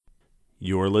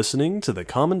You're listening to the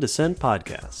Common Descent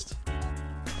Podcast.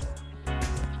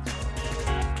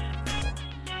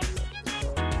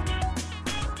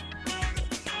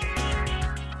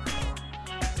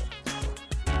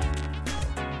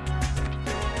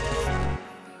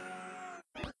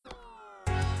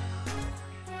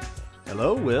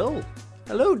 Hello, Will.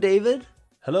 Hello, David.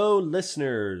 Hello,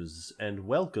 listeners, and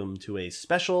welcome to a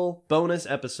special bonus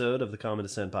episode of the Common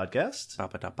Descent Podcast.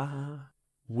 Ba-ba-da-ba.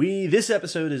 This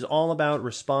episode is all about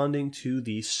responding to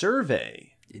the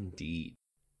survey. Indeed.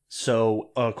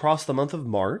 So, across the month of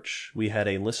March, we had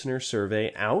a listener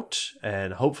survey out,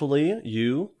 and hopefully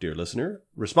you, dear listener,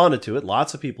 responded to it.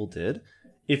 Lots of people did.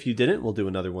 If you didn't, we'll do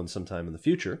another one sometime in the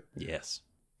future. Yes.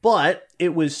 But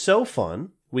it was so fun.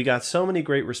 We got so many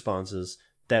great responses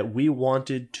that we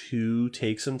wanted to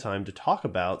take some time to talk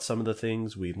about some of the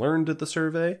things we learned at the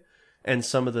survey and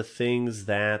some of the things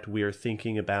that we are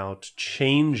thinking about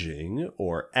changing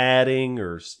or adding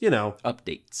or,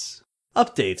 Updates.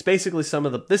 Basically,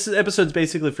 this episode's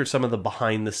basically for some of the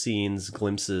behind the scenes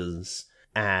glimpses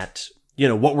at,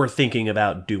 what we're thinking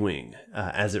about doing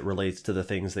as it relates to the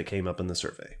things that came up in the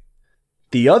survey.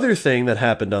 The other thing that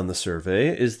happened on the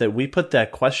survey is that we put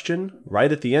that question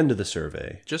right at the end of the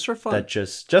survey. Just for fun. That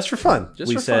just for fun.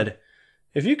 We said,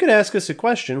 if you could ask us a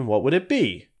question, what would it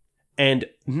be? And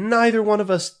neither one of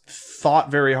us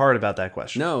thought very hard about that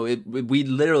question. No, it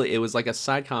was like a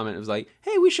side comment. It was like,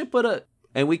 hey, we should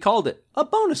and we called it a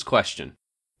bonus question.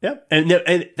 Yep.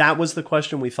 And that was the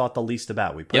question we thought the least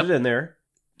about. We put it in there,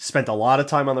 spent a lot of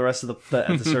time on the rest of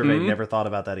the survey, never thought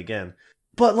about that again.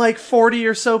 But like 40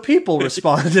 or so people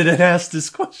responded and asked us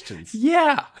questions.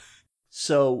 Yeah.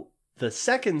 So the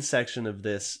second section of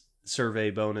this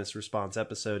survey bonus response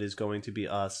episode is going to be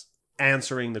us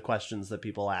answering the questions that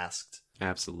people asked.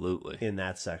 Absolutely. In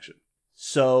that section.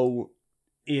 So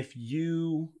if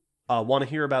you want to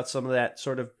hear about some of that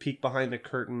sort of peek behind the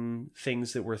curtain,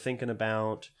 things that we're thinking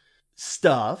about,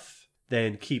 stuff,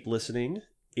 then keep listening.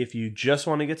 If you just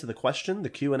want to get to the question, the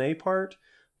Q&A part,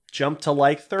 jump to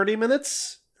like 30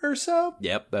 minutes or so.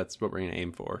 Yep, that's what we're going to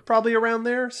aim for. Probably around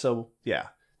there. So, yeah.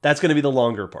 That's going to be the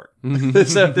longer part.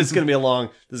 This is going to be a long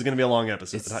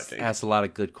episode, I think. Asked a lot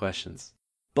of good questions.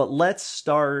 But let's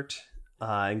start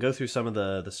and go through some of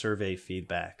the survey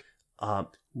feedback.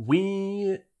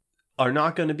 We are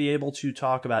not going to be able to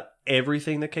talk about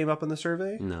everything that came up in the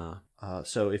survey. No.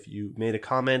 So if you made a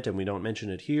comment and we don't mention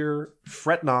it here,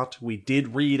 fret not. We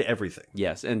did read everything.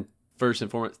 Yes, and first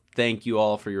and foremost, thank you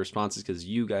all for your responses because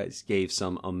you guys gave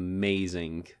some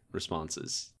amazing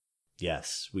responses.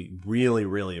 Yes, we really,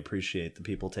 really appreciate the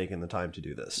people taking the time to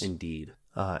do this. Indeed.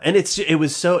 And it's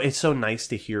so nice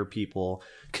to hear people,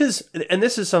 and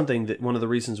this is something that one of the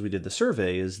reasons we did the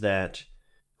survey is that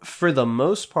for the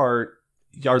most part,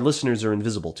 our listeners are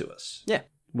invisible to us. Yeah.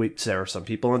 There are some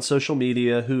people on social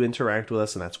media who interact with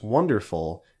us, and that's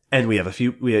wonderful. And we have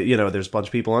there's a bunch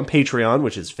of people on Patreon,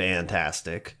 which is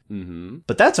fantastic. Mm-hmm.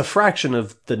 But that's a fraction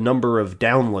of the number of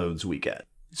downloads we get.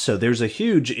 So there's a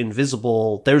huge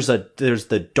invisible, there's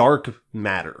the dark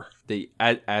matter.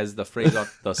 As the phrase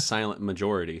of the silent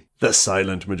majority. The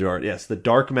silent majority, yes. The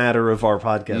dark matter of our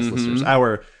podcast listeners.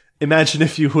 Imagine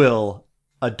if you will,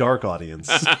 a dark audience.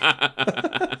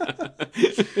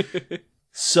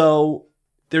 So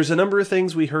there's a number of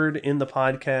things we heard in the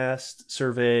podcast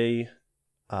survey.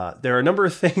 There are a number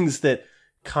of things that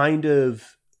kind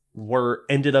of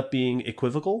ended up being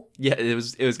equivocal. Yeah, it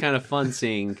was kind of fun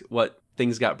seeing what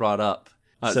things got brought up.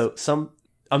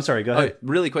 I'm sorry, go ahead.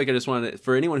 Really quick, I just wanted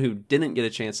for anyone who didn't get a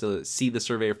chance to see the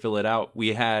survey or fill it out, we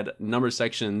had a number of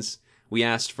sections. We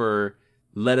asked for,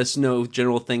 let us know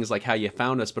general things like how you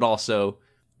found us, but also,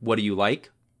 what do you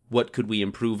like? What could we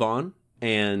improve on?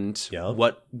 And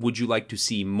what would you like to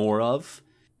see more of?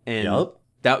 And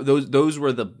those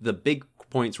were the big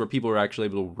points where people were actually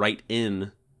able to write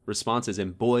in responses,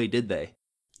 and boy, did they.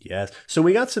 Yes. So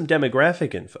we got some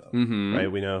demographic info,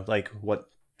 right? We know like what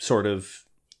sort of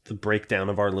the breakdown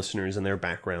of our listeners and their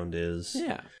background is.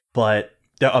 Yeah. But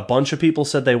a bunch of people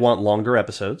said they want longer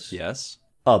episodes. Yes.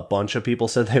 A bunch of people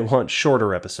said they want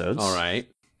shorter episodes. All right.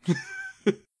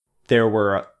 There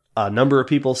were a number of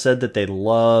people said that they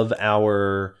love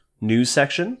our news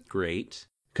section. Great.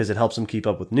 Because it helps them keep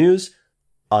up with news.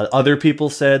 Other people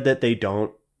said that they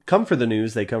don't come for the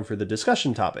news, they come for the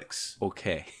discussion topics.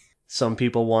 Okay. Some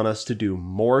people want us to do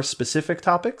more specific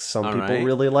topics. Some people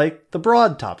really like the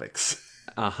broad topics.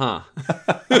 Uh-huh.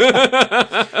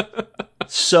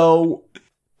 So,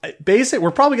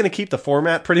 we're probably going to keep the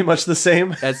format pretty much the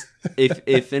same. As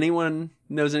if anyone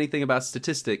knows anything about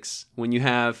statistics, when you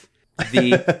have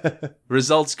the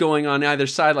results going on either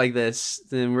side like this,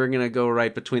 then we're going to go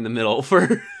right between the middle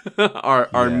for our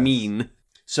Yes. mean.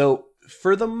 So,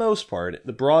 for the most part,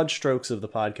 the broad strokes of the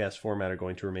podcast format are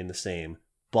going to remain the same,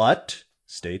 but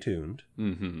stay tuned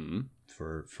Mm-hmm.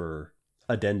 for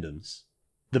addendums.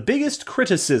 The biggest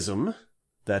criticism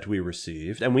that we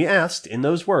received, and we asked in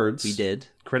those words, We did.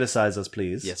 criticize us,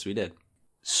 please. Yes, we did.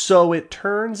 So it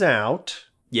turns out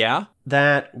Yeah?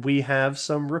 that we have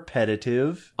some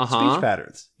repetitive Uh-huh. speech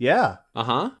patterns. Yeah.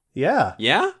 Uh-huh. Yeah.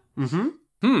 Yeah?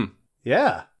 Mm-hmm.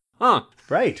 Yeah. Huh.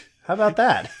 Right. How about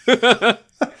that?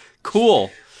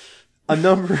 Cool.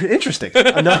 Interesting.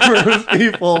 A number of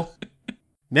people,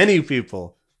 many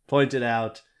people, pointed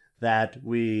out that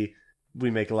we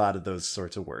make a lot of those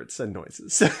sorts of words and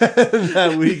noises.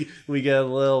 That we get a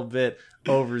little bit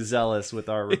overzealous with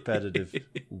our repetitive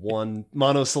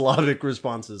monosyllabic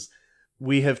responses.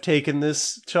 We have taken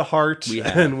this to heart, We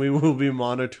have. and we will be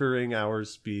monitoring our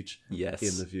speech Yes.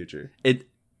 in the future.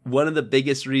 One of the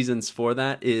biggest reasons for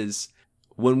that is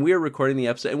when we're recording the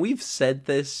episode, and we've said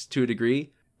this to a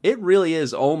degree, it really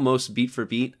is almost beat for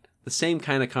beat the same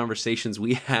kind of conversations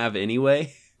we have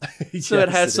anyway. So it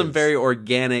Yes, has some is. very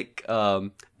organic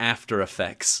after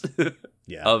effects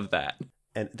yeah. of that.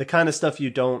 And the kind of stuff you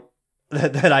don't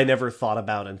that I never thought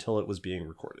about until it was being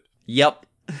recorded. Yep.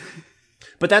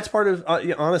 But that's part of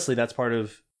honestly, that's part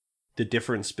of the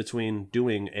difference between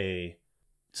doing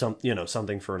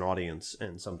something for an audience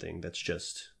and something that's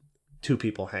just two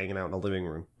people hanging out in a living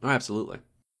room. Oh, absolutely.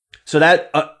 So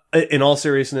that, in all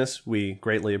seriousness, we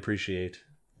greatly appreciate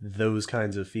those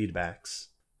kinds of feedbacks.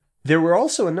 There were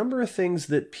also a number of things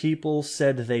that people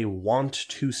said they want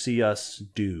to see us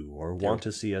do or want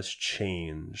to see us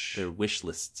change. They're wish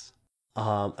lists,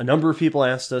 A number of people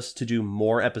asked us to do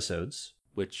more episodes,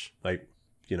 which like,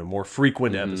 more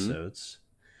frequent Mhm. episodes.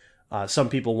 Some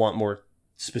people want more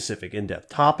specific in-depth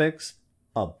topics.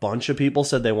 A bunch of people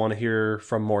said they want to hear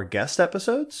from more guest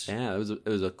episodes. yeah, it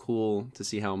was a cool to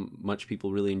see how much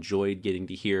people really enjoyed getting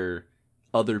to hear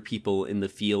other people in the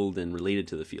field and related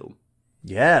to the field.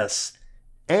 Yes.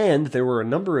 And there were a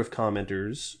number of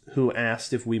commenters who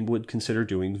asked if we would consider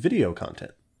doing video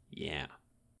content. Yeah.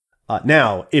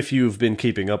 Now, if you've been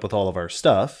keeping up with all of our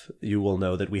stuff, you will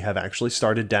know that we have actually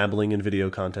started dabbling in video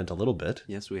content a little bit.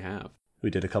 Yes, we have. We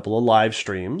did a couple of live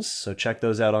streams, so check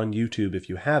those out on YouTube if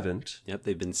you haven't. Yep,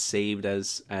 they've been saved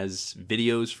as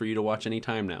videos for you to watch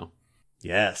anytime now.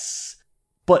 Yes.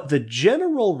 But the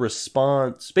general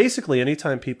response, basically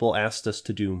anytime people asked us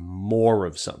to do more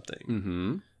of something,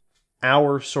 Mm-hmm.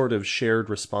 our sort of shared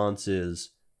response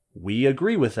is, we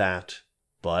agree with that,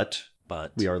 but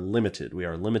But we are limited. We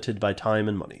are limited by time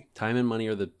and money. time and money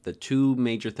are the two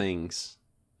major things.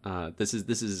 This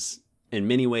is in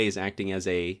many ways acting as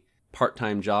a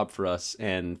part-time job for us,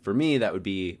 and for me that would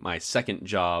be my second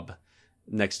job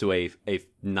next to a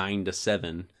 9 to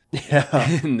 7.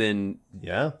 Yeah. And then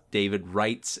Yeah. David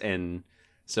writes, and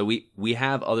so we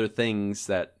have other things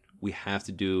that we have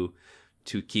to do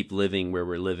to keep living where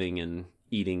we're living and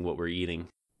eating what we're eating.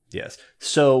 Yes.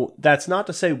 So that's not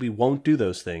to say we won't do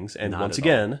those things. And Not once at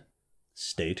again,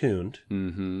 stay tuned.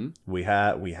 Mm-hmm. We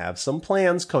have some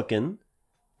plans cooking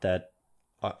that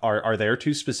are there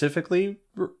to specifically,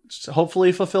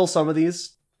 hopefully, fulfill some of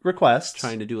these requests.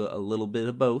 Trying to do a little bit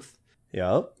of both.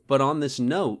 Yep. But on this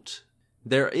note,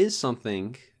 there is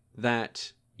something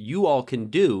that you all can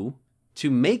do to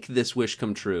make this wish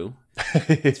come true.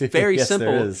 It's Very yes,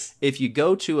 simple. There is. If you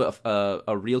go to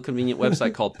a real convenient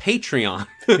website called Patreon.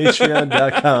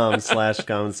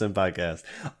 Patreon.com/Common Sim Podcast.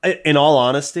 In all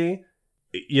honesty,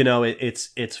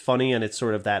 it's funny and it's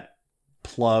sort of that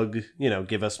plug,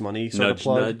 give us money sort of Nudge,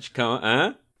 plug. nudge,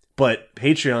 huh? But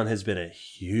Patreon has been a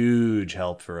huge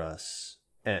help for us.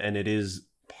 And it is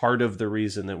part of the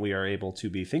reason that we are able to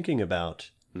be thinking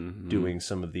about Mhm. doing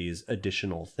some of these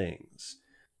additional things.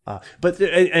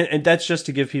 And that's just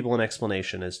to give people an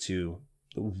explanation as to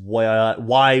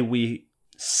why we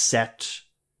set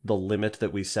the limit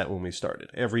that we set when we started.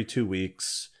 Every 2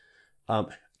 weeks.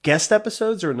 Guest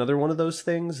episodes are another one of those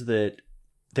things that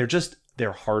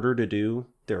they're harder to do.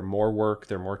 They're more work,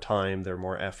 they're more time, they're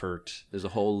more effort. There's a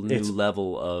whole new It's-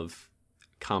 level of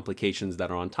complications that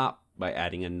are on top by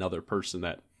adding another person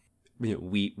that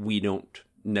we don't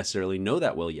necessarily know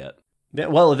that well yet. Yeah,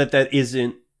 well, that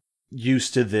isn't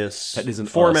used to this That isn't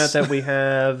format us. that we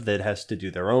have, that has to do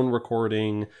their own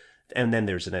recording, and then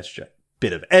there's an extra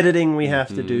bit of editing we have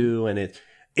to Mhm. do, and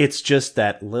it's just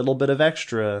that little bit of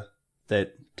extra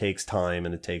that takes time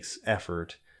and it takes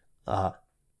effort.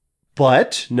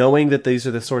 But knowing that these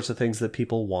are the sorts of things that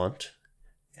people want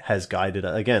has guided,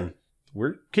 again,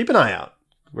 keep an eye out.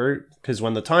 because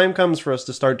when the time comes for us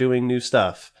to start doing new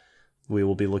stuff, we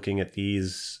will be looking at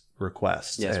these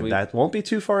requests. Yes, and that won't be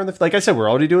too far in the... Like I said, we're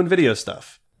already doing video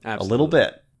stuff. Absolutely. A little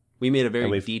bit. We made a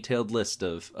very detailed list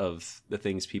of the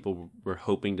things people were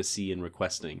hoping to see and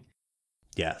requesting.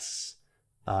 Yes.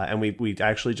 And we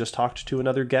actually just talked to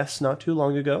another guest not too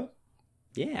long ago.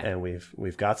 Yeah. And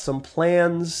we've got some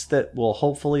plans that will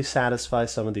hopefully satisfy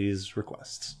some of these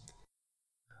requests.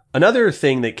 Another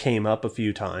thing that came up a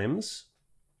few times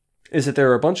is that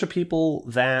there are a bunch of people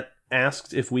that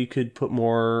asked if we could put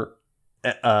more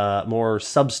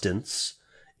substance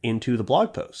into the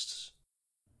blog posts.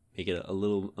 Make it a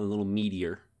little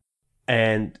meatier.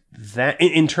 And that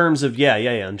in terms of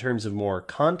in terms of more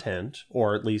content,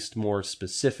 or at least more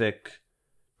specific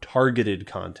targeted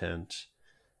content,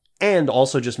 and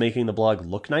also just making the blog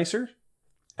look nicer.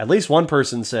 At least one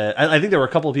person said, I think there were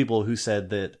a couple of people who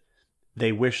said that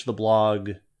they wish the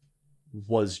blog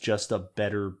was just a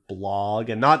better blog,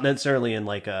 and not necessarily in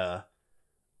like a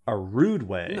rude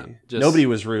way. No, nobody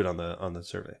was rude on the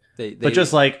survey. But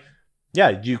just like,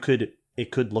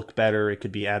 it could look better, it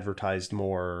could be advertised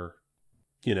more,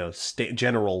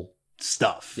 general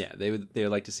stuff. Yeah, they would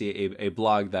like to see a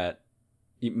blog that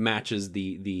matches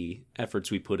the efforts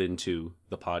we put into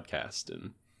the podcast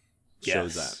and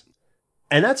shows that.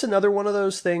 And that's another one of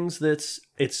those things that's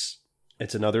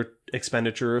it's another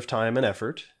expenditure of time and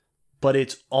effort, but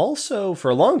it's also, for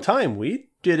a long time, we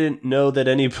didn't know that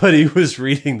anybody was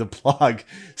reading the blog.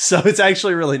 So it's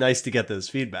actually really nice to get this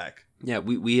feedback. Yeah,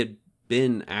 we had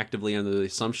been actively under the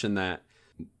assumption that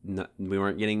we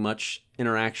weren't getting much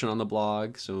interaction on the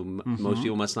blog, so most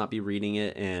people must not be reading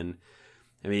it. And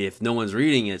I mean, if no one's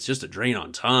reading it, it's just a drain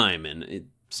on time. And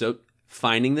so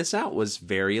finding this out was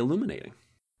very illuminating.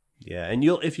 Yeah, and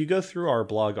if you go through our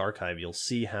blog archive, you'll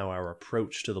see how our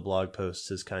approach to the blog posts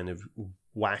has kind of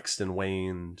waxed and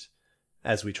waned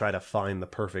as we try to find the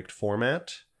perfect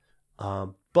format.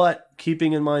 But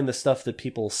keeping in mind the stuff that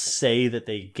people say that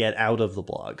they get out of the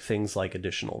blog, things like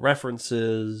additional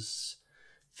references,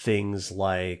 things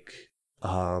like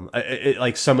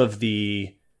like some of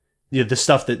the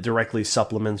stuff that directly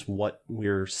supplements what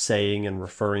we're saying and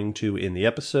referring to in the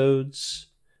episodes.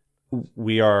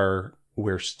 We're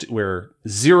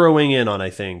zeroing in on, I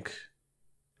think,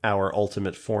 our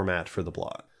ultimate format for the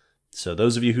blog. So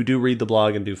those of you who do read the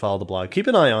blog and do follow the blog, keep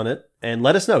an eye on it and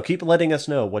let us know. Keep letting us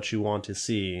know what you want to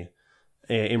see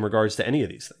in regards to any of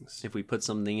these things. If we put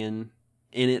something in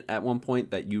it at one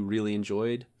point that you really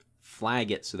enjoyed,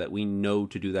 flag it so that we know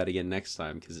to do that again next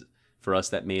time, because for us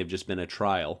that may have just been a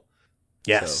trial.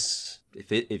 Yes. So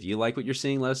if you like what you're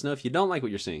seeing, let us know. If you don't like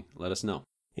what you're seeing, let us know.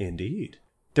 Indeed.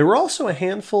 There were also a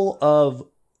handful of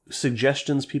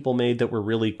suggestions people made that were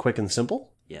really quick and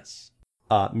simple. Yes.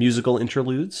 Musical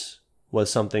interludes was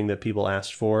something that people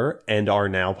asked for and are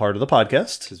now part of the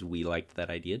podcast. Because we liked that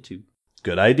idea too.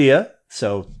 Good idea.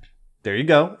 So there you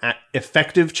go.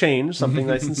 Effective change, something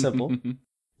nice and simple.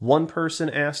 One person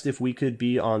asked if we could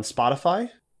be on Spotify,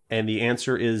 and the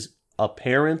answer is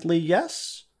apparently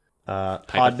yes.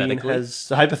 Podbean has,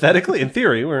 hypothetically, in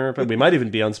theory, we might even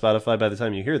be on Spotify by the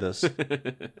time you hear this.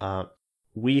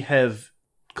 We have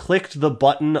clicked the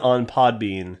button on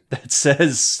Podbean that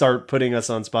says start putting us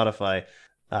on Spotify.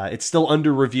 It's still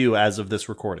under review as of this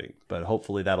recording, but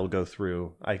hopefully that'll go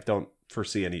through. I don't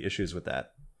foresee any issues with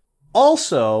that.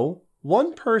 Also,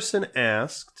 one person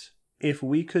asked if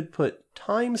we could put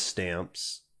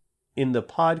timestamps in the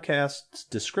podcast's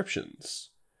descriptions.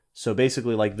 So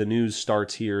basically, like, the news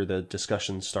starts here, the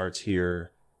discussion starts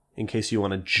here, in case you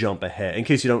want to jump ahead. In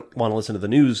case you don't want to listen to the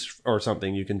news or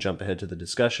something, you can jump ahead to the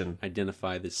discussion.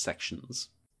 Identify the sections.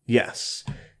 Yes.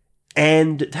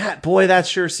 And that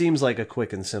sure seems like a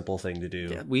quick and simple thing to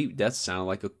do. Yeah, that sounded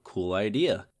like a cool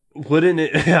idea. Wouldn't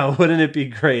it be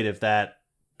great if that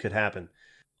could happen?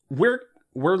 We're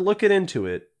looking into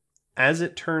it. As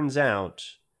it turns out,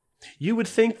 you would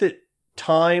think that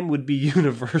time would be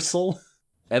universal.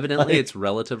 Evidently, it's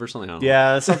relative or something.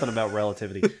 Yeah, something about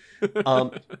relativity.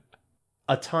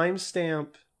 A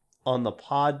timestamp on the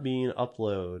Podbean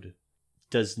upload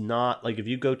does not, like, if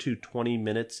you go to 20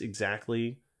 minutes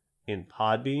exactly in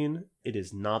Podbean, it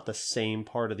is not the same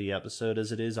part of the episode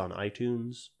as it is on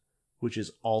iTunes, which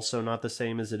is also not the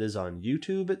same as it is on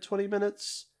YouTube at 20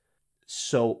 minutes.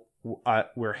 So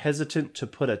we're hesitant to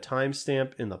put a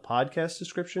timestamp in the podcast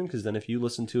description, because then if you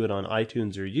listen to it on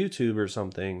iTunes or YouTube or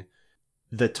something,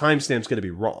 the timestamp's going to be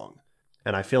wrong.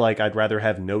 And I feel like I'd rather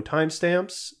have no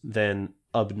timestamps than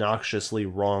obnoxiously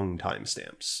wrong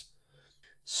timestamps.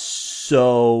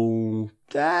 So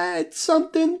that's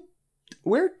something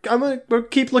we'll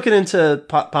keep looking into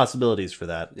possibilities for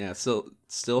that. Yeah, so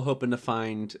still hoping to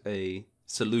find a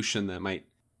solution that might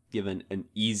give an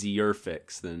easier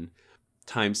fix than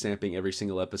timestamping every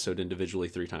single episode individually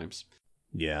 3 times.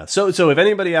 Yeah. So if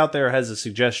anybody out there has a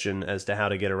suggestion as to how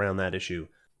to get around that issue,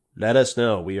 let us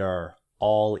know. We are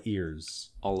all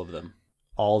ears. All of them.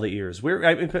 All the ears. We're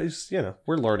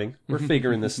learning. We're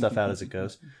figuring this stuff out as it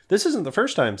goes. This isn't the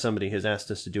first time somebody has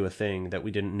asked us to do a thing that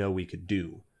we didn't know we could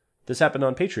do. This happened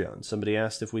on Patreon. Somebody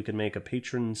asked if we could make a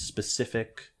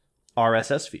patron-specific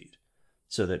RSS feed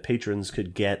so that patrons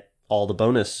could get all the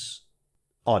bonus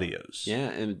audios. Yeah,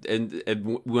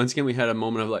 and once again we had a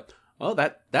moment of like, oh,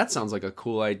 that sounds like a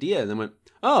cool idea, and then went,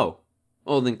 oh,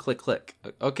 then click.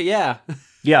 Okay, yeah.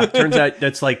 Yeah, turns out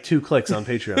that's like 2 clicks on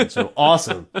Patreon. So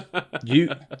awesome. You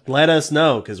let us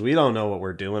know, because we don't know what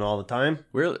we're doing all the time.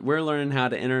 We're learning how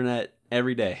to internet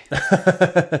every day.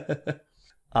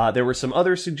 There were some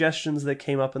other suggestions that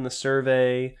came up in the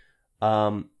survey.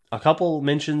 A couple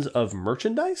mentions of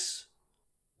merchandise,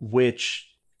 which,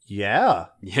 yeah,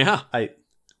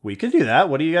 we could do that.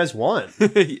 What do you guys want?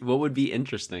 What would be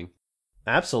interesting?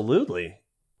 Absolutely.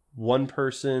 One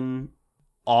person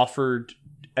offered.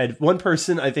 One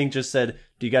person, I think, just said,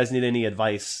 "Do you guys need any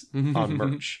advice on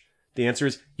merch?" The answer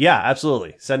is, yeah,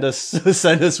 absolutely. Send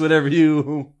us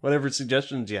whatever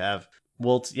suggestions you have.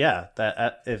 Well, yeah,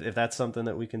 if that's something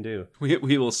that we can do,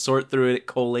 we will sort through it,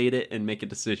 collate it, and make a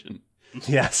decision.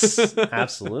 Yes,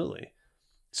 absolutely.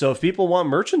 So if people want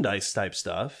merchandise type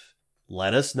stuff,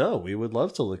 let us know. We would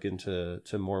love to look into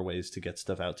more ways to get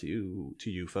stuff out to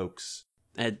you folks.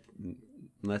 It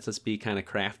lets us be kind of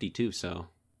crafty too. So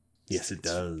yes, it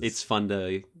does. It's fun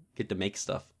to get to make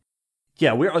stuff.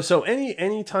 Yeah, so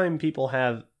anytime people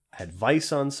have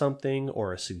advice on something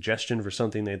or a suggestion for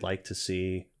something they'd like to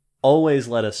see, always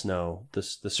let us know. The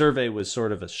survey was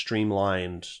sort of a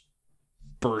streamlined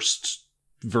burst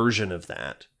version of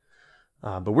that.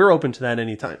 But we're open to that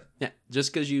anytime. Yeah,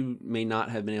 just because you may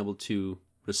not have been able to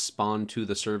respond to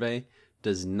the survey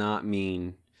does not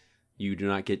mean you do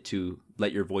not get to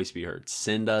let your voice be heard.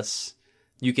 Send us.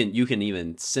 You can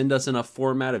even send us in a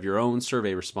format of your own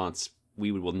survey response.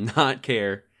 We will not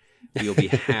care. We will be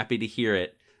happy to hear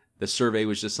it. The survey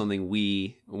was just something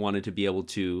we wanted to be able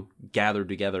to gather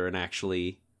together and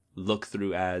actually look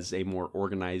through as a more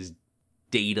organized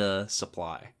data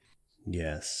supply.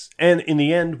 Yes. And in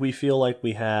the end, we feel like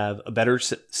we have a better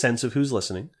sense of who's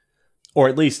listening, or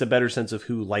at least a better sense of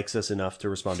who likes us enough to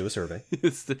respond to a survey.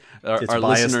 Our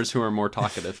listeners who are more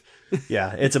talkative.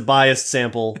 Yeah, it's a biased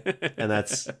sample, and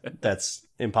that's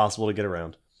impossible to get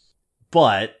around.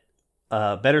 But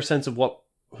a better sense of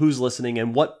who's listening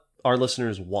and what our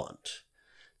listeners want.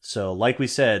 So like we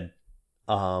said,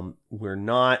 we're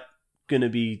not going to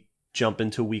be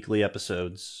jumping to weekly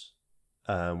episodes.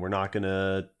 We're not going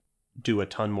to do a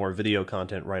ton more video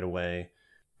content right away,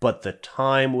 but the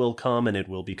time will come, and it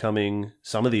will be coming.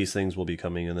 Some of these things will be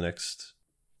coming in the next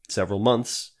several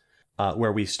months,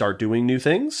 where we start doing new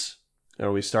things,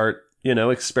 or we start,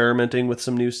 experimenting with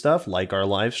some new stuff like our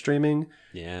live streaming.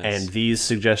 Yes. And these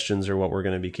suggestions are what we're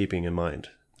going to be keeping in mind.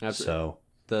 Absolutely. So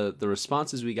the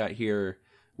responses we got here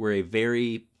were a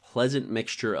very pleasant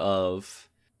mixture of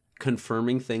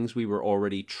confirming things we were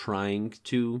already trying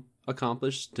to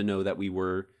accomplish, to know that we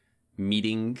were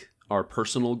meeting our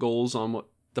personal goals on what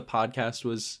the podcast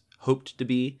was hoped to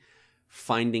be,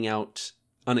 finding out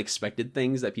unexpected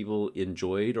things that people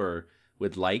enjoyed or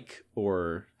would like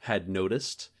or had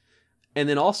noticed, and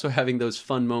then also having those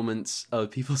fun moments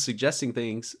of people suggesting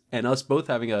things and us both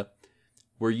having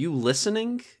were you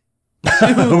listening?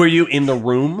 Were you in the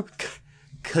room?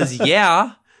 'Cause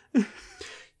yeah.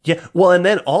 Yeah. Well, and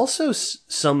then also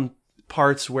some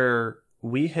parts where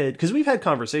because we've had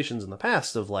conversations in the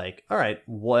past of like, all right,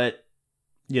 what,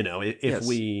 if Yes.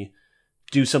 we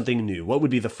do something new, what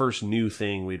would be the first new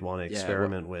thing we'd want to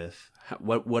experiment with?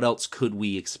 What else could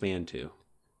we expand to?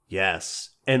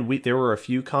 Yes. And there were a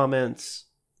few comments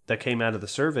that came out of the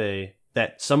survey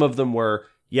that some of them were,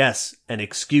 yes, an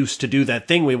excuse to do that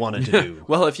thing we wanted to do.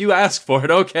 Well, if you ask for it,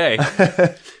 okay.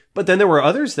 But then there were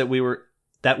others that were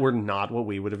not what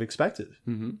we would have expected.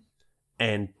 Mm-hmm.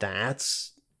 And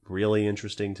that's really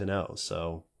interesting to know.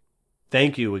 So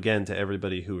thank you again to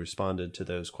everybody who responded to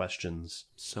those questions.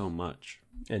 So much.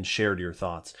 And shared your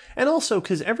thoughts. And also,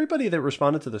 because everybody that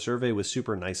responded to the survey was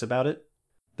super nice about it.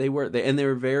 They were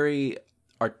very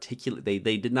articulate.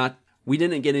 We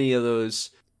didn't get any of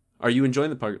those, are you enjoying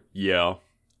the podcast? Yeah.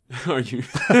 Are you?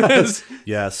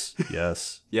 Yes.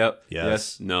 Yep.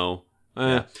 Yes. No.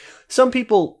 Yeah. Some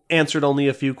people answered only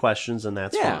a few questions, and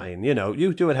that's Yeah. fine.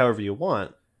 You do it however you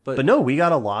want. But no, we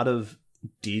got a lot of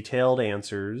detailed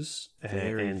answers.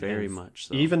 Very, very much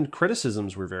so. Even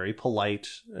criticisms were very polite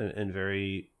and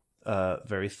very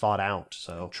very thought out.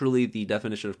 So Truly the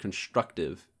definition of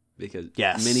constructive, because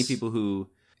Yes. many people who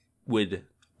would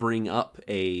bring up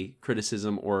a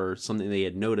criticism or something they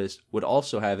had noticed would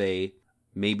also have a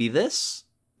maybe this.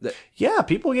 yeah,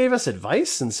 people gave us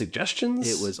advice and suggestions.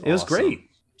 It was awesome. great.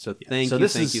 So thank So you,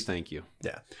 this thank is- you, thank you.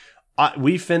 Yeah.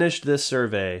 We finished this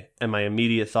survey, and my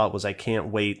immediate thought was I can't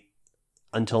wait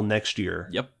until next year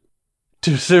Yep.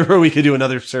 where we could do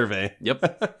another survey.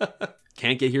 Yep.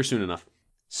 Can't get here soon enough.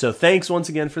 So thanks once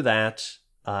again for that.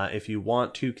 If you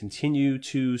want to continue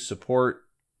to support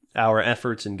our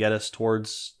efforts and get us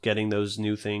towards getting those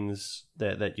new things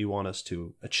that you want us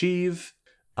to achieve,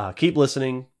 keep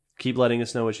listening, keep letting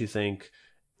us know what you think.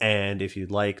 And if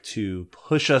you'd like to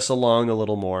push us along a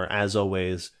little more, as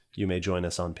always, you may join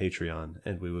us on Patreon,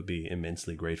 and we would be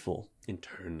immensely grateful.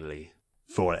 Internally.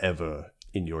 Forever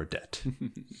in your debt.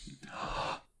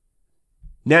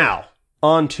 Now,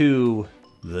 on to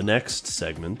the next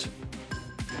segment.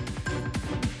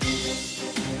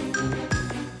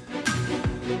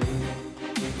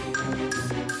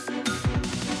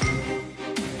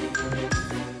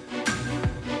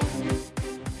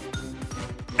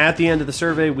 At the end of the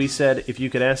survey, we said, if you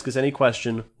could ask us any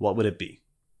question, what would it be?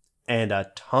 And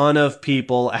a ton of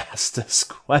people asked us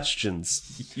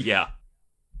questions. Yeah.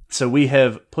 So we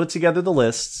have put together the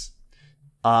lists.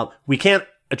 We can't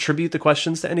attribute the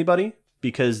questions to anybody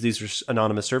because these are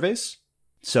anonymous surveys.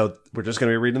 So we're just going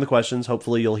to be reading the questions.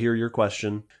 Hopefully you'll hear your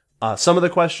question. Some of the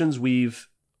questions we've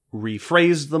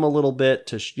rephrased them a little bit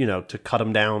to cut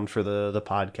them down for the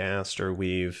podcast, or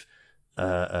we've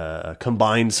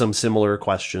combined some similar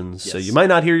questions. Yes. So you might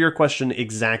not hear your question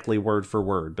exactly word for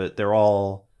word, but they're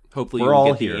all Hopefully We're you'll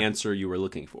all get here. the answer you were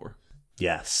looking for.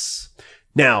 yes.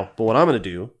 Now, but what I'm going to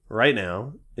do right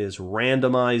now is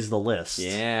randomize the list.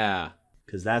 Yeah.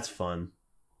 Because that's fun.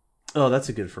 Oh, that's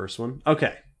a good first one.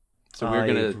 Okay. So we're I've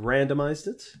gonna randomized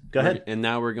it. Go ahead. And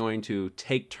now we're going to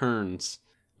take turns.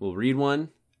 We'll read one,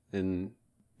 and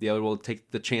the other will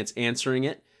take the chance answering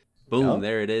it. Boom, Oh.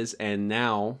 there it is. And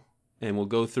now, we'll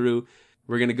go through.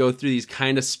 We're going to go through these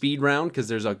kind of speed round because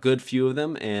there's a good few of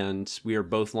them, and we are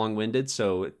both long-winded,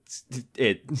 so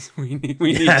we need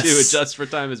Yes. to adjust for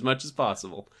time as much as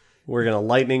possible. We're going to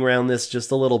lightning round this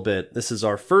just a little bit. This is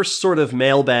our first sort of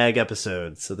mailbag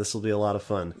episode, so this will be a lot of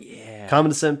fun. Yeah. Common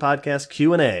Descent Podcast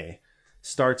Q&A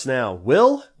starts now.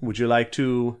 Will, would you like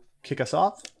to kick us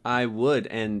off? I would,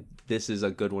 and this is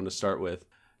a good one to start with.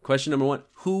 Question number 1: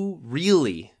 who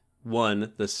really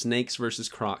won the Snakes versus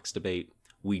Crocs debate?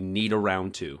 We need a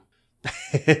round 2.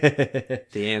 The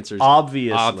answer is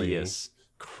Obviously. obvious.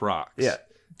 Crocs. Yeah.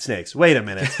 Snakes. Wait a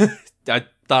minute. I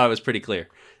thought it was pretty clear.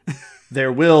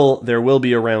 There will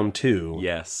be a round 2.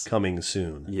 Yes. Coming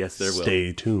soon. Yes, there will.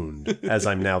 Stay tuned, as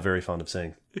I'm now very fond of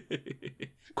saying.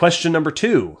 Question number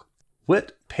 2.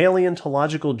 What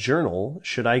paleontological journal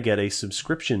should I get a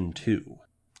subscription to?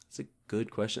 That's a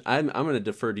good question. I'm going to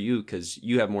defer to you because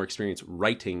you have more experience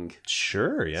writing.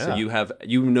 Sure, yeah. So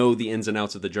you know the ins and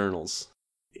outs of the journals.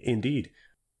 Indeed.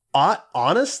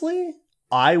 Honestly,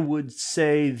 I would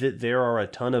say that there are a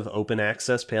ton of open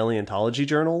access paleontology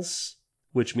journals,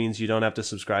 which means you don't have to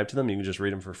subscribe to them. You can just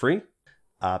read them for free.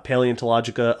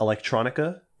 Paleontologica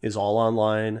Electronica is all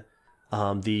online.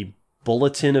 The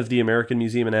Bulletin of the American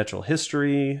Museum of Natural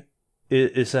History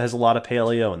it has a lot of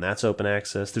paleo, and that's open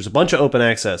access. There's a bunch of open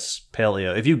access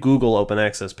paleo. If you Google open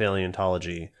access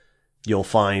paleontology, you'll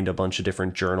find a bunch of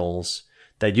different journals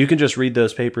that you can just read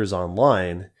those papers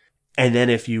online. And then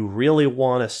if you really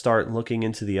want to start looking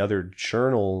into the other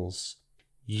journals,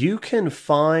 you can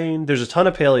find, there's a ton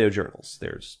of paleo journals.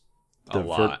 There's A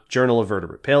lot. Journal of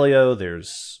Vertebrate Paleo.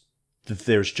 There's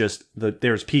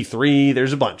P3.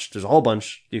 There's a whole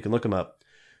bunch. You can look them up.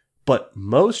 But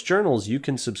most journals you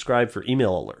can subscribe for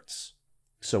email alerts.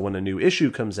 So when a new issue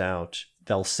comes out,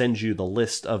 they'll send you the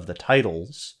list of the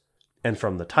titles. And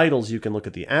from the titles, you can look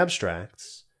at the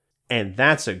abstracts. And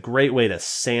that's a great way to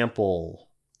sample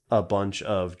a bunch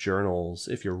of journals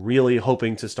if you're really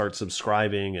hoping to start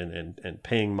subscribing and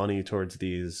paying money towards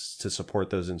these to support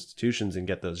those institutions and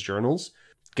get those journals.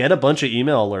 Get a bunch of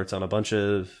email alerts on a bunch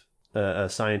of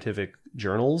scientific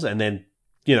journals, and then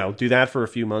do that for a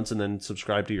few months and then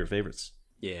subscribe to your favorites.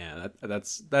 Yeah,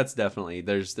 that's definitely,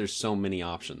 there's so many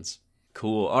options.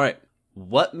 Cool. All right.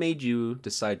 What made you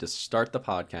decide to start the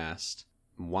podcast?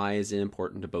 Why is it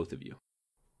important to both of you?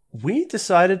 We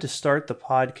decided to start the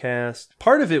podcast.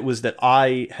 Part of it was that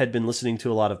I had been listening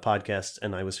to a lot of podcasts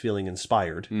and I was feeling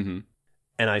inspired. Mm-hmm.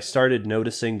 And I started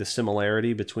noticing the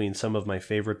similarity between some of my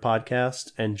favorite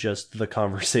podcasts and just the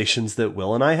conversations that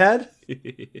Will and I had.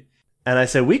 And I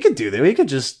said, we could do that. We could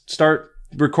just start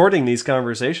recording these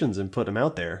conversations and put them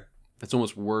out there. That's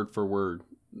almost word for word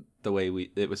the way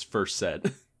it was first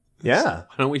said. Yeah. So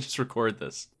why don't we just record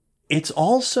this? It's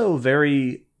also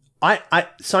very...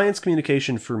 science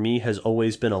communication for me has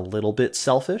always been a little bit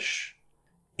selfish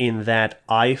in that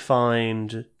I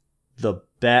find the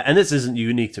best... And this isn't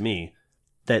unique to me,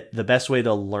 that the best way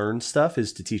to learn stuff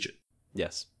is to teach it.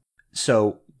 Yes.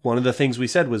 So one of the things we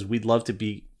said was we'd love to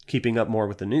be keeping up more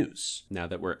with the news. Now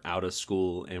that we're out of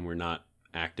school and we're not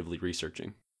actively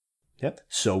researching. Yep.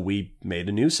 So we made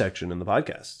a news section in the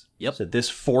podcast. Yep. So this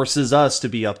forces us to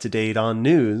be up to date on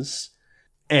news,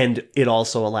 and it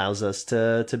also allows us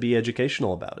to be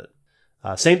educational about it.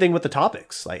 Same thing with the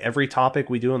topics. Like every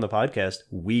topic we do on the podcast,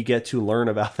 we get to learn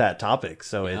about that topic.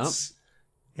 So it's,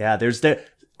 yeah,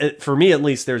 for me at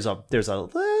least, there's a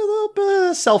little bit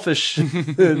of selfish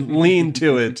lean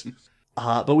to it.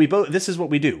 But this is what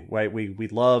we do, right? We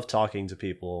love talking to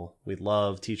people. We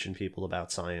love teaching people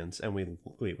about science, and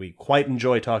we quite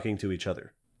enjoy talking to each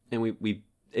other. And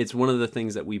it's one of the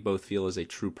things that we both feel is a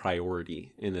true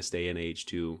priority in this day and age,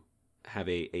 to have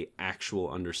a actual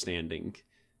understanding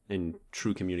and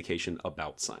true communication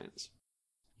about science.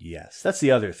 Yes, that's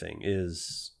the other thing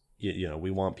is,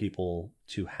 we want people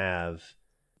to have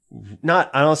I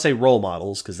don't say role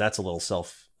models, because that's a little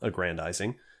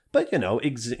self-aggrandizing, but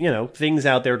things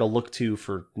out there to look to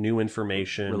for new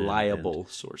information, Reliable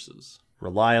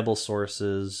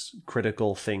sources,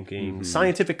 critical thinking,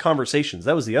 scientific conversations.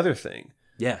 That was the other thing.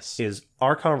 Yes, is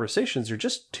our conversations are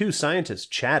just two scientists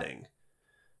chatting.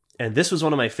 And this was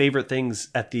one of my favorite things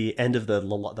at the end of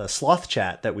the sloth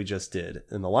chat that we just did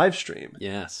in the live stream.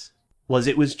 Yes,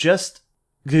 it was just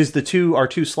because our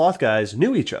two sloth guys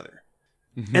knew each other.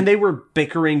 And they were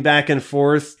bickering back and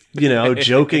forth,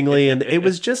 jokingly. And it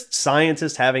was just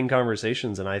scientists having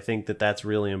conversations. And I think that that's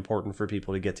really important for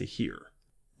people to get to hear.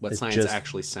 What science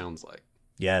actually sounds like.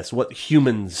 Yes, what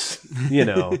humans,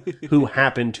 who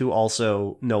happen to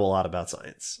also know a lot about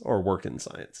science or work in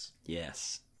science.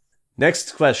 Yes.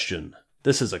 Next question.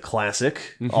 This is a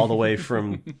classic, all the way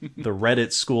from the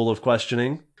Reddit school of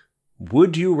questioning.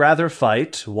 Would you rather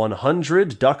fight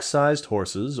 100 duck-sized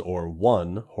horses or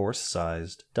one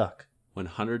horse-sized duck?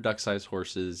 100 duck-sized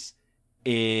horses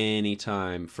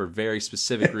anytime, for very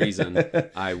specific reason.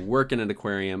 I work in an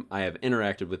aquarium. I have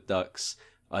interacted with ducks.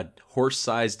 A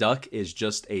horse-sized duck is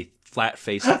just a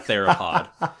flat-faced theropod.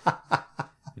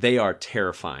 They are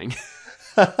terrifying.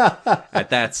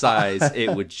 At that size,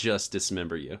 it would just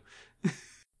dismember you.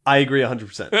 I agree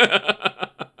 100%.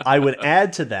 I would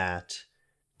add to that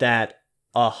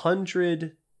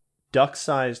 100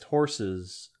 duck-sized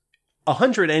horses,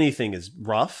 100 anything is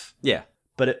rough. Yeah.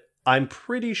 But I'm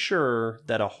pretty sure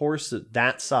that a horse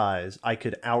that size I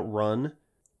could outrun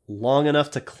long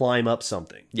enough to climb up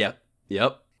something. Yep.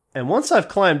 And once I've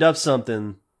climbed up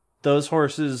something, those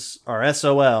horses are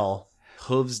SOL.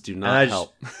 Hooves do not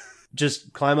help.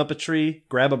 Just climb up a tree,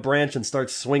 grab a branch, and start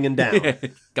swinging down.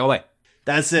 Go away.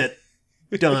 That's it.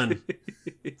 Done.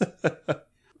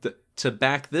 To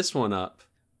back this one up,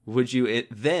 would you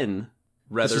then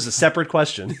rather... This is a separate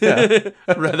question.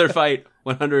 rather fight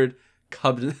 100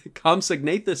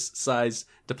 Compsognathus-sized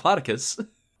Diplodocus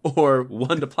or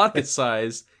one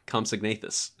Diplodocus-sized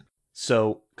Compsognathus?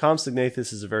 So,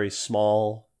 Compsognathus is a very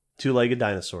small, two-legged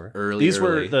dinosaur. These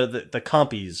were the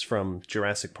compies from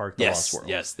Jurassic Park: The Lost World.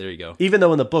 Yes, there you go. Even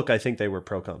though in the book, I think they were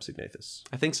pro-Compsognathus.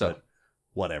 I think so. But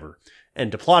whatever. And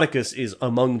Diplodocus is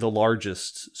among the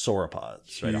largest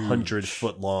sauropods, right?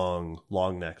 100-foot long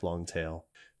neck, long tail.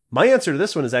 My answer to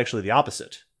this one is actually the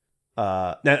opposite.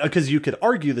 Now, because you could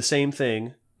argue the same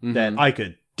thing, that I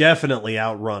could definitely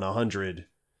outrun 100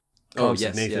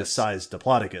 Compsognathus-sized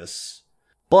Diplodocus.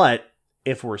 But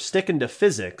if we're sticking to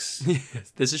physics,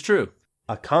 this is true.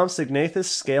 A Compsognathus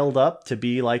scaled up to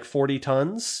be like 40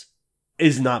 tons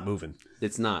is not moving.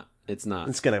 It's not. It's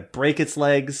going to break its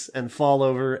legs and fall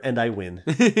over, and I win.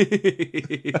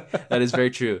 That is very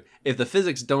true. If the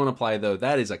physics don't apply, though,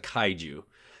 that is a kaiju.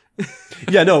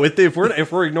 Yeah, no.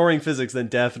 If we're ignoring physics, then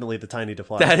definitely the tiny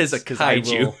Diplodocus. That is a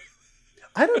kaiju.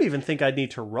 I don't even think I'd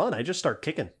need to run. I just start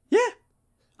kicking. Yeah,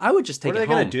 I would just take it home. What are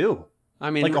they going to do? I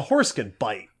mean, like a horse can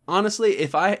bite. Honestly,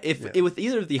 with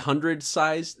either of the 100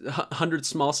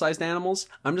 small-sized animals,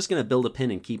 I'm just going to build a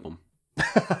pen and keep them.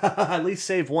 At least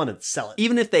save one and sell it.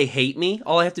 Even if they hate me,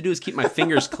 all I have to do is keep my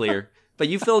fingers clear. But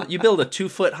you build a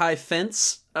 2-foot-high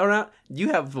fence around.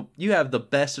 You have the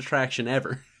best attraction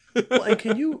ever. Well, and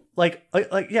can you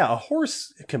a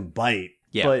horse can bite.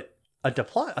 Yeah. But a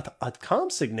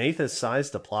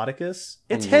Compsognathus-sized Diplodocus,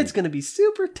 its head's going to be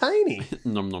super tiny.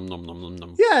 Nom nom nom nom nom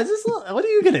nom. Yeah, what are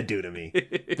you going to do to me?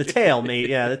 The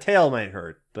tail might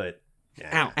hurt, but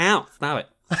ow, stop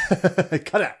it.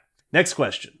 Cut out. Next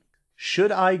question.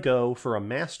 should I go for a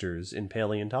master's in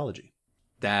paleontology?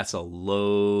 That's a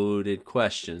loaded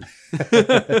question.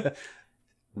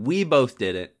 We both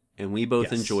did it, and we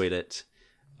both Yes. enjoyed it.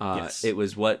 Yes. It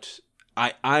was what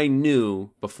I knew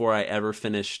before I ever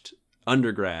finished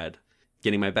undergrad,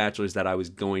 getting my bachelor's, that I was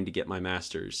going to get my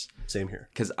master's. Same here.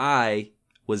 Because I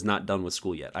was not done with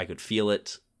school yet. I could feel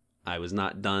it. I was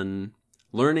not done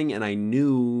learning, and I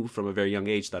knew from a very young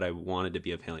age that I wanted to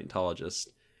be a paleontologist.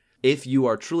 If you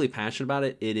are truly passionate about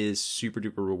it, it is super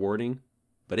duper rewarding,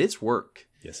 but it's work.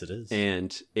 Yes, it is.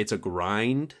 And it's a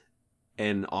grind,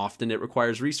 and often it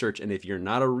requires research. And if you're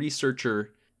not a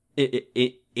researcher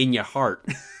in your heart,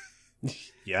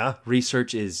 Yeah.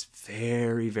 research is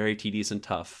very, very tedious and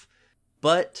tough.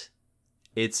 But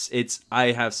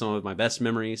I have some of my best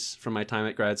memories from my time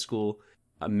at grad school.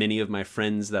 Many of my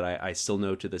friends that I still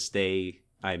know to this day,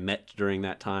 I met during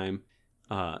that time.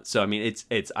 So I mean,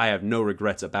 I have no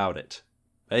regrets about it.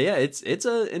 But yeah, it's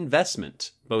an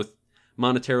investment, both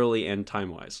monetarily and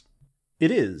time-wise. It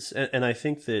is. And I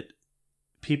think that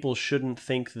people shouldn't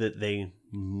think that they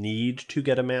need to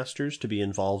get a master's to be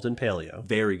involved in paleo,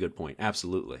 Very good point.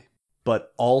 Absolutely.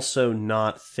 but also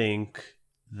not think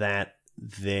that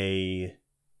they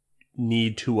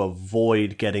need to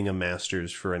avoid getting a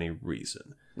master's for any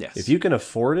reason. Yes. If you can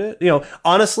afford it,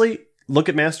 honestly, look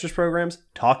at master's programs,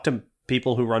 talk to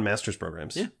people who run master's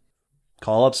programs. Yeah.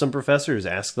 Call up some professors,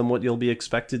 ask them what you'll be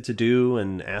expected to do,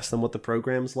 and ask them what the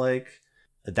program's like.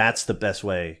 That's the best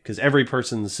way, because every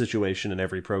person's situation and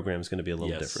every program is going to be a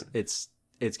little different.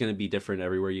 It's going to be different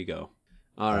everywhere you go.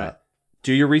 All right.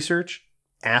 Do your research.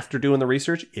 After doing the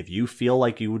research, if you feel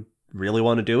like you would really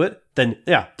want to do it, then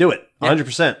yeah, do it.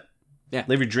 100%. Yeah.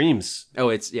 Live your dreams. Oh,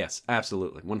 yes,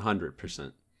 absolutely. 100%.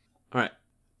 All right.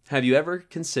 Have you ever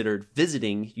considered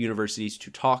visiting universities to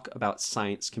talk about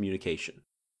science communication?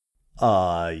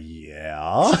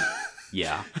 Yeah.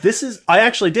 Yeah. I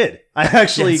actually did. I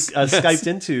actually Yes, yes. Skyped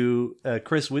into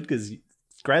Chris Widga's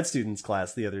grad students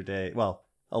class the other day. Well,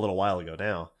 a little while ago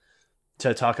now,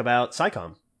 to talk about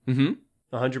SciComm. Mm-hmm.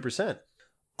 100%.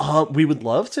 We would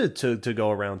love to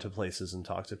go around to places and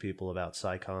talk to people about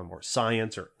SciComm or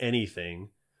science or anything.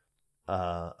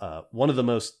 One of the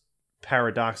most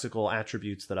paradoxical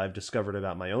attributes that I've discovered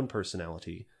about my own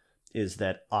personality is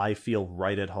that I feel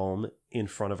right at home in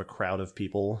front of a crowd of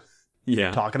people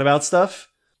Yeah. talking about stuff.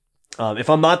 If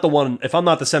I'm not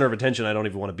the center of attention, I don't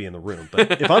even want to be in the room.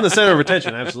 But if I'm the center of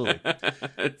attention, absolutely.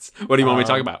 What do you want me to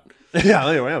talk about? Yeah,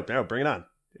 anyway, bring it on.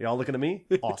 Y'all looking at me?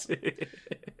 Awesome.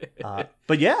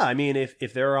 But yeah, I mean,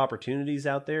 if there are opportunities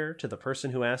out there, to the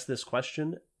person who asked this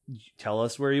question, tell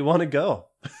us where you want to go.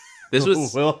 This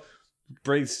was We'll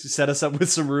set us up with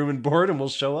some room and board, and we'll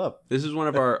show up. This is one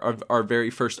of our very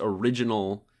first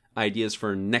original ideas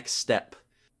for next step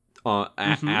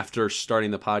after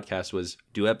starting the podcast, was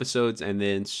do episodes and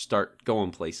then start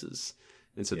going places.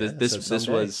 And so this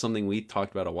was something we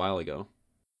talked about a while ago.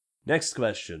 Next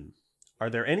question. Are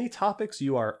there any topics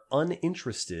you are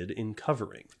uninterested in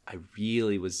covering? I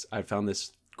found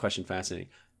this question fascinating.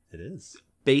 It is.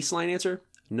 Baseline answer,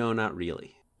 no, not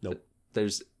really. Nope.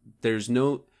 There's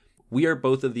no, we are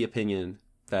both of the opinion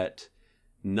that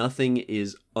nothing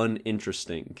is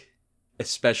uninteresting,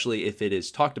 especially if it is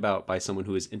talked about by someone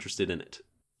who is interested in it.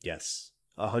 Yes.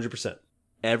 100%.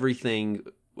 Everything,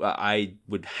 I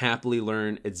would happily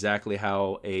learn exactly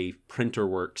how a printer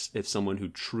works if someone who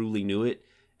truly knew it,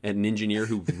 and an engineer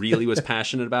who really was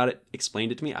passionate about it,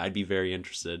 explained it to me. I'd be very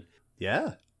interested.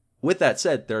 Yeah. With that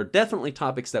said, there are definitely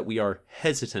topics that we are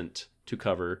hesitant to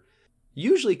cover,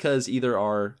 usually because either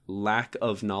our lack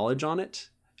of knowledge on it.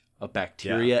 A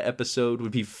bacteria episode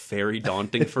would be very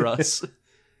daunting for us.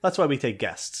 That's why we take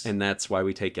guests. And that's why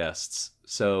we take guests.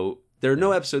 So there are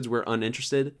no episodes we're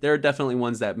uninterested. There are definitely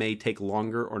ones that may take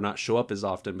longer or not show up as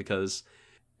often because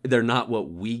they're not what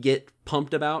we get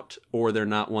pumped about, or they're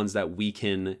not ones that we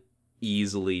can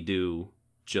easily do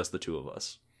just the two of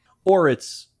us. Or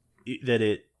it's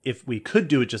that if we could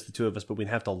do it just the two of us, but we'd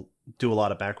have to do a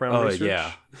lot of background research.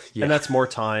 Yeah. And that's more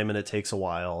time and it takes a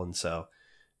while. And so,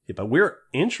 but we're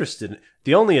interested.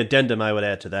 The only addendum I would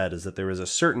add to that is that there is a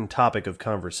certain topic of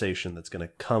conversation that's going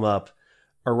to come up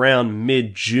around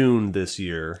mid-June this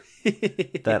year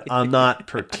that I'm not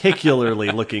particularly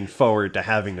looking forward to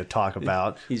having to talk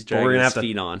about. He's but we're dragging gonna his have to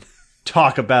feet on.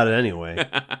 talk about it anyway.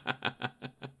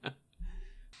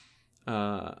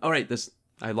 All right,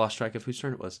 I lost track of whose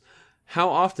turn it was. How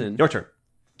often Your turn.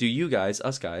 do you guys,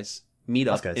 us guys, meet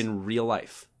up guys. in real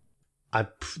life?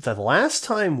 The last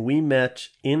time we met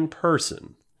in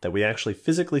person, that we actually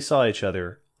physically saw each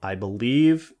other, I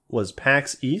believe was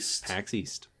PAX East PAX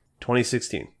East.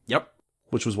 2016. Yep.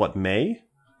 Which was what, May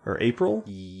or April?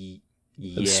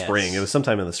 In spring. It was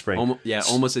sometime in the spring.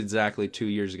 Almost exactly 2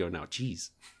 years ago now. Jeez.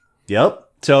 Yep.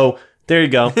 So there you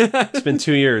go. It's been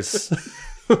 2 years.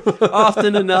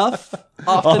 Often enough.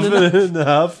 Often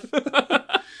enough.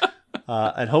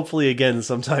 And hopefully again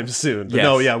sometime soon. But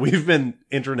no, yeah, we've been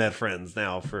internet friends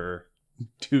now for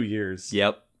 2 years.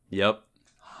 Yep.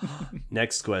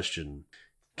 Next question.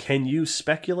 Can you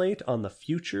speculate on the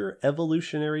future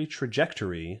evolutionary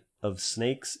trajectory of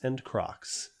snakes and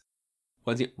crocs?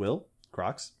 Will?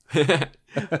 Crocs?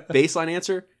 Baseline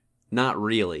answer? Not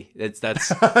really.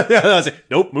 That's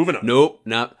nope, moving on. Nope,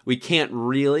 not. We can't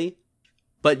really.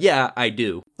 But yeah, I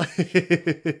do.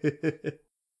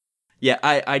 Yeah,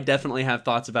 I definitely have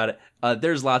thoughts about it.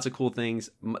 There's lots of cool things.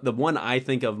 The one I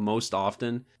think of most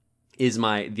often is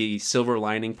the silver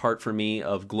lining part for me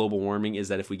of global warming is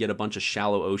that if we get a bunch of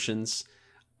shallow oceans,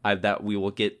 that we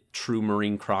will get true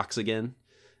marine crocs again,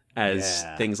 as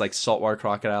things like saltwater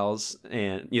crocodiles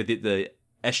and the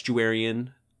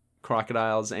estuarian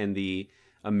crocodiles and the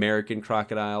American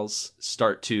crocodiles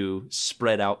start to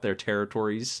spread out their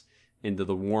territories into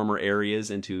the warmer areas,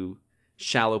 into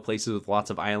shallow places with lots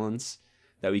of islands,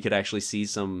 that we could actually see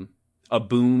a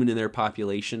boom in their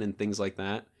population and things like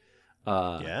that.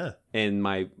 And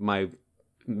my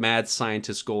mad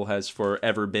scientist goal has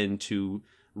forever been to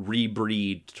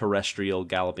rebreed terrestrial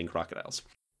galloping crocodiles.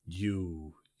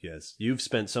 You've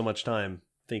spent so much time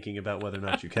thinking about whether or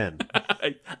not you can.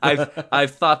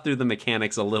 I've thought through the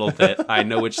mechanics a little bit. I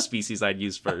know which species I'd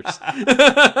use first.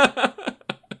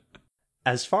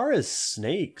 As far as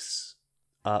snakes,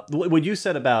 what you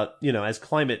said about, as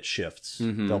climate shifts,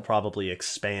 they'll probably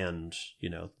expand,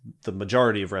 the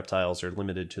majority of reptiles are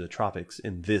limited to the tropics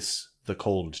in the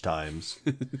cold times.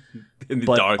 In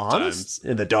the dark times.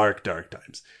 In the dark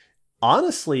times.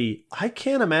 Honestly, I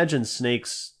can't imagine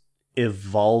snakes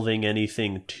evolving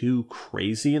anything too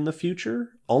crazy in the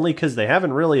future, only because they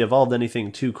haven't really evolved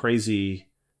anything too crazy.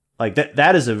 Like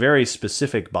that is a very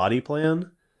specific body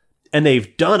plan. And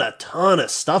they've done a ton of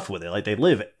stuff with it. Like, they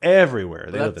live everywhere.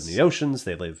 They live in the oceans.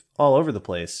 They live all over the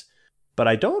place. But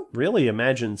I don't really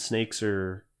imagine snakes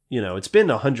are, it's been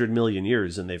 100 million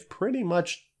years, and they've pretty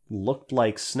much looked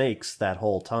like snakes that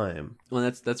whole time. Well,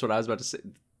 that's what I was about to say.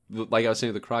 Like I was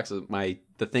saying with the crocs,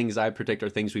 the things I predict are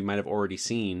things we might have already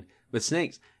seen. With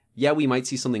snakes, yeah, we might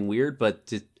see something weird, but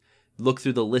to look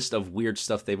through the list of weird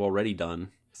stuff they've already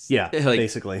done. Yeah,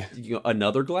 basically.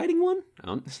 Another gliding one?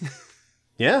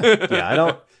 Yeah.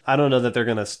 I don't know that they're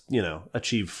gonna,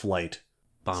 achieve flight.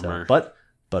 Bummer. So,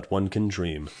 but one can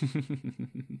dream.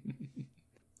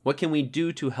 What can we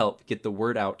do to help get the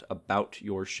word out about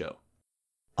your show?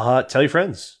 Tell your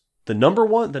friends. The number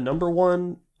one.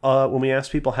 When we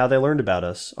asked people how they learned about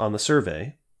us on the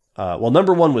survey,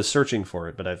 number one was searching for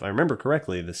it, but if I remember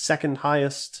correctly, the second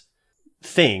highest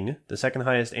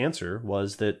answer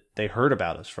was that they heard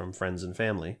about us from friends and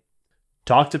family.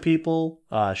 Talk to people,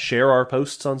 share our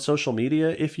posts on social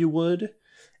media if you would,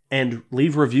 and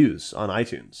leave reviews on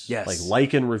iTunes. Yes.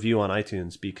 Like and review on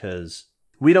iTunes, because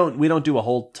we don't do a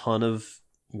whole ton of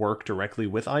work directly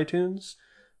with iTunes,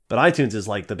 but iTunes is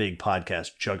like the big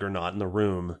podcast juggernaut in the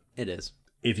room. It is.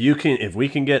 If we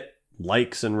can get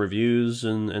likes and reviews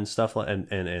and stuff and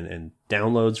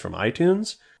downloads from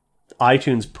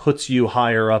iTunes puts you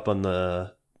higher up on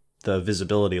the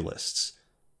visibility lists,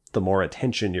 the more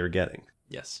attention you're getting.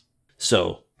 Yes.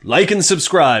 So, like and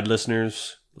subscribe,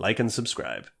 listeners. Like and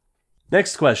subscribe.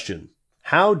 Next question.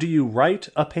 How do you write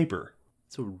a paper?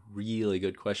 It's a really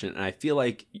good question. And I feel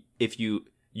like if you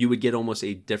would get almost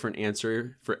a different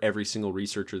answer for every single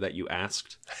researcher that you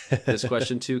asked this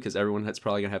question to, because everyone that's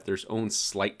probably going to have their own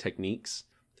slight techniques.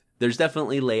 There's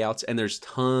definitely layouts, and there's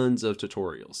tons of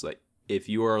tutorials. Like, if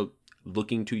you are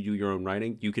looking to do your own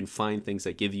writing, you can find things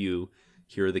that give you,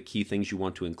 here are the key things you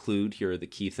want to include, here are the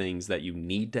key things that you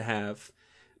need to have.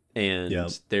 And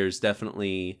there's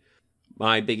definitely,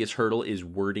 my biggest hurdle is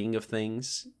wording of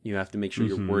things. You have to make sure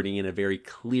you're wording in a very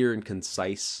clear and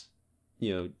concise,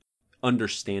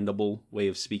 understandable way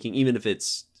of speaking, even if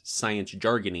it's science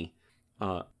jargony.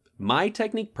 My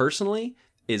technique personally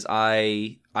is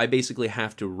I basically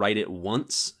have to write it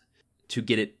once to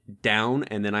get it down,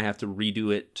 and then I have to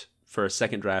redo it for a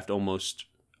second draft almost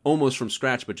from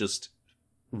scratch, but just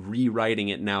rewriting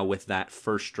it now with that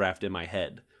first draft in my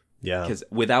head. Yeah. Because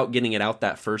without getting it out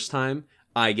that first time,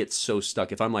 I get so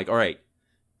stuck. If I'm like, all right,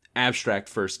 abstract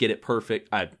first, get it perfect,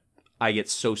 I get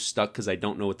so stuck because I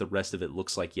don't know what the rest of it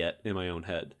looks like yet in my own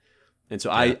head. And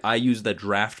so I use the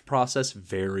draft process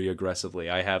very aggressively.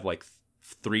 I have like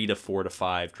 3 to 4 to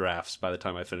 5 drafts by the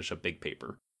time I finish a big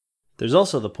paper. There's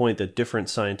also the point that different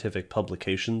scientific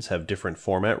publications have different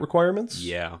format requirements.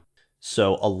 Yeah.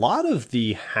 So a lot of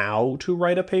the how to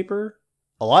write a paper,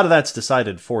 a lot of that's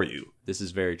decided for you. This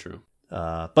is very true.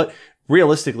 But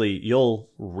realistically, you'll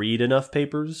read enough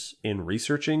papers in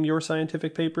researching your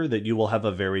scientific paper that you will have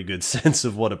a very good sense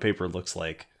of what a paper looks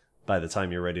like by the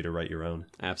time you're ready to write your own.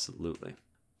 Absolutely.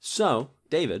 So,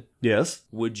 David, Yes?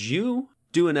 would you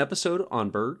do an episode on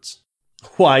birds?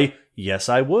 Why, yes,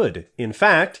 I would. In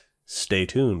fact, stay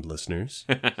tuned, listeners.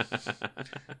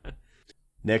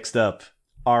 Next up,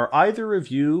 are either of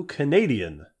you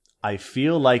Canadian? I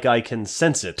feel like I can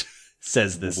sense it,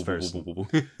 says this person.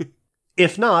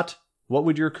 If not, what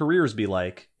would your careers be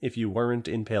like if you weren't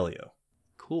in paleo?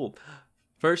 Cool.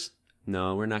 First,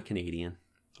 no, we're not Canadian.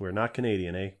 We're not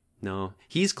Canadian, eh? No,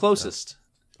 he's closest.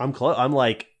 I'm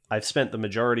I've spent the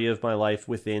majority of my life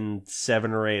within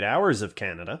 7 or 8 hours of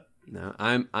Canada. No,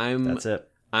 I'm That's it.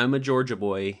 I'm a Georgia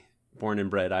boy, born and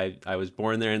bred. I was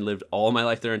born there and lived all my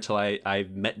life there until I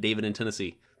met David in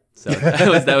Tennessee. So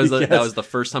that was the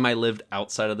first time I lived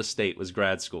outside of the state, was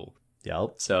grad school.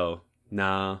 Yep. So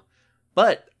nah.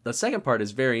 But the second part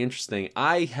is very interesting.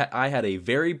 I had a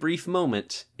very brief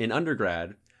moment in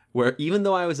undergrad where, even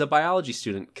though I was a biology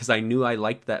student, because I knew I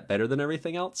liked that better than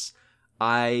everything else,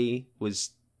 I was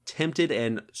tempted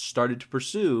and started to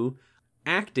pursue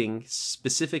acting,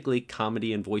 specifically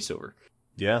comedy and voiceover.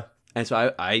 Yeah. And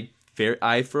so I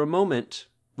for a moment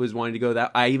was wanting to go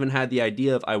that. I even had the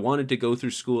idea of I wanted to go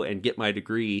through school and get my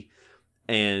degree,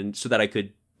 and so that I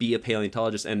could be a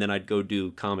paleontologist, and then I'd go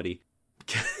do comedy.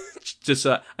 Just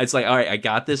it's like, all right, I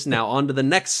got this. Now on to the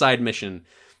next side mission.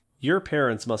 Your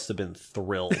parents must have been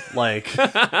thrilled. Like,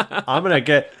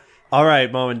 all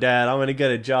right, mom and dad, I'm going to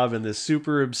get a job in this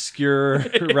super obscure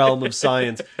realm of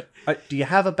science. Do you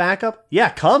have a backup? Yeah,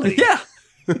 comedy. Yeah.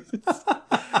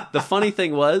 The funny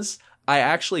thing was, I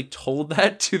actually told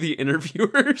that to the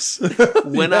interviewers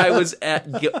when I was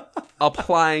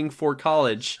applying for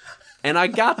college, and I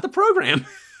got the program.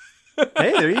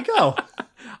 Hey, there you go.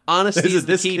 Honesty is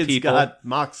the key, kid's people. got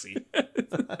moxie.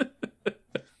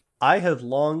 I have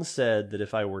long said that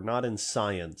if I were not in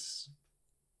science,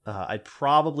 I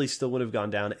probably still would have gone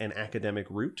down an academic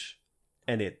route,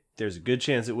 and there's a good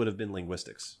chance it would have been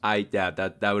linguistics.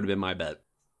 That would have been my bet.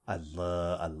 I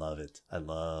love it. I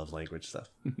love language stuff.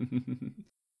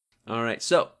 All right,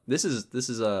 so this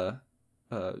is a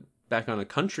back on a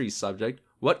country subject.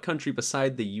 What country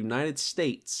beside the United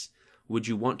States would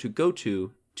you want to go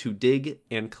to dig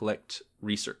and collect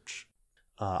research?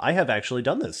 I have actually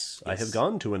done this. Yes. I have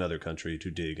gone to another country to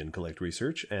dig and collect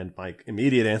research, and my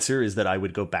immediate answer is that I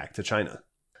would go back to China.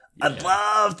 Yeah. I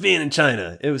loved being in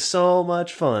China. It was so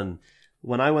much fun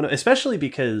when I went, especially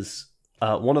because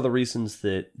one of the reasons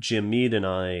that Jim Mead and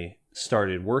I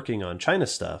started working on China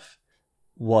stuff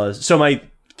was some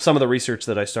of the research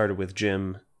that I started with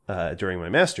Jim during my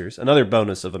master's. Another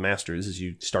bonus of a master's is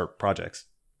you start projects.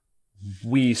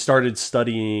 We started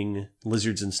studying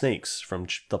lizards and snakes from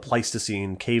the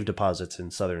Pleistocene cave deposits in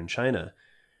southern China.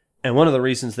 And one of the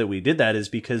reasons that we did that is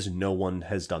because no one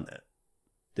has done that.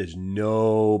 There's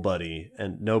nobody,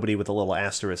 and nobody with a little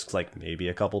asterisk, like maybe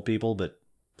a couple people, but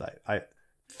I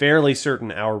fairly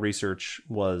certain our research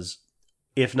was,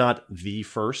 if not the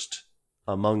first,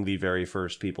 among the very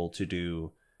first people to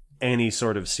do any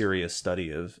sort of serious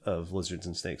study of lizards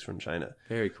and snakes from China.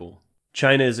 Very cool.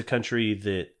 China is a country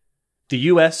that the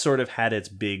U.S. sort of had its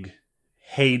big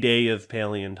heyday of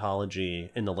paleontology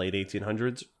in the late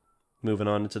 1800s, moving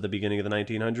on into the beginning of the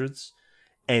 1900s.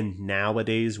 And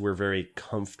nowadays, we're very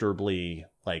comfortably,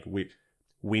 like,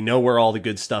 we know where all the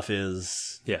good stuff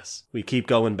is. Yes. We keep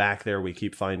going back there. We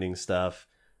keep finding stuff.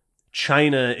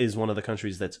 China is one of the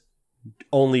countries that's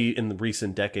only in the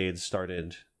recent decades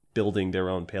started building their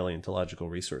own paleontological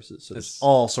resources. So there's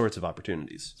all sorts of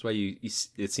opportunities. That's why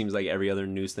it seems like every other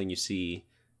news thing you see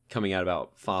coming out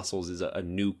about fossils is a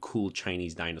new cool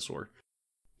Chinese dinosaur.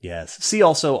 Yes. See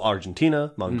also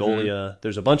Argentina, Mongolia. Mm-hmm.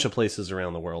 There's a bunch of places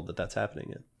around the world that's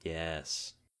happening in.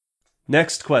 Yes.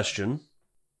 Next question.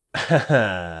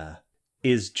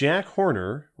 Is Jack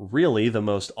Horner really the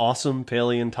most awesome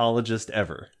paleontologist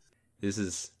ever? This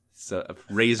is a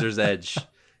razor's edge.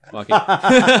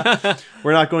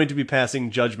 We're not going to be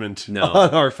passing judgment on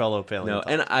our fellow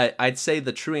paleontologists. No, and I'd say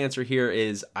the true answer here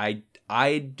is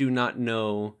I do not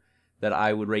know that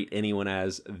I would rate anyone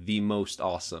as the most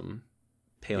awesome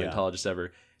paleontologist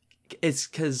ever. It's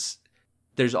because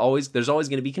there's always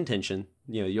going to be contention.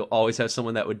 You know, you'll always have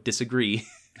someone that would disagree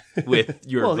with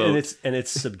your vote. And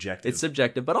it's subjective. It's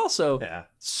subjective, but also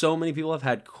so many people have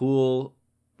had cool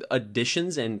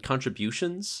additions and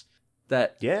contributions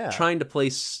that trying to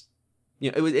place,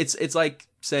 you know, it's like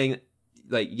saying,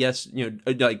 like, yes, you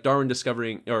know, like Darwin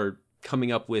discovering or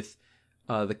coming up with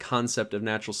the concept of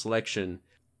natural selection,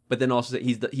 but then also that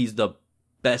he's the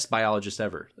best biologist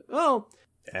ever. Well,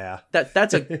 Yeah.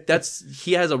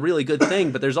 he has a really good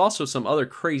thing, but there's also some other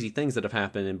crazy things that have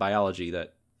happened in biology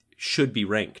that should be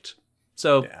ranked.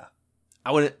 So Yeah.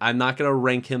 I'm not going to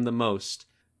rank him the most,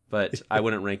 but I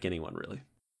wouldn't rank anyone really.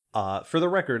 For the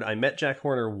record, I met Jack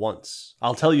Horner once.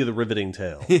 I'll tell you the riveting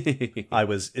tale.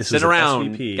 This Sit was at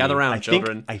around, SVP. gather around,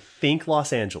 children. I think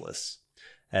Los Angeles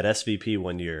at SVP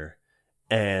one year,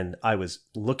 and I was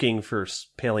looking for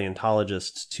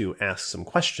paleontologists to ask some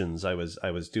questions. I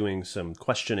was doing some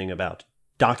questioning about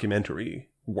documentary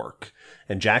work,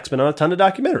 and Jack's been on a ton of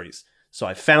documentaries. So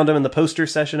I found him in the poster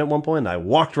session at one point, and I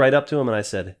walked right up to him and I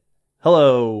said,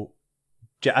 "Hello,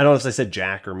 I don't know if I said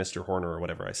Jack or Mr. Horner or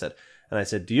whatever I said." And I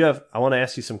said, I want to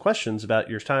ask you some questions about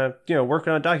your time,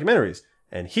 working on documentaries.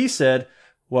 And he said,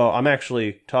 "Well, I'm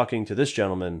actually talking to this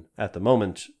gentleman at the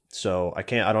moment, so I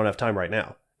don't have time right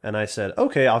now." And I said,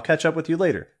 "Okay, I'll catch up with you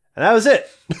later." And that was it.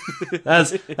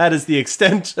 That is the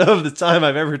extent of the time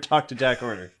I've ever talked to Jack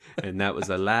Horner. And that was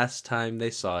the last time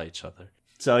they saw each other.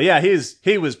 So yeah,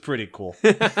 he was pretty cool.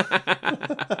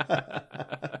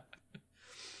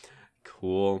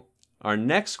 Cool. Our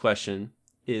next question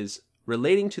is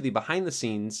relating to the behind the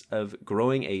scenes of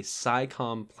growing a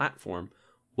SciComm platform.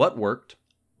 What worked?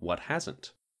 What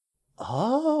hasn't?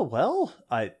 Oh, well,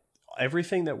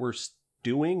 everything that we're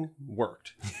doing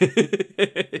worked.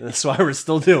 That's why we're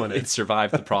still doing It it.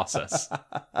 survived the process.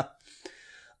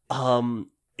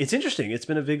 It's interesting. It's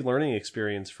been a big learning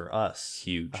experience for us.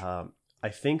 Huge. I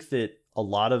think that a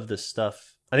lot of this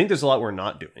stuff, I think there's a lot we're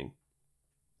not doing.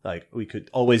 Like, we could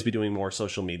always be doing more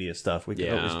social media stuff. We could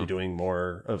always be doing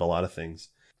more of a lot of things.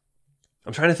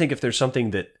 I'm trying to think if there's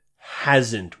something that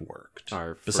hasn't worked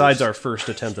besides our first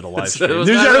attempt at a live stream.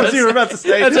 That's what you were about to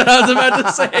say. That's what I was about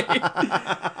to say.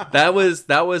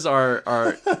 That was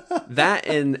our that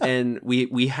and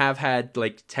we have had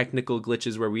like technical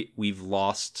glitches where we've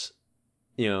lost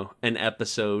an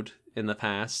episode in the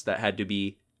past that had to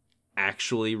be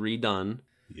actually redone.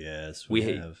 Yes, we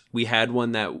have. We had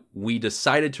one that we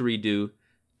decided to redo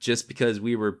just because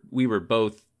we were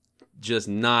both just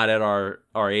not at our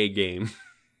A game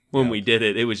when we did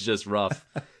it. It was just rough.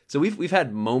 So we've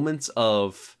had moments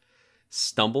of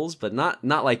stumbles, but not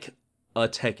like a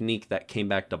technique that came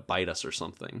back to bite us or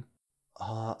something.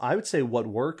 I would say what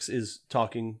works is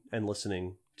talking and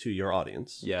listening to your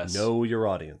audience. Yes. Know your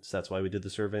audience. That's why we did the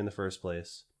survey in the first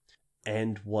place.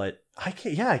 And what I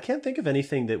can't think of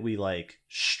anything that we like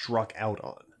struck out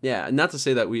on. Yeah, not to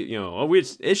say that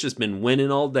it's just been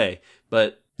winning all day,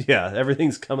 but yeah,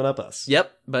 everything's coming up us.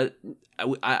 Yep, but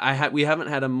we haven't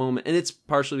had a moment, and it's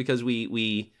partially because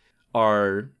we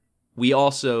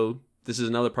also, this is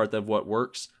another part of what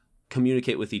works,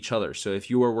 communicate with each other. So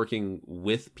if you are working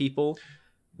with people,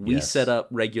 we set up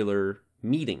regular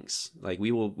meetings. Like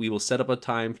we will set up a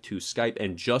time to Skype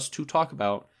and just to talk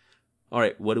about, all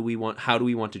right, what do we want? How do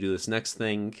we want to do this next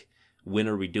thing? When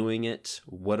are we doing it?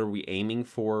 What are we aiming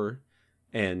for?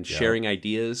 And sharing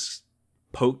ideas.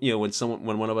 When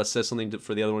one of us says something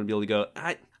for the other one to be able to go,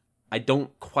 I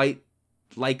don't quite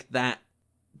like that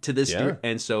to this degree.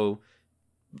 And so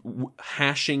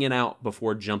hashing it out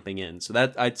before jumping in. So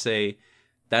that I'd say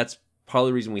that's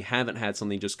probably the reason we haven't had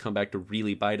something just come back to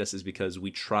really bite us, is because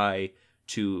we try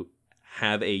to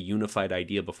have a unified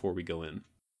idea before we go in.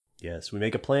 Yes, we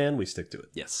make a plan, we stick to it.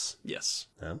 Yes.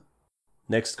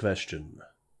 Next question.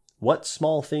 What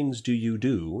small things do you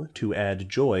do to add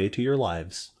joy to your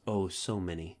lives? Oh, so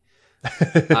many.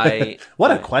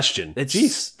 What a question.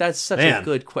 Jeez. That's such a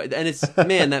good question.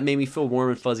 And that made me feel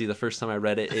warm and fuzzy the first time I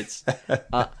read it. It's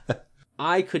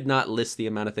I could not list the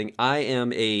amount of things. I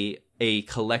am a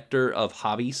collector of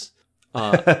hobbies.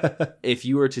 If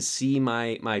you were to see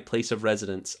my place of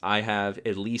residence, I have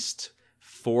at least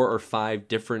 4 or 5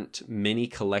 different mini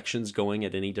collections going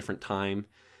at any different time.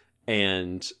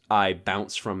 And I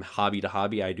bounce from hobby to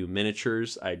hobby. I do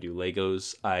miniatures. I do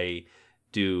Legos. I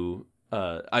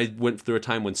went through a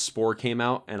time when Spore came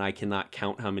out, and I cannot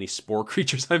count how many Spore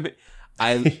creatures I made.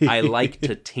 I like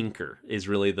to tinker is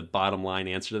really the bottom line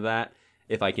answer to that.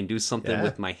 If I can do something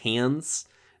with my hands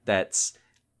that's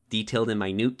detailed and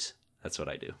minute, that's what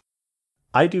I do.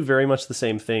 I do very much the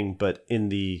same thing, but in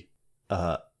the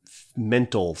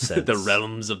mental sense. The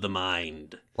realms of the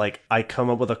mind. Like, I come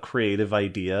up with a creative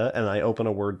idea, and I open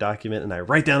a Word document, and I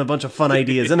write down a bunch of fun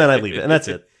ideas, and then I leave it, and that's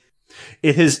it.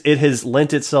 It has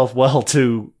lent itself well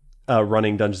to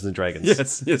running Dungeons and Dragons.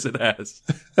 Yes, it has.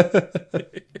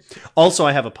 Also,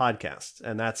 I have a podcast,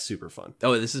 and that's super fun.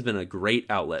 Oh, this has been a great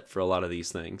outlet for a lot of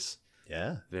these things.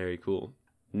 Yeah. Very cool.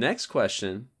 Next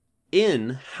question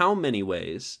In how many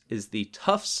ways is the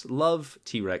Tufts Love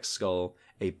T-Rex skull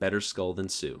a better skull than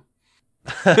Sue?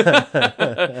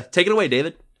 Take it away,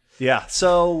 David. Yeah,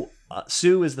 so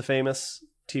Sue is the famous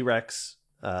T-Rex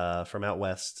from out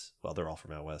west. Well, they're all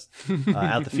from out west.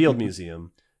 Out the Field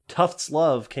Museum. Tufts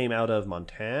Love came out of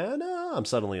Montana? I'm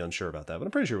suddenly unsure about that, but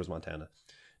I'm pretty sure it was Montana.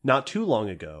 Not too long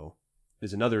ago,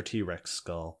 there's another T-Rex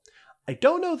skull. I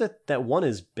don't know that one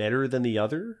is better than the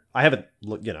other. I haven't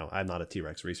looked, I'm not a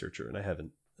T-Rex researcher, and I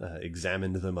haven't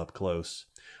examined them up close.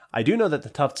 I do know that the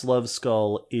Tufts Love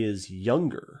skull is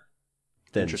younger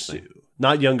than Sue.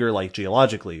 Not younger like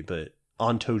geologically, but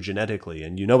ontogenetically.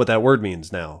 And you know what that word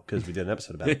means now, because we did an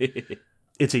episode about it.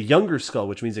 It's a younger skull,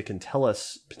 which means it can tell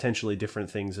us potentially different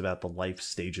things about the life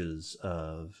stages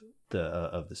of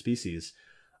the species.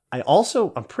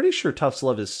 I'm pretty sure Tufts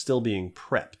Love is still being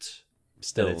prepped.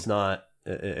 Still, it's not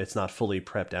fully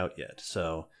prepped out yet.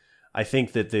 So I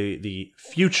think that the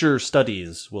future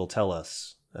studies will tell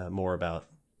us more about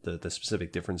the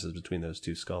specific differences between those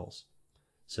two skulls.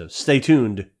 So stay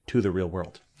tuned to the real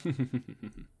world.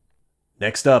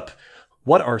 Next up,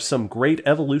 what are some great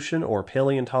evolution or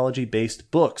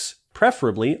paleontology-based books,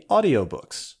 preferably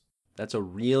audiobooks? That's a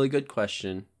really good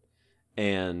question,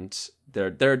 and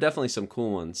there are definitely some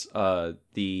cool ones. What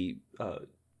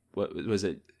was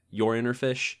it? Your Inner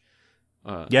Fish?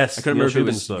 Yes, I couldn't remember if it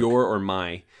was Your or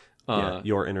My.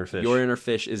 Your Inner Fish. Your Inner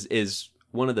Fish is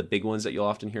one of the big ones that you'll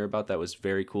often hear about. That was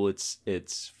very cool.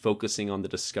 It's focusing on the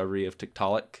discovery of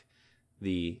Tiktaalik,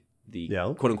 the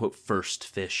quote unquote first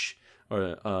fish.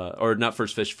 Or not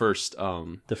first fish,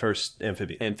 the first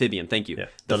amphibian. Amphibian, thank you. Yeah.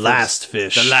 The last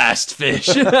fish. The last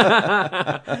fish.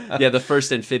 Yeah, the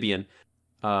first amphibian.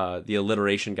 The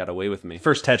alliteration got away with me.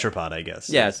 First tetrapod, I guess.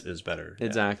 Yeah, is better.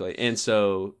 Exactly. Yeah. And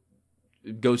so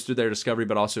it goes through their discovery,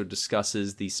 but also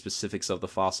discusses the specifics of the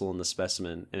fossil and the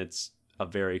specimen, and it's a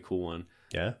very cool one.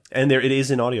 Yeah, and it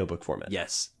is in audiobook format.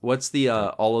 Yes. What's the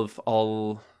all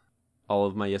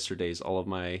of my yesterdays, all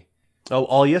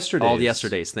yesterdays. All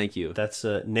yesterdays. Thank you. That's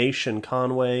Nation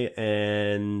Conway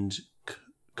and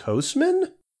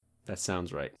Kosman. That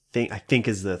sounds right. I think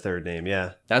is the third name.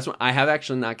 Yeah, that's what I have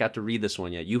actually not got to read this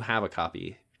one yet. You have a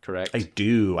copy, correct? I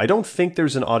do. I don't think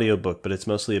there's an audiobook, but it's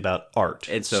mostly about art.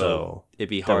 And so it'd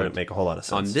be hard. That wouldn't make a whole lot of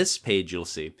sense. On this page, you'll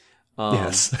see.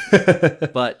 Yes,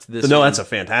 but this. No, that's a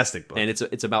fantastic book, and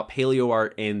it's about paleo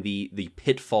art and the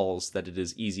pitfalls that it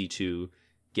is easy to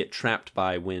get trapped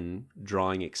by when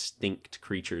drawing extinct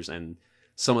creatures, and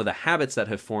some of the habits that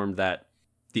have formed that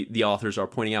the authors are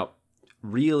pointing out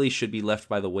really should be left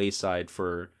by the wayside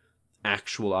for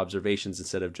actual observations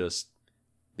instead of just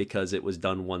because it was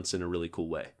done once in a really cool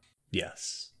way.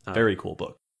 Yes. Very cool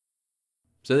book.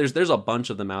 So there's a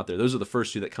bunch of them out there. Those are the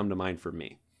first two that come to mind for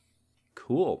me.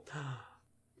 Cool.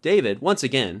 David, once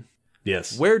again,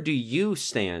 yes. Where do you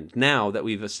stand now that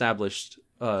we've established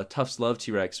Tufts Love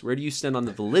T-Rex? Where do you stand on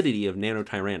the validity of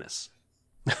Nanotyrannus?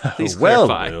 Please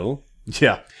clarify. Well,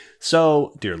 yeah.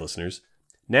 So, dear listeners,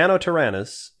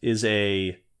 Nanotyrannus is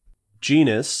a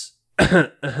genus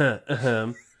of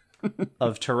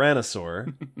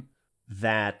Tyrannosaur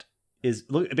that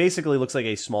basically looks like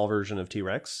a small version of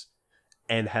T-Rex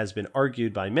and has been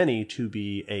argued by many to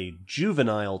be a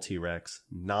juvenile T-Rex,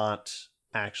 not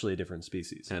actually a different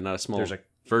species. And not a small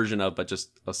version of, but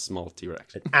just a small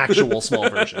T-Rex. An actual small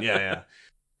version, yeah.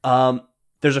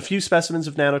 There's a few specimens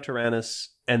of Nanotyrannus,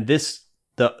 and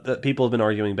the people have been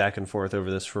arguing back and forth over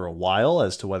this for a while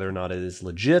as to whether or not it is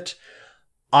legit.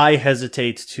 I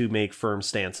hesitate to make firm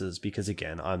stances because,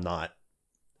 again, I'm not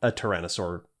a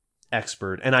Tyrannosaur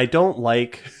expert, and I don't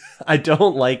like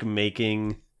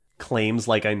making claims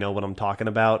like I know what I'm talking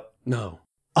about. No.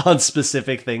 On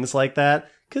specific things like that,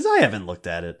 because I haven't looked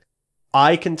at it.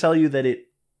 I can tell you that it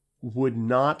would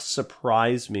not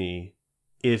surprise me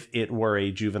if it were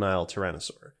a juvenile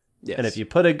Tyrannosaur. Yes. And if you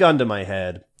put a gun to my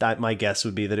head, my guess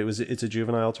would be that it's a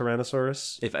juvenile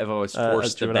Tyrannosaurus. If I was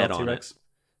forced to bet on T-Rex.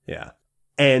 Yeah.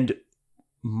 And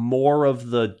more of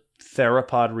the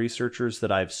theropod researchers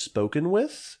that I've spoken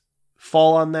with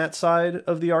fall on that side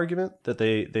of the argument, that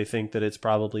they think that it's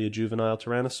probably a juvenile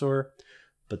Tyrannosaur.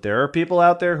 But there are people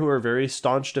out there who are very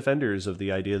staunch defenders of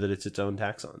the idea that it's its own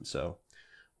taxon. So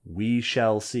we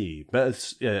shall see.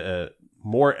 But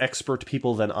more expert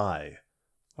people than I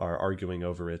are arguing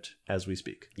over it as we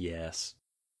speak. Yes.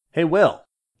 Hey, Will.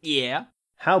 Yeah?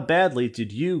 How badly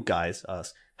did you want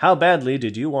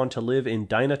to live in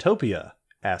Dinotopia?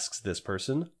 Asks this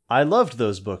person. I loved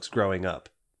those books growing up,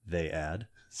 they add.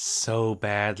 So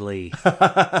badly.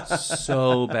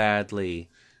 So badly.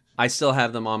 I still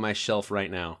have them on my shelf right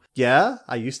now. Yeah?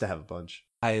 I used to have a bunch.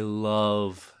 I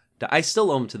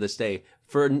still own them to this day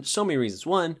for so many reasons.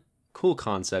 One, Cool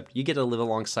concept. You get to live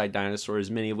alongside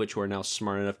dinosaurs, many of which are now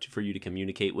smart enough for you to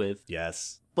communicate with.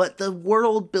 Yes. But the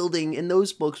world building in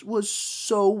those books was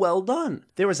so well done.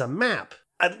 There was a map.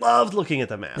 I loved looking at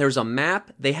the map. There was a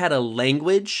map. They had a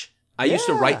language. I used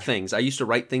to Yeah. write things. I used to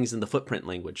write things in the footprint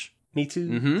language. Me too.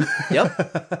 Mm-hmm.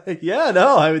 Yep. Yeah,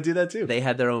 no, I would do that too. They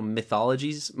had their own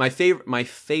mythologies. My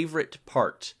favorite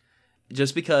part,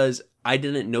 just because I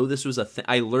didn't know this was a thing,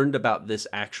 I learned about this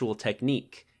actual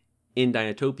technique in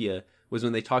Dinotopia, was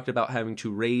when they talked about having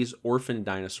to raise orphan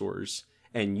dinosaurs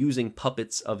and using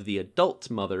puppets of the adult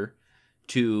mother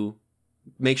to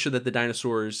make sure that the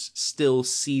dinosaurs still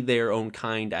see their own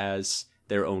kind as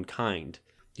their own kind.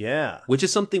 Yeah. Which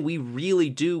is something we really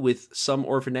do with some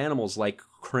orphan animals like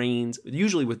cranes,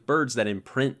 usually with birds that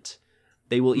imprint.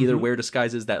 They will either wear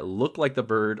disguises that look like the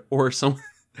bird, or some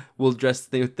will dress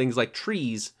things like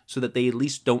trees so that they at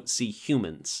least don't see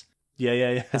humans.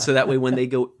 Yeah. And so that way when they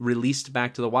go released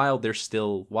back to the wild, they're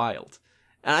still wild.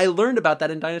 And I learned about that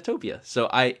in Dinotopia. So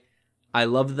I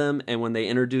loved them, and when they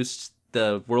introduced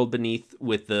the world beneath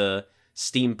with the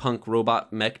steampunk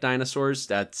robot mech dinosaurs,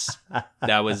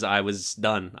 I was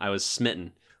done. I was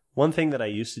smitten. One thing that I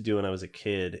used to do when I was a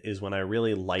kid is when I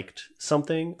really liked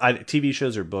something, TV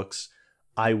shows or books,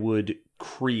 I would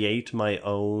create my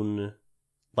own,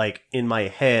 like in my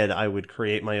head, I would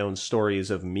create my own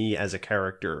stories of me as a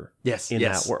character in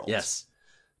that world. Yes.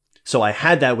 So I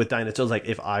had that with Dinotopia. I was like,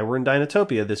 if I were in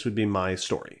Dinotopia, this would be my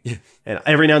story. And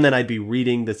every now and then I'd be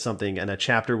reading something and a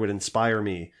chapter would inspire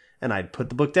me, and I'd put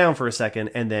the book down for a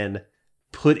second and then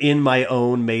put in my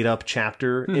own made up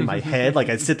chapter in my head. Like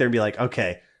I'd sit there and be like,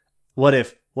 okay, what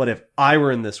if I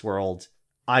were in this world,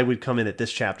 I would come in at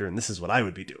this chapter and this is what I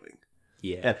would be doing.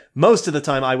 Yeah. And most of the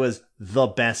time I was the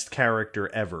best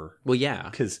character ever. Well, yeah.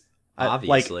 Because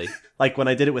obviously. Like when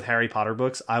I did it with Harry Potter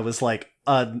books, I was like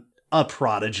a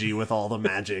prodigy with all the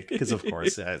magic. Because of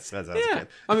course, as I was a kid.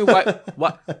 I mean,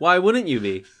 why wouldn't you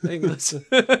be?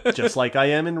 Just like I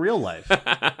am in real life.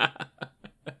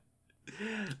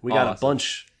 We got a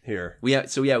bunch here. We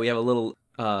have a little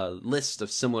list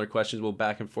of similar questions. We'll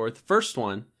back and forth. First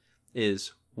one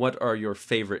is, what are your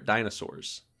favorite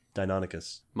dinosaurs?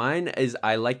 Deinonychus. Mine is,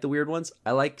 I like the weird ones.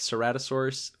 I like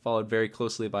Ceratosaurus, followed very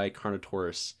closely by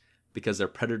Carnotaurus, because they're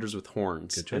predators with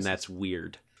horns, and that's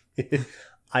weird.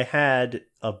 I had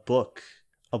a book.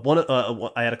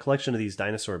 I had a collection of these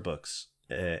dinosaur books,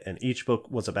 and each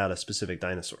book was about a specific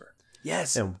dinosaur.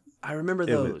 Yes, and I remember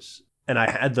those. And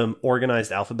I had them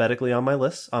organized alphabetically on my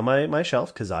list, on my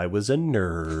shelf, because I was a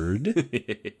nerd.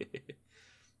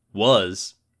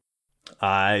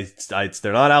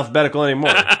 They're not alphabetical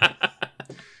anymore.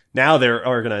 Now they're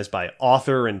organized by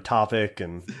author and topic,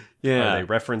 and they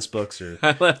reference books. Or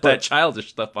I left that childish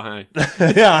stuff behind.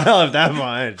 Yeah, I left that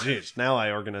behind. Jeez, now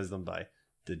I organize them by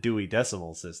the Dewey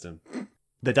Decimal System.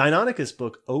 The Deinonychus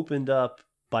book opened up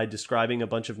by describing a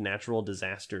bunch of natural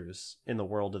disasters in the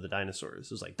world of the dinosaurs.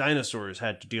 It was like dinosaurs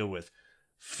had to deal with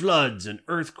floods and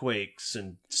earthquakes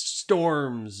and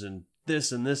storms and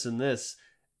this and this and this.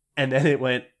 And then it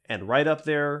went, and right up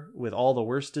there with all the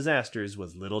worst disasters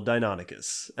was little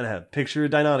Deinonychus. And I had a picture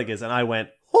of Deinonychus, and I went,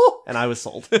 oh, and I was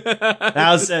sold.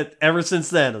 I was ever since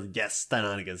then, I was like, yes,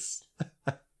 Deinonychus.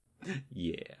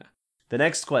 Yeah. The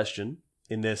next question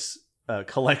in this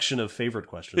collection of favorite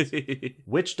questions.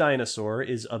 Which dinosaur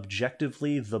is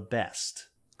objectively the best?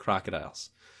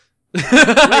 Crocodiles.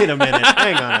 Wait a minute.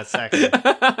 Hang on a second.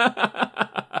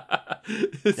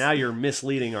 Now you're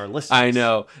misleading our listeners. I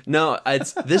know. No,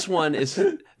 this is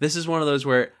one of those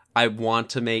where I want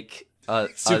to make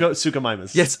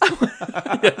Suchomimus. Yes.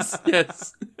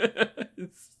 yes.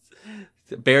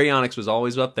 Baryonyx was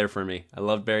always up there for me. I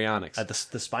love Baryonyx.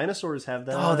 The Spinosaurs have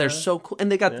that. Oh, they're so cool. And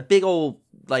they got the big old,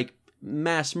 like,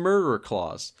 mass murderer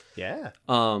claws. Yeah.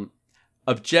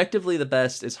 Objectively, the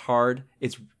best is hard.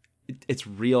 It's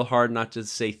real hard not to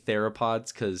say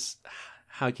theropods, because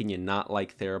how can you not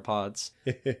like theropods?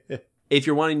 If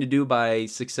you're wanting to do by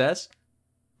success,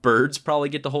 birds probably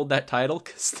get to hold that title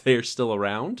because they're still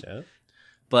around. Yeah.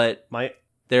 But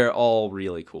they're all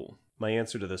really cool. My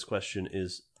answer to this question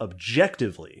is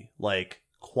objectively, like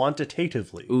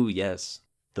quantitatively. Ooh, yes.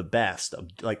 The best.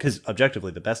 Like, because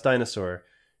objectively, the best dinosaur,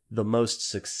 the most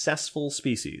successful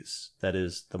species, that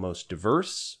is the most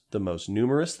diverse, the most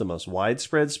numerous, the most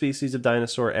widespread species of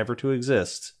dinosaur ever to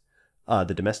exist, the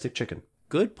domestic chicken.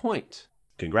 Good point.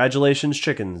 Congratulations,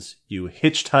 chickens. You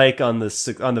hitchhike on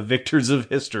the victors of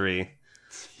history,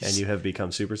 and you have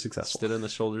become super successful. Stood on the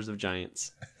shoulders of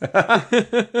giants.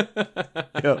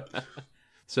 Yep.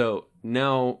 So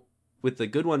now, with the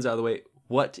good ones out of the way,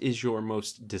 what is your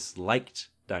most disliked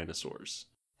dinosaurs?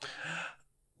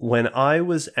 When I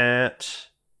was at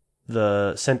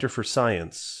the Center for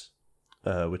Science,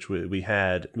 which we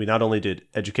not only did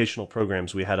educational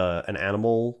programs, we had an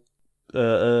animal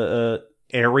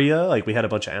area. Like we had a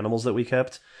bunch of animals that we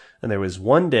kept. And there was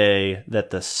one day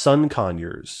that the sun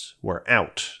conures were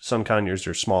out. Sun conures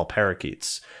are small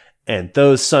parakeets. And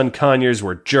those sun conures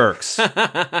were jerks.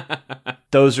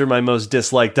 Those are my most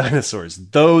disliked dinosaurs.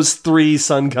 Those 3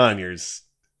 sun conures.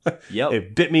 Yep. They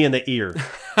bit me in the ear.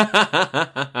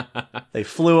 They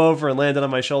flew over and landed on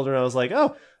my shoulder, and I was like,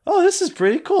 oh, this is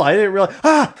pretty cool. I didn't realize,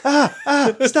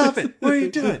 stop it. What are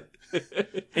you doing?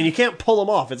 And you can't pull them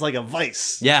off. It's like a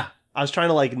vice. Yeah. I was trying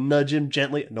to like nudge him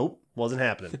gently. Nope, wasn't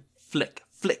happening. Flick,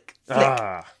 flick,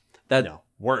 flick. That no,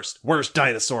 worst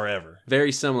dinosaur ever.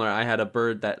 Very similar. I had a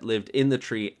bird that lived in the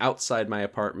tree outside my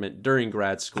apartment during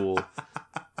grad school.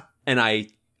 And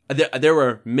there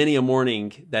were many a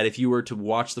morning that if you were to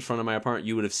watch the front of my apartment,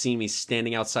 you would have seen me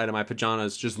standing outside of my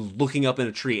pajamas, just looking up in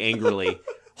a tree angrily,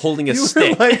 holding a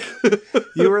stick.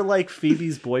 You were like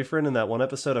Phoebe's boyfriend in that one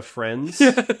episode of Friends.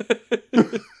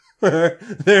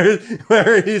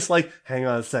 where he's like, hang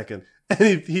on a second.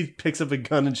 And he picks up a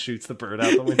gun and shoots the bird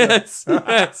out the window.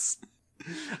 Yes.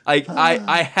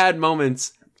 I had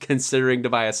moments considering to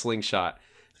buy a slingshot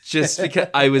just because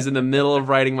I was in the middle of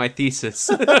writing my thesis.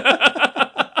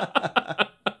 The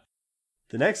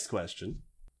next question.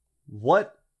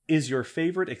 What is your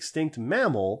favorite extinct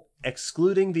mammal,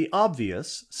 excluding the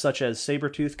obvious, such as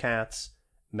saber-toothed cats,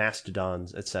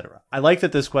 mastodons, etc.? I like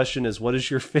that this question is, what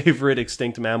is your favorite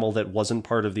extinct mammal that wasn't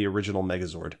part of the original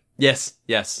Megazord? Yes.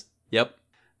 Yep.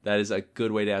 That is a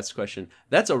good way to ask the question.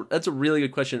 That's a really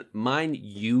good question. Mine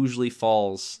usually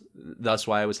falls. That's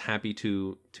why I was happy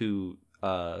to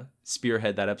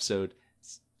spearhead that episode.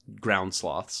 Ground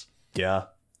sloths. Yeah,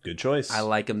 good choice. I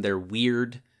like them. They're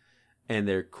weird and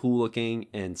they're cool looking,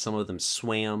 and some of them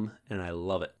swam, and I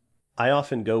love it. I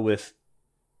often go with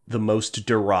the most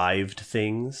derived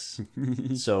things.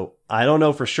 So I don't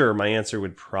know for sure. My answer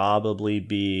would probably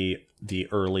be the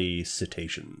early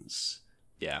cetaceans.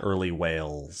 Yeah. Early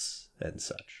whales and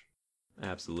such.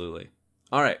 Absolutely.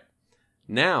 All right.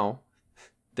 Now,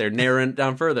 they're narrowing it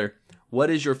down further.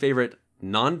 What is your favorite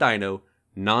non-dino,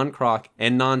 non-croc,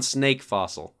 and non-snake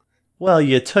fossil? Well,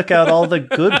 you took out all the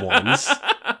good ones.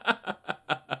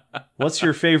 What's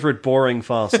your favorite boring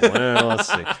fossil?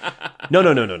 Let's see. No.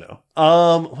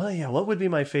 Well, yeah, what would be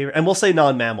my favorite? And we'll say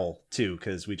non-mammal, too,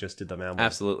 because we just did the mammal.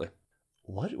 Absolutely.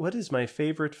 What is my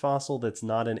favorite fossil that's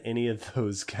not in any of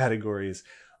those categories?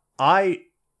 I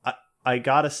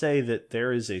gotta say that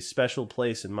there is a special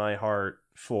place in my heart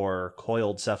for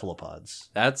coiled cephalopods.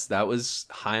 That was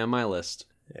high on my list.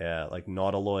 Yeah, like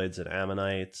nautiloids and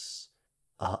ammonites.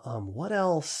 What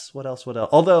else?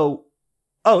 Although,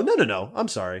 no. I'm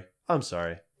sorry.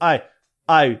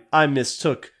 I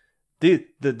mistook.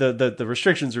 The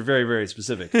restrictions are very, very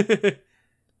specific.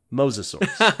 Mosasaurs.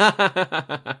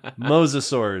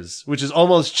 Mosasaurs, which is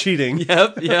almost cheating.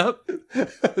 Yep.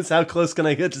 That's how close can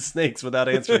I get to snakes without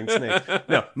answering snakes?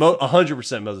 No, 100%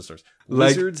 mosasaurs.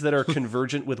 Lizards that are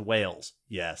convergent with whales.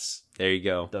 Yes. There you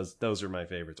go. Those are my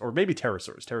favorites. Or maybe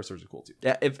pterosaurs. Pterosaurs are cool too.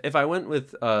 Yeah, if I went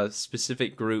with a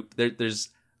specific group,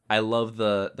 I love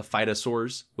the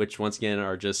phytosaurs, which once again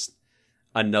are just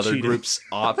another cheating. Group's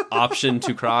option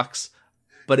to crocs.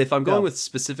 But if I'm going with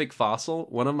specific fossil,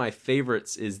 one of my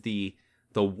favorites is the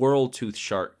whorl tooth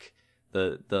shark,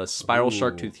 the spiral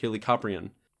shark tooth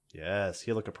Helicoprion. Yes,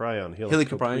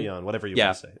 Helicoprion, whatever you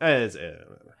want to say.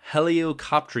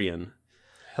 Heliocopterion.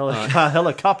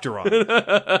 Helicopteron.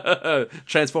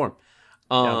 Transform.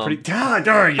 You beat me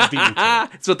to it.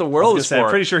 It's what the world is for. I'm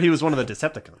pretty sure he was one of the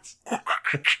Decepticons.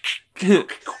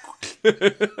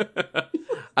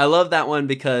 I love that one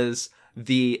because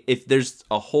if there's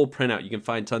a whole printout, you can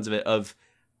find tons of it of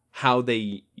how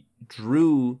they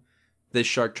drew this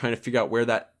shark trying to figure out where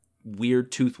that weird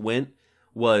tooth went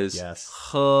was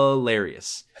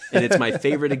hilarious. And it's my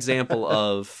favorite example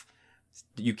of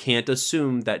you can't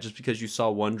assume that just because you saw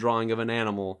one drawing of an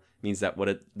animal means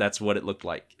that's what it looked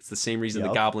like. It's the same reason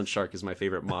the goblin shark is my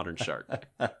favorite modern shark.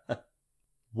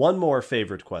 One more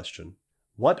favorite question.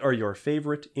 What are your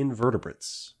favorite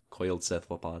invertebrates? Coiled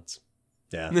cephalopods.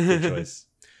 Yeah, good choice.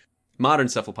 Modern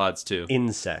cephalopods, too.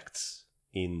 Insects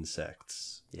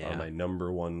Yeah. are my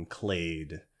number one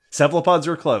clade. Cephalopods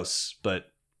are close, but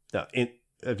no,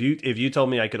 if you told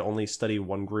me I could only study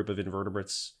one group of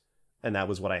invertebrates, and that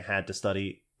was what I had to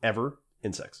study ever,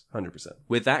 insects, 100%.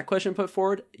 With that question put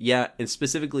forward, yeah, and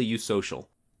specifically eusocial.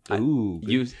 Ooh.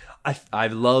 I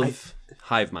love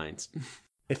hive minds.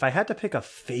 If I had to pick a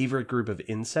favorite group of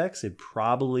insects, it'd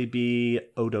probably be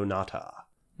Odonata.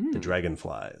 The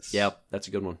dragonflies. Yep, that's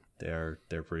a good one. They're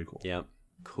pretty cool. Yep.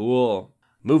 Cool.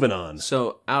 Moving on.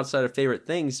 So outside of favorite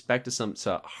things, back to some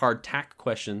hard tack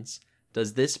questions.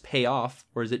 Does this pay off,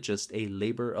 or is it just a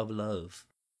labor of love?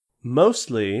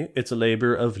 Mostly, it's a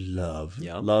labor of love.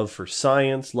 Yep. Love for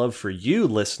science, love for you,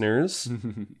 listeners,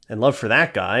 and love for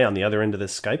that guy on the other end of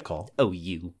this Skype call. Oh,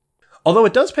 you. Although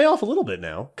it does pay off a little bit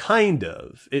now. Kind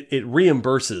of. It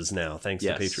reimburses now, thanks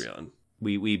Yes. to Patreon.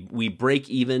 We break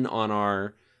even on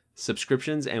our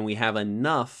subscriptions, and we have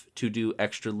enough to do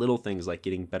extra little things like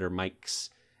getting better mics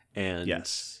and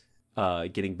Yes.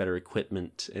 getting better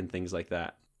equipment and things like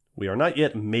that. We are not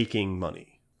yet making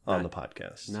money on the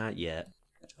podcast. Not yet.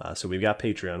 So we've got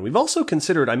Patreon. We've also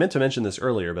considered, I meant to mention this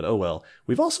earlier, but oh well.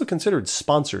 We've also considered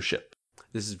sponsorship.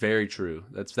 This is very true.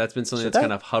 That's been something So that's that-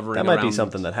 kind of hovering That might around be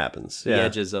something that happens. the Yeah.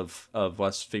 edges of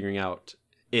us figuring out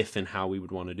if and how we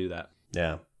would want to do that.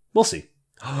 Yeah. We'll see.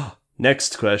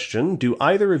 Next question. Do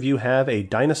either of you have a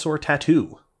dinosaur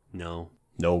tattoo? No.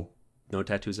 No. No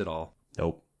tattoos at all.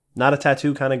 Nope. Not a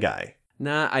tattoo kind of guy.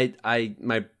 Nah,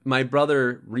 my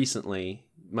brother recently,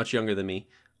 much younger than me,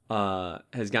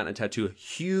 has gotten a tattoo, a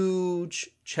huge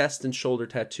chest and shoulder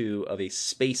tattoo of a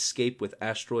spacescape with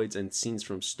asteroids and scenes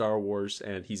from Star Wars,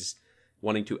 and he's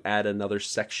wanting to add another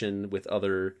section with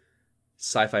other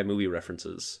sci-fi movie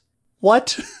references.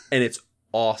 What? And it's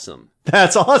awesome.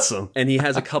 That's awesome. And he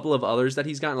has a couple of others that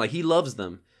he's gotten, like he loves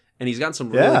them, and he's gotten some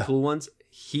really Yeah. cool ones.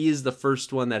 He is the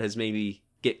first one that has maybe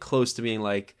get close to being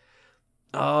like,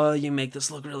 oh, you make this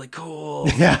look really cool.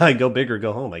 Yeah, go big or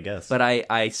go home, I guess. But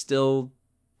I've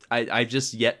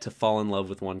just yet to fall in love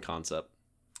with one concept.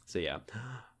 So yeah.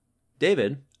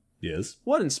 David, yes.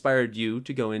 what inspired you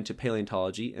to go into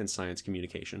paleontology and science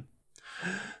communication?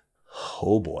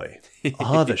 Oh boy.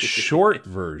 The short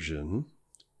version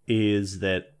is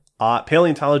that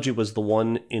paleontology was the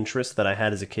one interest that I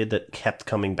had as a kid that kept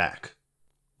coming back.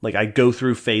 Like I go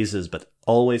through phases, but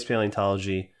always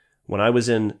paleontology. When I was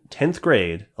in 10th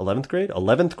grade,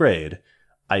 11th grade,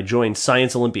 I joined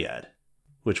Science Olympiad,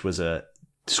 which was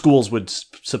schools would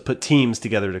put teams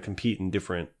together to compete in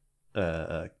different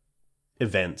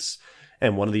events.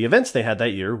 And one of the events they had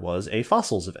that year was a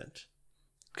fossils event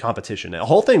competition. The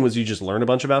whole thing was you just learn a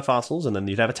bunch about fossils and then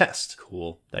you'd have a test.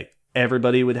 Cool. Like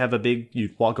everybody would have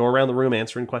you'd go around the room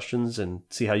answering questions and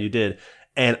see how you did.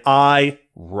 And I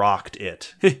rocked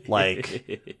it.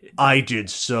 Like I did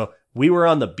so. We were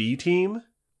on the B team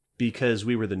because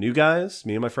we were the new guys,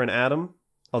 me and my friend Adam.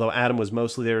 Although Adam was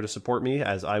mostly there to support me,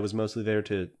 as I was mostly there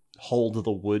to hold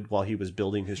the wood while he was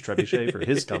building his trebuchet for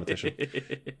his competition.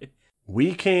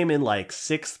 We came in like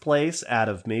 6th place out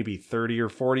of maybe 30 or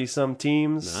 40 some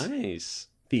teams. Nice.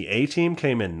 The A team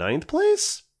came in 9th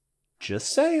place.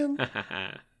 Just saying.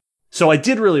 So I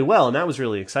did really well, and that was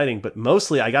really exciting. But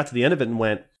mostly I got to the end of it and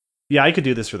went, yeah, I could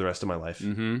do this for the rest of my life.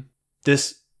 Mm-hmm.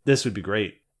 This would be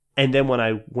great. And then when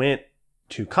I went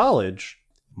to college,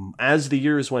 as the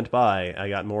years went by, I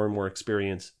got more and more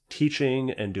experience teaching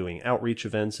and doing outreach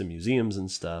events and museums and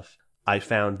stuff. I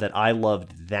found that I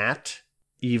loved that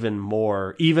even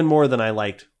more than I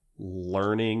liked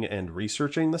learning and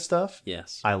researching the stuff.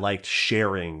 Yes. I liked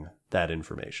sharing that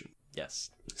information. Yes.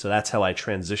 So that's how I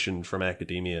transitioned from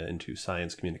academia into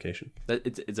science communication.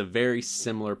 It's a very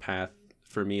similar path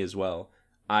for me as well.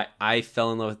 I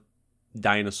fell in love with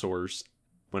dinosaurs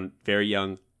when very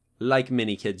young, like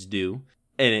many kids do,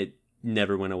 and it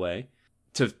never went away.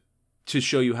 To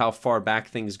show you how far back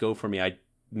things go for me, I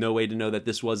no way to know that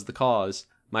this was the cause.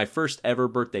 My first ever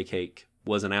birthday cake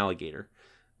was an alligator.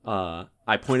 I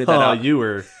pointed that out. You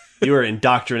were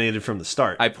indoctrinated from the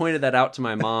start. I pointed that out to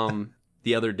my mom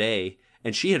the other day,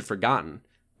 and she had forgotten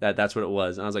that that's what it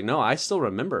was. And I was like, no, I still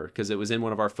remember because it was in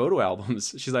one of our photo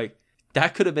albums. She's like,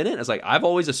 that could have been it. I was like, I've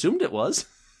always assumed it was.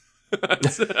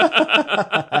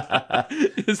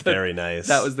 Very nice.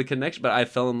 That was the connection, but I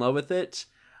fell in love with it.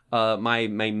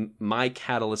 My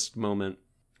catalyst moment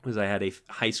was I had a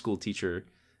high school teacher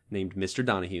named Mr.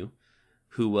 Donahue,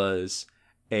 who was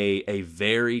a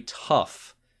very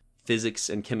tough physics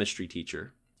and chemistry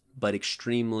teacher, but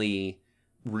extremely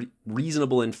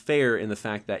reasonable and fair in the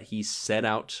fact that he set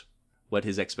out what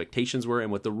his expectations were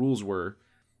and what the rules were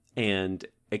and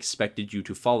expected you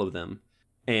to follow them.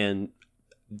 And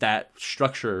that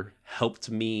structure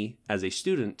helped me as a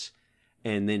student.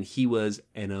 And then he was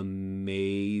an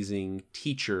amazing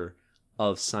teacher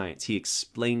of science. He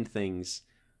explained things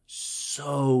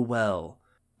so well.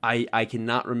 I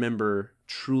cannot remember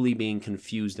truly being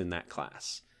confused in that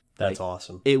class. That's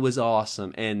awesome. It was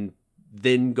awesome. And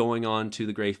then going on to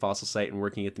the Gray Fossil Site and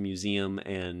working at the museum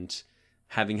and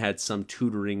having had some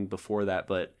tutoring before that,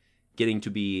 but getting to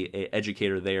be an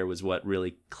educator there was what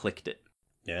really clicked it.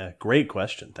 Yeah, great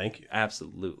question. Thank you.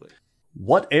 Absolutely.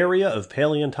 What area of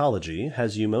paleontology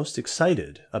has you most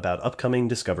excited about upcoming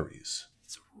discoveries?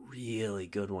 It's a really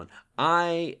good one.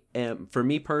 For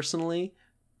me personally,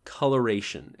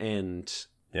 coloration and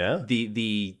Yeah?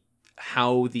 the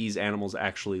how these animals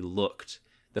actually looked.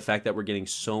 The fact that we're getting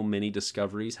so many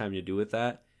discoveries having to do with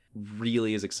that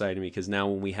really is exciting me, because now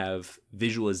when we have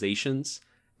visualizations,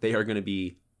 they are going to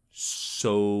be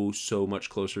so much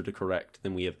closer to correct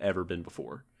than we have ever been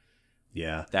before.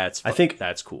 Yeah. I think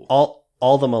that's cool.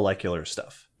 All the molecular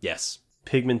stuff. Yes.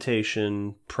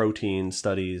 Pigmentation, protein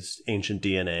studies, ancient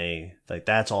DNA, like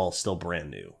that's all still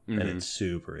brand new. And it's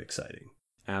super exciting.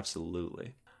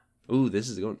 Absolutely. Ooh, this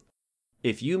is going.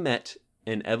 If you met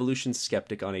an evolution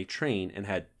skeptic on a train and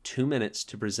had 2 minutes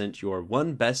to present your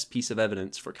one best piece of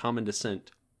evidence for common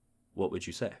descent, what would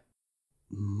you say?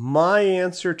 My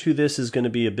answer to this is going to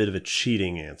be a bit of a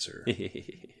cheating answer.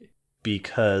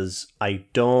 Because I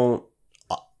don't...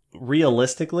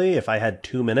 Realistically, if I had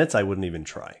 2 minutes, I wouldn't even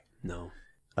try. No.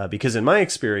 Because in my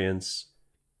experience,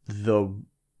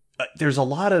 there's a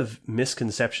lot of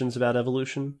misconceptions about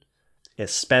evolution,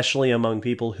 especially among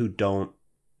people who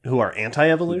are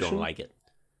anti-evolution. Who don't like it.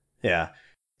 Yeah.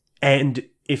 And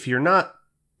if you're not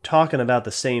talking about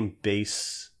the same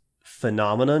base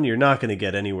phenomenon, you're not going to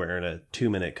get anywhere in a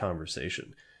 2-minute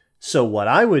conversation. So what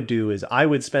I would do is I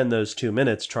would spend those 2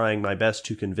 minutes trying my best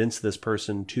to convince this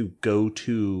person to go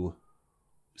to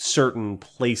certain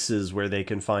places where they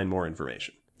can find more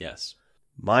information. Yes.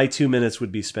 My 2 minutes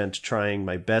would be spent trying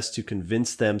my best to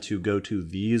convince them to go to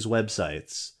these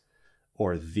websites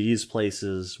or these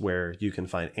places where you can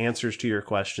find answers to your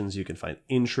questions, you can find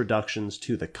introductions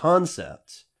to the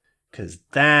concept. Because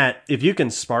if you can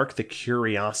spark the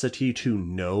curiosity to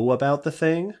know about the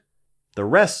thing, the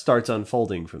rest starts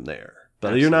unfolding from there.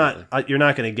 But Absolutely. you're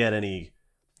not going to get any...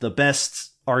 The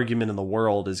best argument in the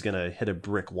world is going to hit a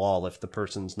brick wall if the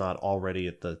person's not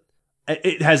already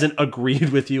it hasn't agreed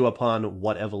with you upon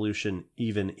what evolution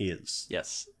even is.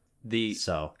 Yes.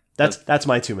 So that's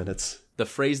my 2 minutes. The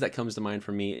phrase that comes to mind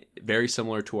for me, very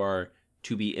similar to our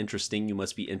 "to be interesting, you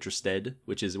must be interested,"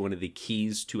 which is one of the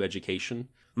keys to education.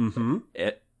 Mm-hmm.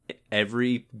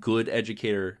 Every good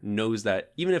educator knows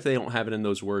that, even if they don't have it in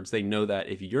those words, they know that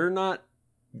if you're not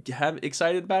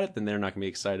excited about it, then they're not going to be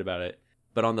excited about it.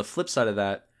 But on the flip side of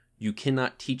that, you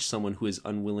cannot teach someone who is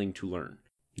unwilling to learn.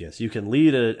 Yes, you can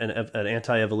lead an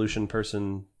anti-evolution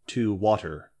person to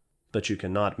water, but you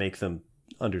cannot make them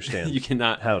understand. You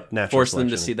cannot how natural force them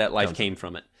to see that life came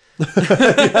from it.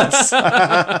 Yes.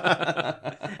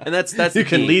 And that's you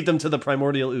can lead them to the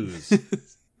primordial ooze,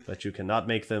 but you cannot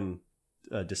make them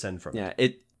descend from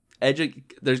it.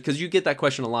 Because you get that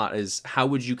question a lot, is how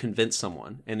would you convince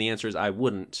someone? And the answer is I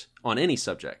wouldn't on any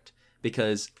subject,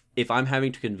 because if I'm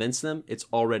having to convince them, it's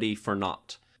already for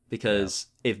naught. Because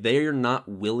if they're not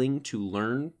willing to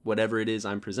learn whatever it is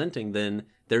I'm presenting, then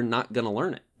they're not going to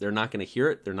learn it. They're not going to hear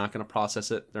it. They're not going to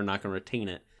process it. They're not going to retain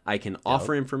it. I can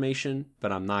offer information,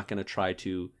 but I'm not going to try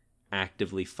to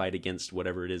actively fight against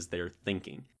whatever it is they're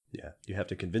thinking. Yeah, you have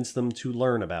to convince them to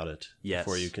learn about it Yes.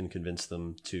 before you can convince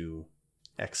them to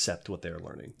accept what they're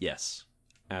learning. Yes,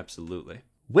 absolutely.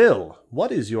 Will,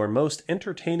 what is your most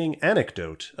entertaining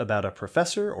anecdote about a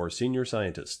professor or senior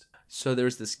scientist? So there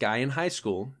was this guy in high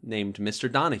school named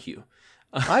Mr. Donahue.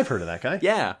 I've heard of that guy.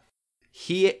 Yeah.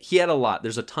 He had a lot.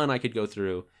 There's a ton I could go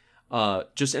through.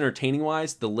 Just entertaining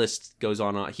wise, the list goes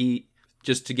on.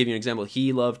 Just to give you an example,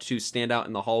 he loved to stand out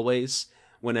in the hallways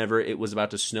whenever it was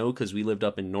about to snow, because we lived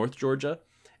up in North Georgia,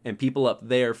 and people up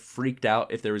there freaked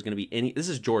out if there was going to be any. This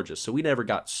is Georgia, so we never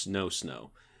got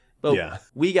snow. But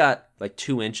we got like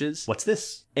 2 inches. What's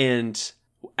this? And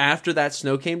after that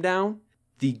snow came down,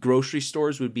 the grocery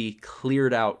stores would be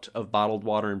cleared out of bottled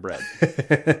water and bread.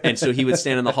 And so he would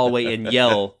stand in the hallway and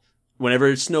yell.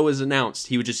 Whenever snow was announced,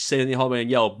 he would just sit in the hallway and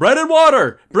yell, "Bread and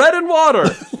water! Bread and water!"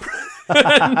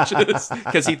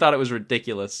 Because he thought it was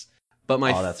ridiculous. But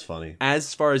that's funny.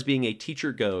 As far as being a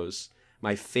teacher goes,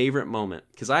 my favorite moment,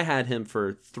 because I had him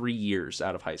for 3 years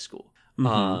out of high school.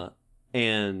 Mm-hmm.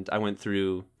 And I went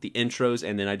through the intros,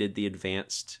 and then I did the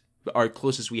advanced, our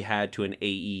closest we had to an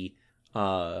AE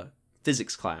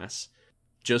physics class,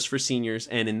 just for seniors.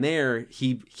 And in there,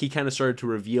 he kind of started to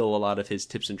reveal a lot of his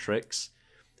tips and tricks.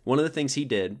 One of the things he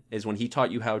did is when he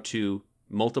taught you how to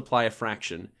multiply a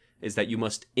fraction, is that you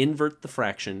must invert the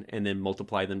fraction and then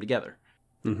multiply them together.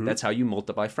 Mm-hmm. That's how you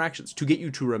multiply fractions. To get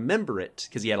you to remember it,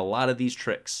 because he had a lot of these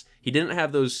tricks. He didn't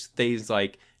have those things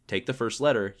like take the first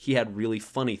letter. He had really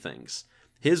funny things.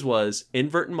 His was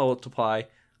invert and multiply,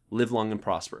 live long and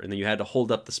prosper. And then you had to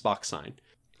hold up the Spock sign.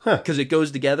 Because it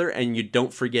goes together and you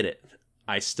don't forget it.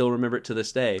 I still remember it to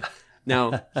this day.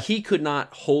 Now, he could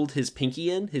not hold his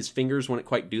pinky in. His fingers wouldn't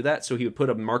quite do that, so he would put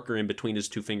a marker in between his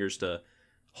two fingers to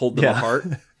hold them apart.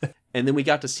 And then we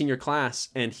got to senior class,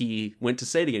 and he went to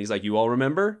say it again. He's like, you all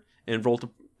remember?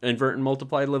 Invert and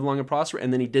multiply, live long and prosper.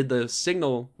 And then he did the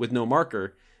signal with no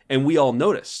marker, and we all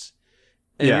noticed.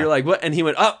 And we were like, what? And he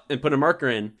went up and put a marker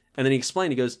in. And then he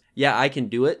explained, he goes, yeah, I can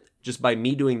do it. Just by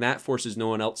me doing that forces no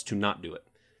one else to not do it.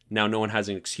 Now no one has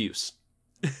an excuse.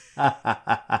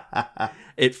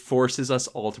 It forces us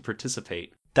all to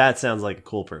participate. That sounds like a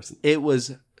cool person. It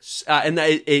was, and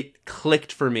it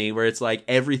clicked for me where it's like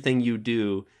everything you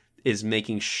do is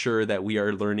making sure that we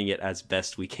are learning it as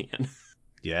best we can.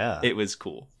 Yeah. It was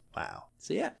cool. Wow.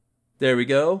 So yeah, there we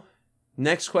go.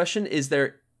 Next question. Is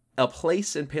there a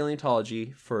place in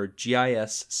paleontology for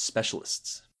GIS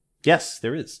specialists? Yes,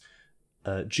 there is.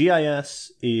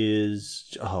 GIS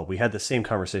is... Oh, we had the same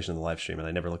conversation in the live stream, and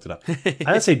I never looked it up.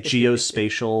 I would say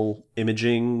geospatial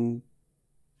imaging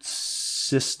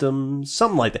system,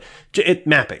 something like that.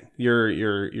 Mapping.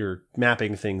 You're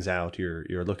mapping things out.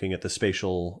 You're looking at the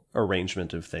spatial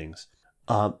arrangement of things.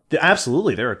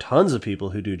 Absolutely, there are tons of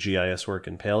people who do GIS work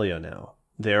in paleo now.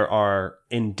 There are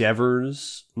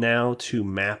endeavors now to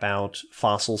map out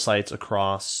fossil sites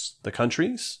across the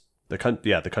countries. The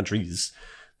countries.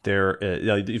 There,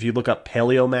 if you look up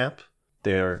paleo map,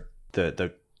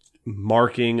 the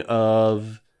marking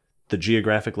of the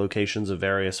geographic locations of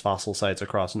various fossil sites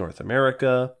across North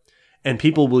America, and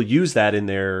people will use that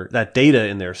that data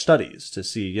in their studies to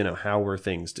see, how were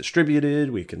things distributed.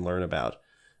 We can learn about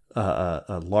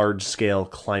a large scale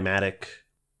climatic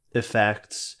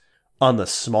effects. On the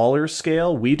smaller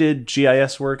scale, we did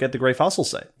GIS work at the Gray Fossil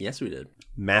Site. Yes, we did.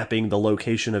 Mapping the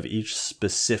location of each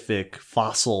specific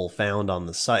fossil found on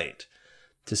the site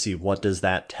to see what does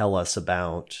that tell us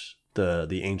about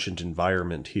the ancient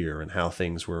environment here and how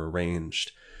things were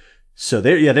arranged. So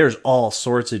there's all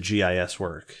sorts of GIS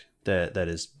work that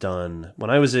is done.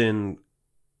 When I was in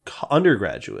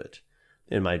undergraduate,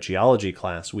 in my geology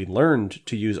class, we learned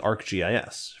to use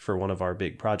ArcGIS for one of our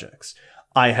big projects.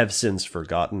 I have since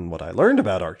forgotten what I learned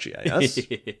about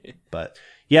ArcGIS, but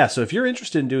yeah, so if you're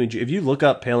interested in if you look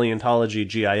up paleontology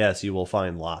GIS, you will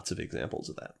find lots of examples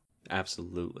of that.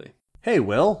 Absolutely. Hey,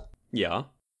 Will. Yeah?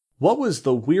 What was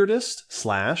the weirdest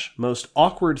 / most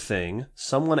awkward thing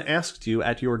someone asked you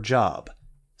at your job?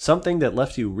 Something that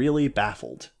left you really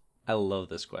baffled. I love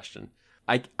this question.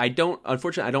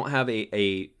 Unfortunately, I don't have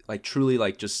a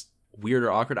truly just weird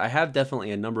or awkward. I have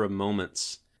definitely a number of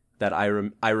moments that I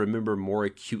remember more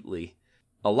acutely.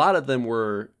 A lot of them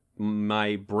were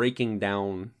my breaking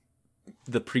down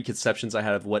the preconceptions I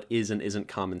had of what is and isn't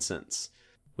common sense,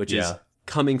 which is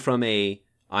coming from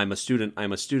I'm a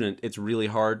student, it's really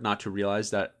hard not to realize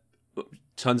that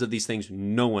tons of these things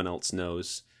no one else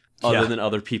knows other than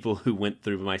other people who went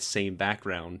through my same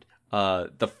background.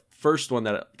 The first one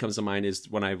that comes to mind is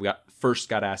when I first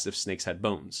got asked if snakes had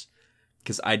bones,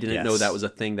 because I didn't know that was a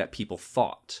thing that people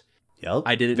thought. Yep.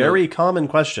 I didn't Very common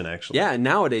question, actually. Yeah, and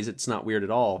nowadays it's not weird at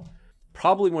all.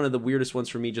 Probably one of the weirdest ones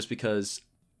for me, just because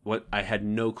I had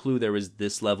no clue there was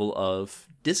this level of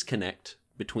disconnect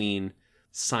between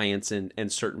science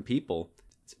and certain people.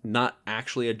 It's not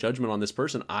actually a judgment on this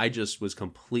person. I just was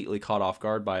completely caught off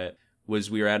guard by it.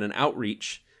 We were at an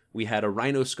outreach. We had a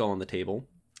rhino skull on the table.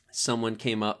 Someone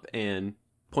came up and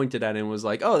pointed at it and was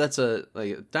like, "Oh, that's a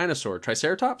dinosaur,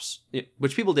 Triceratops,"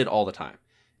 which people did all the time.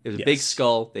 It was a big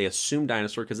skull. They assume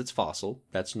dinosaur because it's fossil.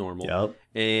 That's normal. Yep.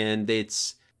 And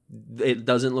it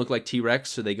doesn't look like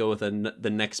T-Rex, so they go with the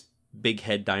next big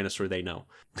head dinosaur they know.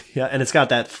 Yeah, and it's got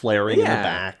that flaring in the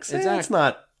back. Exactly. It's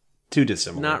not too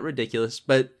dissimilar. Not ridiculous,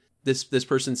 but this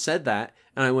person said that,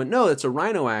 and I went, "No, that's a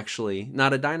rhino actually,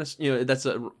 not a dinosaur. That's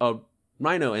a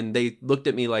rhino." And they looked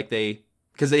at me like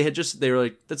because they were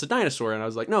like, "That's a dinosaur," and I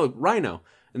was like, "No, rhino."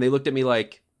 And they looked at me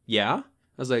like, "Yeah." I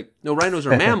was like, "No, rhinos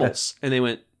are mammals."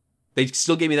 And they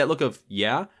still gave me that look of,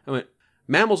 "Yeah." I went,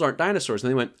 "Mammals aren't dinosaurs." And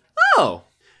they went, "Oh."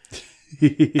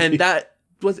 And that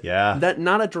was that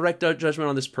not a direct judgment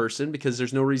on this person, because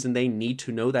there's no reason they need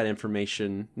to know that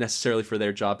information necessarily for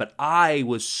their job. But I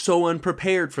was so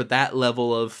unprepared for that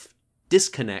level of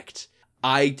disconnect.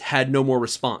 I had no more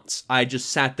response. I just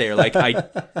sat there like, I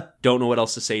don't know what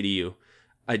else to say to you.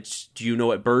 Do you know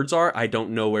what birds are? I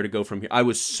don't know where to go from here. I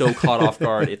was so caught off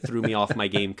guard. It threw me off my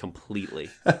game completely.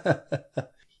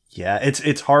 Yeah,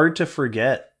 it's hard to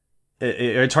forget.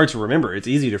 It's hard to remember. It's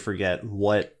easy to forget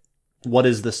what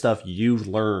is the stuff you've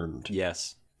learned.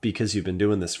 Yes. Because you've been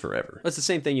doing this forever. That's the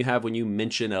same thing you have when you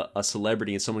mention a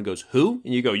celebrity and someone goes, "Who?"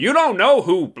 And you go, "You don't know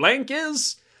who blank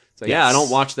is?" It's like, yeah, I don't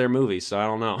watch their movies, so I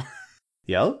don't know.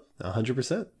 Yep,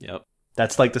 100%. Yep.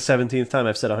 That's like the 17th time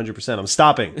I've said 100%. I'm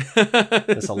stopping.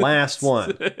 That's the last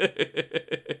one.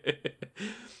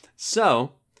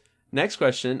 So, next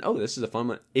question. Oh, this is a fun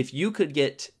one. If you could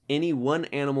get any one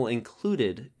animal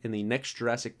included in the next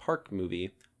Jurassic Park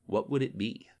movie, what would it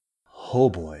be? Oh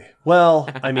boy. Well,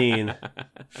 I mean,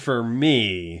 for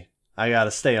me, I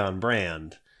gotta stay on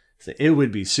brand. So it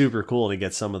would be super cool to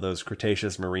get some of those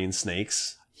Cretaceous marine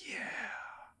snakes. Yeah.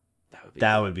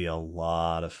 That would be a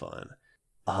lot of fun.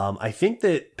 I think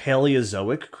that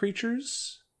Paleozoic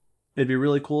creatures, it'd be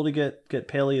really cool to get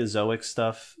Paleozoic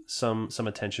stuff some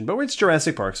attention. But it's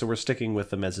Jurassic Park, so we're sticking with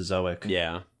the Mesozoic.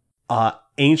 Yeah.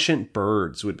 Ancient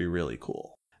birds would be really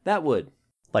cool. That would.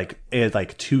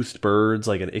 Like toothed birds,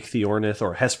 like an Ichthyornis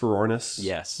or Hesperornis.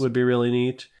 Yes. Would be really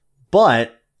neat.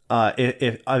 But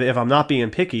if I'm not being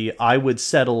picky, I would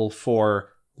settle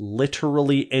for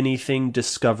literally anything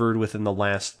discovered within the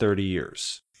last 30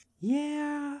 years.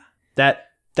 Yeah.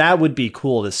 That would be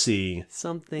cool to see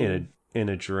something in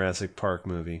a Jurassic Park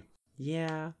movie.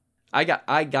 Yeah. I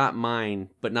got mine,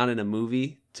 but not in a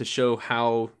movie, to show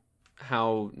how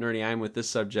nerdy I am with this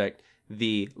subject.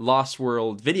 The Lost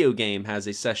World video game has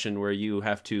a session where you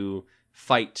have to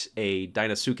fight a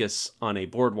Deinosuchus on a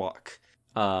boardwalk.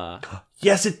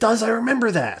 Yes, it does. I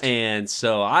remember that. And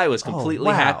so I was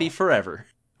completely happy forever.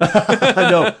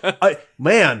 No,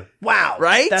 man, wow.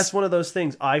 Right? That's one of those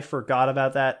things. I forgot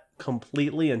about that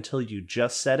completely until you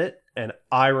just said it, and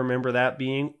I remember that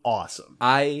being awesome.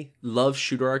 I love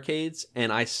shooter arcades,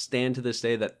 and I stand to this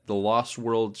day that the Lost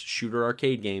World shooter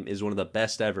arcade game is one of the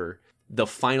best ever. The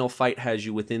final fight has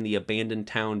you within the abandoned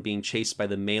town being chased by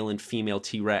the male and female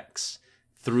T-Rex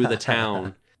through the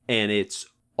town, and it's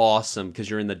awesome because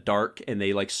you're in the dark and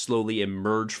they like slowly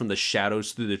emerge from the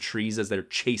shadows through the trees as they're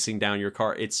chasing down your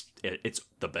car. It's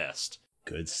the best.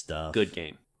 Good stuff. Good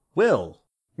game. Will.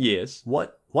 Yes.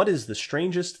 What is the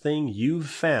strangest thing you've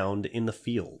found in the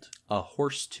field? A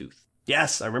horse tooth.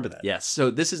 Yes, I remember that. Yes. So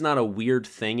this is not a weird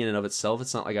thing in and of itself.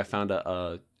 It's not like I found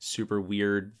a super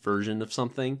weird version of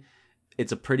something.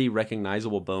 It's a pretty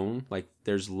recognizable bone. Like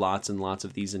there's lots and lots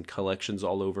of these in collections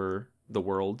all over the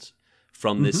world.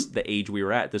 From the age we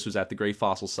were at. This was at the Gray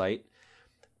Fossil Site.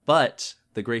 But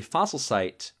the Gray Fossil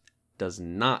Site does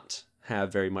not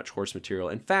have very much horse material.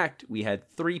 In fact, we had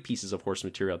 3 pieces of horse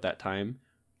material at that time.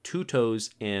 2 toes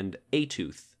and a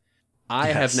tooth. I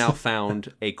have now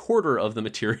found a quarter of the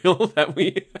material that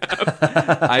we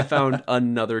have. I found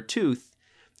another tooth.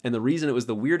 And the reason it was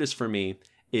the weirdest for me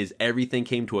is everything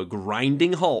came to a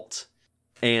grinding halt.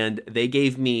 And they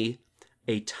gave me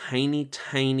a tiny,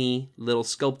 tiny little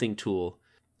sculpting tool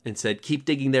and said, keep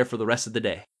digging there for the rest of the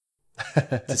day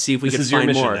to see if we could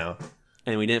find more. Now.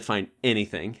 And we didn't find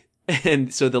anything.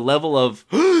 And so the level of,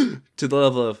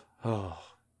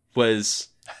 was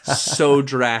so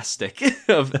drastic.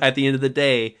 At the end of the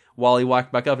day, while he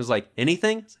walked back up, he was like,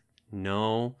 anything? I was like,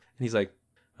 no. And he's like,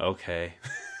 okay.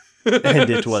 And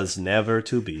it was never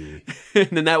to be. And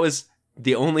then that was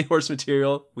the only horse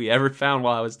material we ever found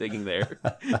while I was digging there.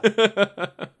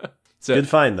 So, good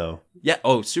find, though. Yeah.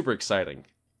 Oh, super exciting.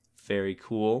 Very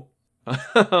cool.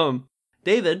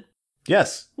 David.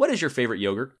 Yes. What is your favorite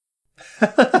yogurt?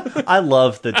 I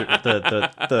love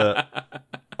the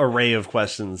array of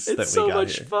questions that we got here. It's so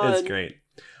much fun. It's great.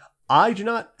 I do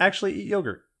not actually eat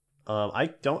yogurt. I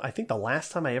think the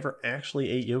last time I ever actually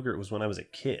ate yogurt was when I was a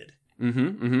kid.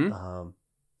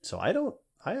 So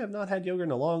I have not had yogurt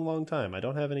in a long, long time. I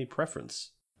don't have any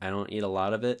preference. I don't eat a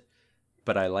lot of it,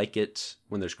 but I like it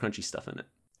when there's crunchy stuff in it.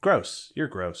 Gross. You're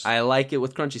gross. I like it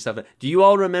with crunchy stuff in it. Do you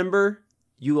all remember?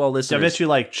 You all listeners. I bet you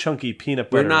like chunky peanut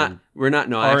butter. We're not.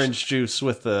 No, orange juice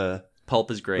with the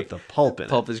pulp is great. With the pulp in it.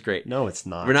 Pulp is great. No, it's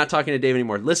not. We're not talking to Dave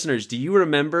anymore. Listeners, do you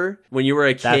remember when you were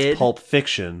a kid? That's Pulp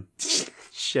Fiction.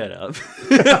 Shut up.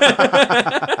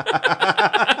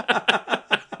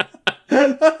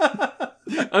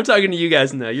 I'm talking to you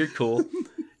guys now. You're cool.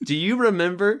 Do you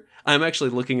remember? I'm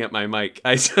actually looking at my mic.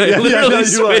 I literally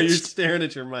switched. You're staring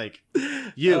at your mic.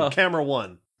 Camera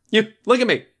 1. You look at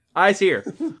me. Eyes here.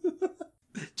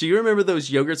 Do you remember those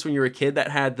yogurts when you were a kid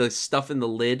that had the stuff in the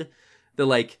lid, the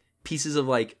like pieces of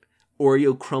like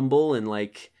Oreo crumble and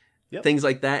like things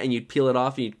like that, and you'd peel it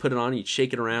off and you'd put it on and you'd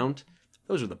shake it around?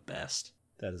 Those were the best.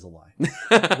 That is a lie.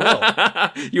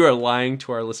 Well, you are lying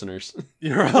to our listeners.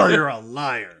 You're a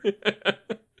liar.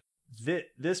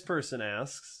 This person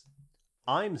asks,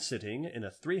 I'm sitting in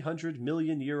a 300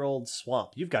 million year old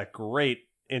swamp. You've got great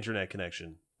internet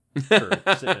connection for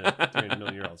sitting in a 300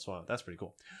 million year old swamp. That's pretty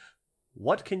cool.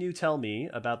 What can you tell me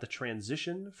about the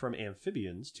transition from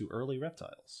amphibians to early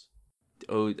reptiles?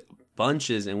 Oh,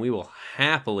 bunches, and we will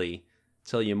happily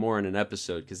tell you more in an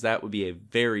episode, because that would be a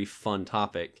very fun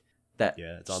topic that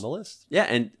Yeah, it's on the list. Yeah,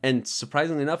 and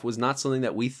surprisingly enough, was not something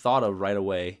that we thought of right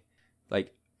away.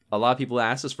 Like, a lot of people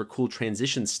asked us for cool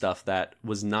transition stuff that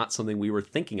was not something we were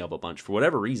thinking of a bunch for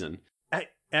whatever reason.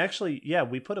 Actually, yeah,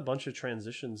 we put a bunch of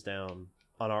transitions down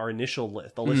on our initial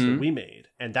list, the list that we made,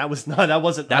 and that wasn't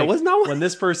When when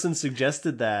this person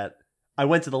suggested that. I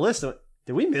went to the list and went,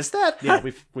 did we miss that? Yeah,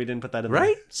 we didn't put that in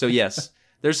right. there. So yes,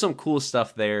 there's some cool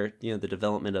stuff there. You know, the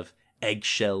development of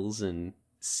eggshells and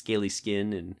scaly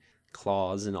skin and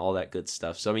claws and all that good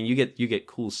stuff. So I mean, you get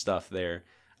cool stuff there.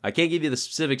 I can't give you the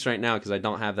specifics right now because I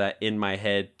don't have that in my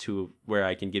head to where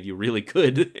I can give you a really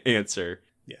good answer.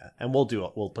 Yeah, and we'll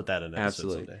put that in an episode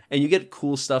Absolutely. someday. And you get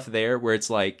cool stuff there where it's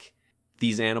like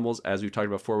these animals, as we've talked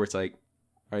about before, where it's like,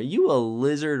 are you a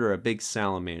lizard or a big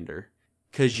salamander?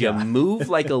 Because you move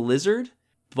like a lizard,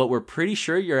 but we're pretty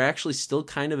sure you're actually still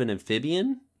kind of an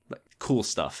amphibian. Like, cool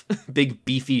stuff. Big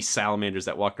beefy salamanders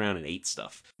that walked around and ate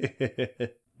stuff.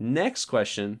 Next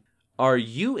question. Are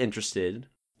you interested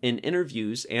in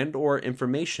interviews and or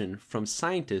information from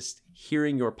scientists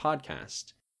hearing your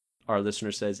podcast? Our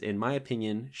listener says, in my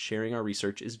opinion, sharing our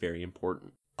research is very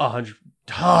important. 100.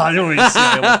 I don't even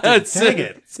see it. Dang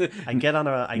it! I get on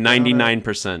a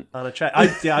 99% on a track.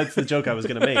 That's the joke I was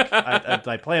going to make.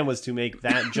 My plan was to make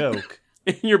that joke.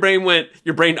 Your brain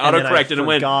autocorrected and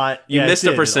went. You missed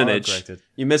a percentage.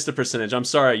 You missed a percentage. I'm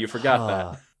sorry, you forgot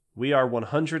that. We are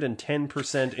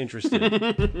 110%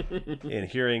 interested in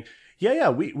hearing. Yeah,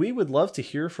 we would love to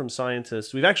hear from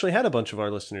scientists. We've actually had a bunch of our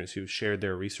listeners who've shared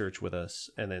their research with us,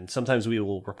 and then sometimes we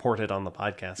will report it on the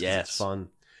podcast. Yes, it's fun.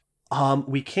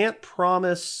 We can't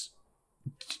promise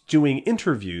doing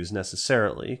interviews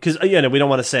necessarily because we don't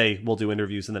want to say we'll do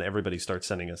interviews and then everybody starts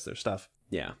sending us their stuff.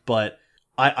 Yeah, but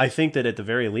I think that at the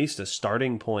very least, a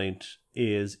starting point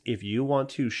is if you want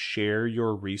to share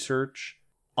your research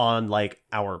on like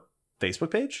our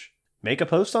Facebook page, make a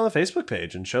post on the Facebook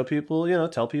page and show people,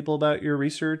 tell people about your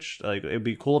research. Like, it'd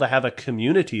be cool to have a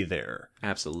community there.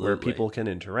 Absolutely. Where people can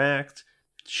interact.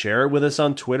 Share it with us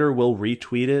on Twitter. We'll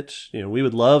retweet it. We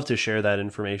would love to share that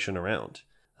information around.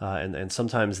 And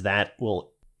sometimes that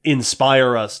will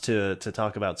inspire us to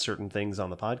talk about certain things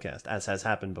on the podcast, as has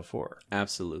happened before.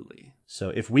 Absolutely. So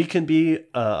if we can be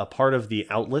a part of the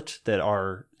outlet that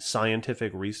our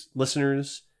scientific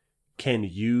listeners can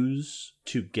use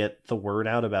to get the word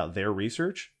out about their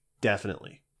research,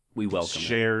 definitely. We welcome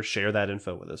it. Share that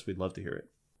info with us. We'd love to hear it.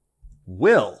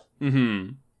 Will.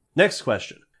 Mm-hmm. Next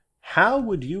question. How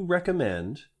would you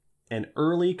recommend an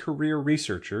early career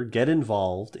researcher get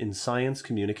involved in science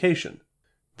communication?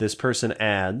 This person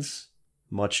adds,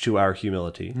 much to our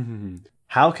humility,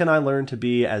 how can I learn to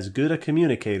be as good a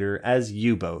communicator as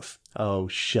you both? Oh,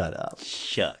 shut up.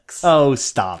 Shucks. Oh,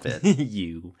 stop it.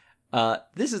 You.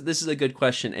 This is a good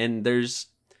question, and there's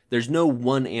no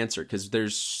one answer, because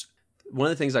there's one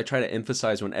of the things I try to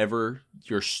emphasize whenever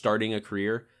you're starting a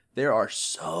career. There are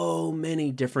so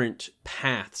many different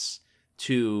paths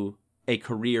to a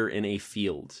career in a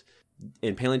field.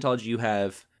 In paleontology, you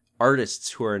have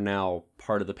artists who are now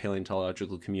part of the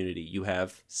paleontological community. You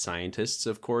have scientists,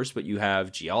 of course, but you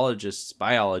have geologists,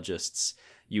 biologists.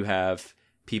 You have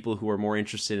people who are more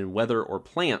interested in weather or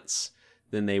plants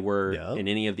than they were in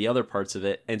any of the other parts of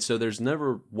it. And so there's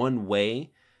never one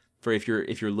way for if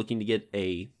you're looking to get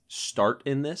a start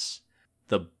in this.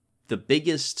 The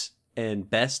biggest and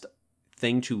best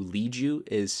thing to lead you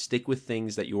is stick with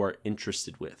things that you are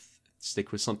interested with.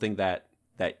 Stick with something that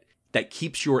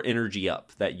keeps your energy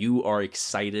up, that you are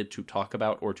excited to talk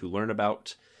about or to learn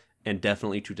about, and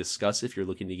definitely to discuss if you're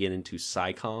looking to get into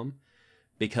SciComm.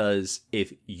 Because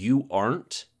if you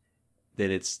aren't,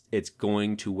 then it's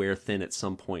going to wear thin at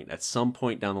some point. At some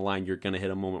point down the line, you're going to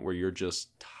hit a moment where you're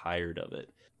just tired of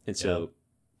it. And so,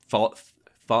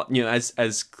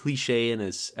 as cliche and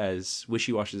as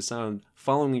wishy-washy as it sounds,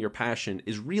 following your passion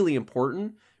is really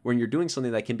important when you're doing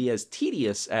something that can be as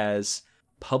tedious as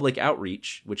public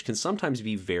outreach, which can sometimes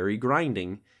be very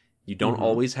grinding. You don't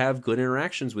always have good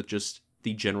interactions with just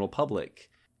the general public.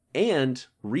 And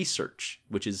research,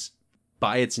 which is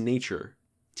by its nature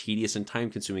tedious and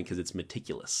time-consuming because it's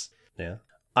meticulous. Yeah.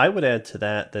 I would add to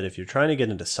that if you're trying to get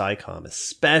into SciComm,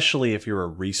 especially if you're a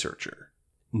researcher,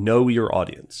 know your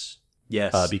audience.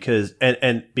 Yes. Because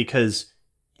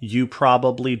you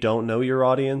probably don't know your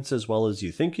audience as well as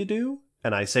you think you do.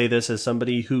 And I say this as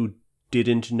somebody who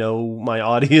didn't know my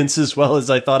audience as well as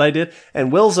I thought I did.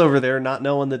 And Will's over there not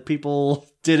knowing that people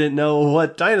didn't know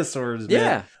what dinosaurs meant.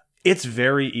 Yeah. It's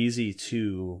very easy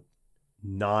to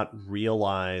not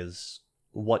realize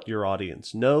what your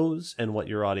audience knows and what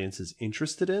your audience is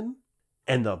interested in.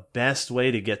 And the best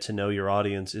way to get to know your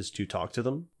audience is to talk to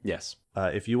them. Yes.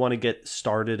 If you want to get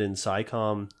started in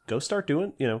SciComm, go start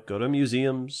doing, go to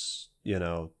museums,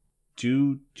 do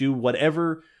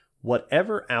whatever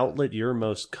outlet you're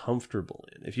most comfortable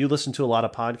in. If you listen to a lot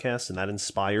of podcasts and that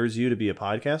inspires you to be a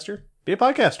podcaster, be a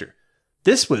podcaster.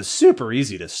 This was super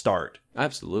easy to start.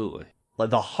 Absolutely. Like,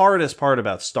 the hardest part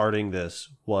about starting this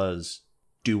was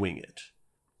doing it.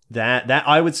 That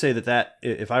I would say that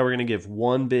if I were going to give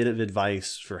one bit of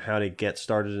advice for how to get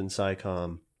started in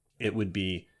SciComm, it would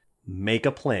be make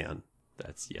a plan.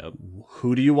 Yep.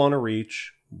 Who do you want to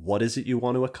reach? What is it you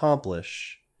want to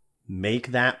accomplish? Make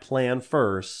that plan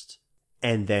first,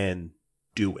 and then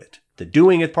do it. The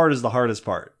doing it part is the hardest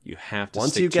part. You have to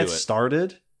Once stick you get to it.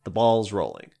 started, the ball's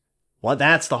rolling. Well,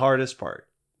 that's the hardest part.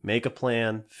 Make a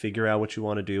plan, figure out what you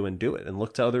want to do, and do it. And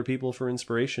look to other people for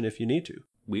inspiration if you need to.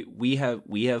 We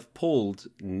have pulled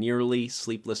nearly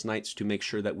sleepless nights to make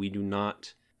sure that we do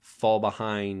not fall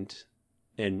behind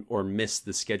or miss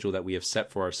the schedule that we have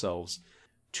set for ourselves,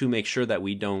 to make sure that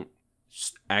we don't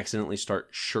accidentally start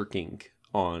shirking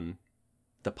on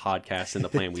the podcast and the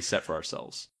plan we set for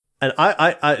ourselves. And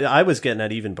I was getting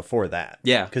at even before that.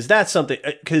 Yeah. Because that's something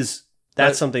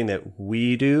that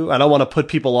we do. I don't want to put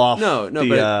people off. No,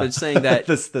 but saying that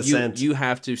sense. You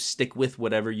have to stick with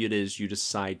whatever it is you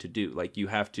decide to do. Like, you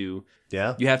have to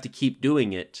keep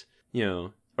doing it,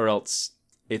 or else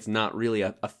it's not really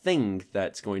a thing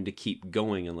that's going to keep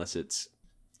going unless it's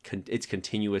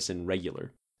continuous and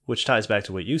regular. Which ties back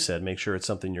to what you said. Make sure it's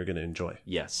something you're going to enjoy.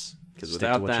 Yes, because Stick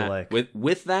without to what you that, like.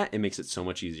 with that, it makes it so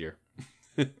much easier.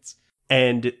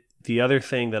 And the other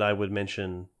thing that I would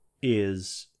mention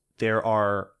is there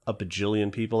are a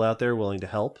bajillion people out there willing to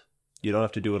help. You don't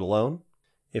have to do it alone.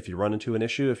 If you run into an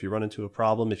issue, if you run into a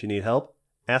problem, if you need help,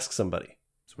 ask somebody.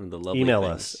 It's one of the lovely Email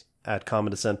things. us at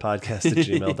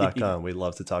commondescentpodcast@gmail.com. We'd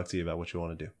love to talk to you about what you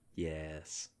want to do.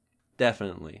 Yes,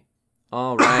 definitely.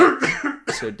 All right.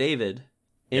 So, David,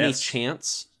 any Yes.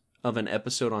 chance of an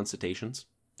episode on cetaceans?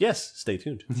 Yes, stay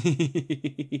tuned.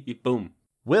 Boom.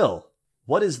 Will,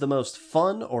 what is the most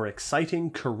fun or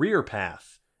exciting career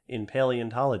path in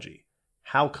paleontology?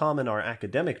 How common are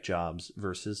academic jobs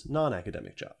versus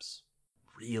non-academic jobs?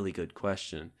 Really good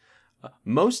question.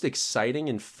 Most exciting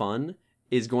and fun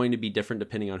is going to be different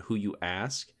depending on who you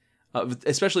ask,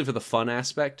 especially for the fun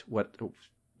aspect. What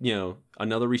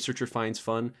another researcher finds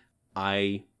fun,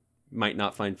 I might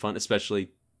not find fun,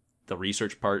 especially the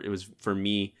research part. It was, for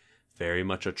me, very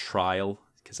much a trial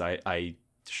because I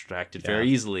distracted very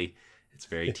easily. It's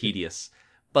very tedious.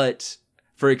 But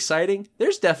for exciting,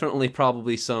 there's definitely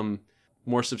probably some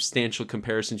more substantial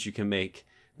comparisons you can make.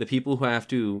 The people who have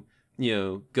to,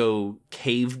 go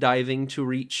cave diving to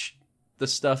reach the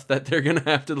stuff that they're going to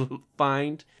have to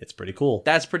find. It's pretty cool.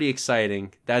 That's pretty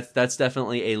exciting. That's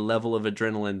definitely a level of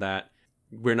adrenaline that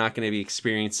we're not going to be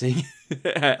experiencing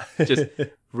just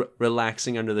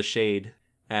relaxing under the shade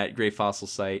at Great Fossil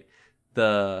Site.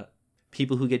 The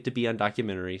people who get to be on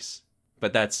documentaries,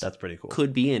 but that's pretty cool.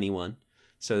 Could be anyone.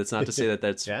 So that's not to say that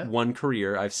that's Yeah. one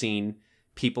career. I've seen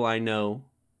people I know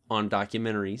on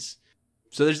documentaries.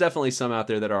 So there's definitely some out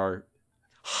there that are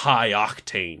high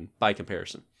octane by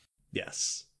comparison.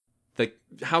 Yes.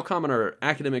 How common are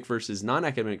academic versus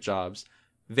non-academic jobs?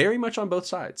 Very much on both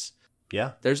sides.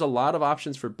 Yeah. There's a lot of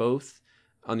options for both.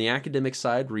 On the academic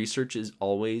side, research is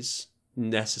always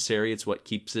necessary. It's what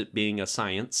keeps it being a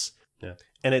science. Yeah.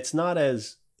 And it's not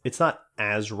as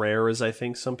rare as I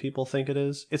think some people think it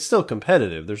is. It's still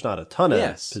competitive. There's not a ton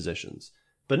of positions.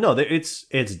 But no, it's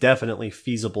definitely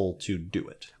feasible to do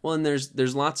it. Well, and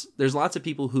there's lots of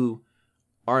people who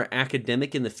are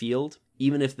academic in the field,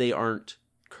 even if they aren't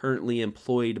currently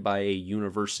employed by a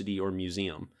university or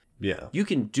museum. Yeah. You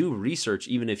can do research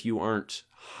even if you aren't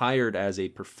hired as a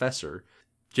professor.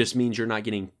 Just means you're not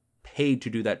getting paid to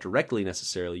do that directly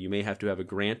necessarily. You may have to have a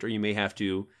grant, or you may have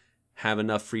to have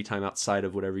enough free time outside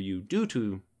of whatever you do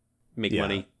to make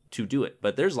money to do it.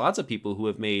 But there's lots of people who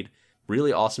have made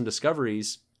really awesome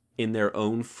discoveries in their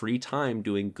own free time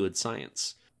doing good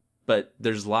science. But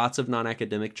there's lots of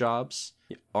non-academic jobs.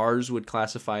 Ours would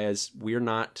classify as, we're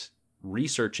not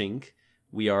researching.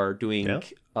 We are doing...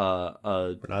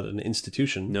 we're not an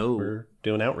institution. No. We're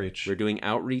doing outreach. We're doing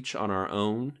outreach on our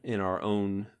own, in our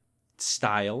own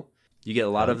style. You get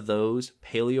a lot of those.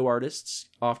 Paleo artists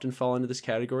often fall into this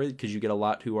category because you get a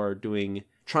lot who are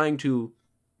trying to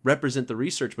represent the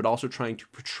research, but also trying to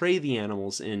portray the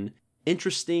animals in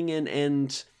interesting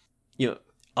and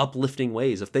uplifting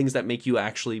ways, of things that make you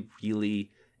actually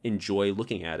really enjoy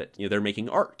looking at it. They're making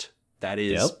art that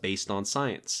is based on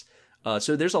science.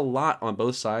 So there's a lot on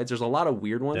both sides. There's a lot of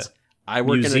weird ones. I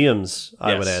work museums.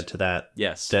 I would Yes. add to that.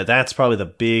 Yes. That's probably the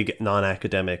big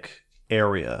non-academic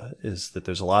area, is that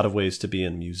there's a lot of ways to be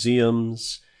in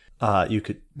museums. You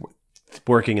could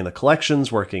working in the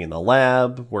collections, working in the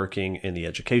lab, working in the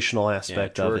educational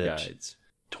aspect tour of it. guides.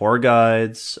 Tour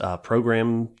guides,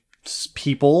 program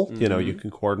people. You know, you Mhm.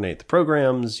 can coordinate the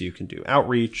programs. You can do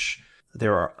outreach.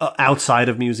 There are outside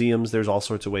of museums. There's all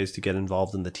sorts of ways to get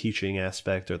involved in the teaching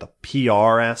aspect or the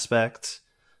PR aspect.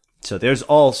 So there's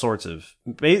all sorts of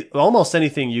almost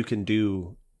anything you can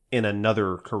do in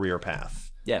another career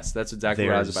path. Yes, that's exactly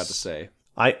what I was about to say.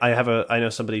 I know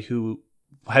somebody who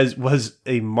was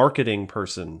a marketing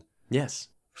person Yes.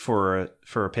 for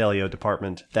a paleo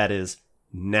department that is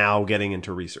now getting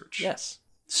into research. Yes.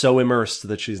 So immersed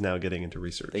that she's now getting into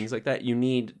research. Things like that. You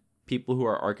need people who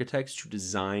are architects to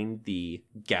design the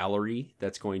gallery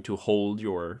that's going to hold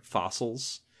your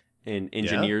fossils, and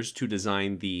engineers to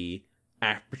design the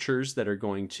apertures that are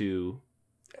going to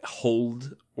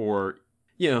hold, or,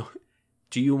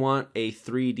 do you want a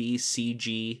 3D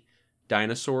CG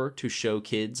dinosaur to show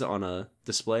kids on a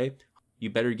display? You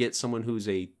better get someone who's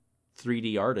a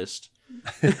 3D artist.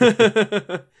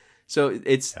 So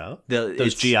it's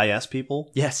those GIS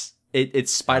people. Yes, it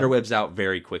spiderwebs out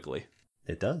very quickly.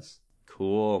 It does.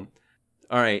 Cool.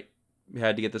 All right, we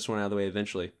had to get this one out of the way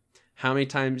eventually. How many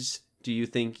times do you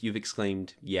think you've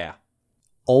exclaimed "yeah"?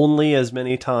 Only as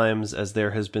many times as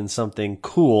there has been something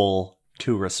cool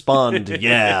to respond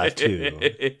yeah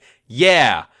to.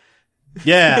 Yeah.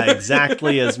 Yeah,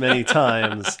 exactly as many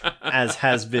times as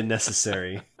has been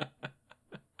necessary.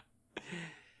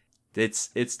 It's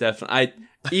definitely,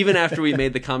 even after we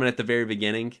made the comment at the very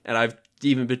beginning, and I've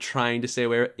even been trying to say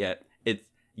where yet,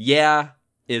 yeah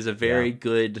is a very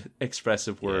good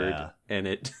expressive word, and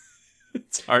it's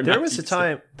hard. There was a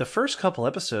time, the first couple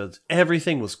episodes,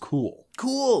 everything was cool.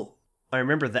 Cool. I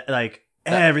remember that,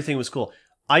 everything was cool.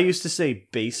 I used to say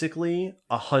basically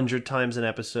 100 times an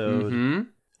episode. Mm-hmm.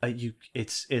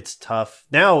 It's tough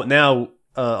now.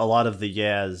 A lot of the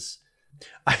yeahs,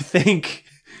 I think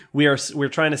we're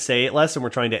trying to say it less and we're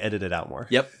trying to edit it out more.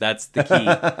 Yep, that's the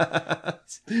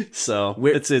key. So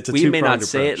it's a we may not two-pronged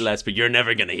say it approach. less, but you're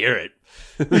never gonna hear it.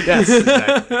 Yes,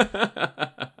 exactly.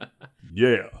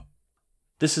 Yeah.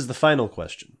 This is the final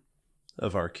question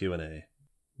of our Q&A.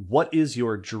 What is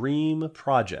your dream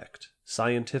project,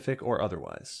 scientific or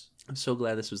otherwise? I'm so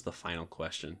glad this was the final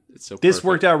question. It's so This perfect.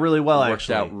 worked out really well, It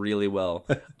actually. worked out really well.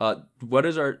 What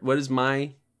is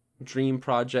my dream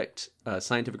project,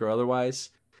 scientific or otherwise?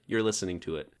 You're listening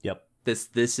to it. Yep.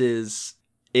 This is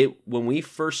it. When we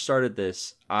first started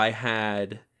this, I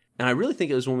really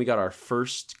think it was when we got our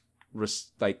first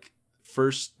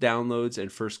downloads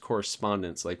and first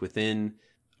correspondence, like within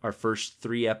our first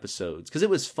 3 episodes, because it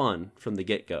was fun from the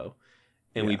get-go,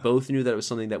 and we both knew that it was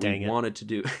something that we wanted to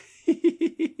do.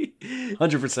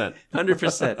 100%.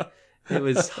 100%. It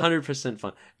was 100%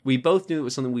 fun. We both knew it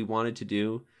was something we wanted to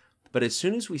do, but as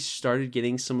soon as we started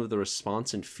getting some of the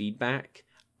response and feedback,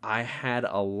 I had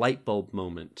a light bulb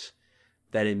moment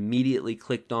that immediately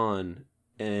clicked on,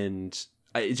 and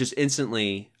I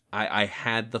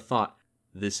had the thought,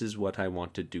 this is what I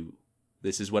want to do.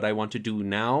 This is what I want to do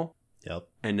now. Yep.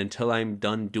 And until I'm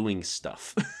done doing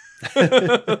stuff.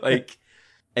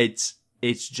 It's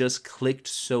just clicked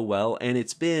so well, and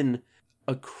it's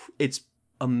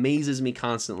amazes me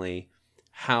constantly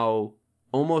how,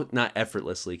 almost not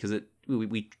effortlessly, because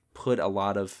we put a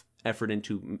lot of effort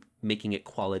into making it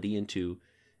quality, into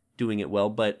doing it well,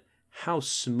 but how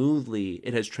smoothly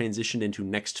it has transitioned into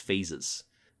next phases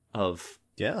of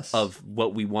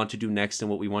what we want to do next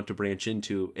and what we want to branch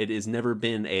into. It has never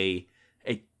been a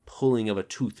pulling of a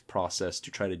tooth process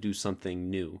to try to do something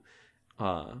new.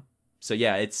 So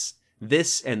yeah, it's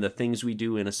this and the things we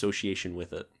do in association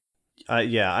with it.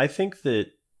 I think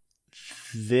that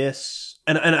this,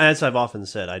 and as I've often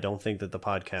said, I don't think that the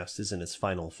podcast is in its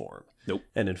final form. Nope.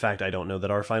 And in fact, I don't know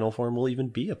that our final form will even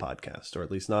be a podcast, or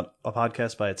at least not a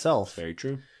podcast by itself. Very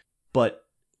true. But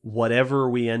whatever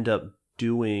we end up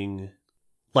doing,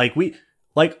 like we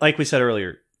said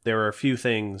earlier, there are a few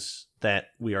things that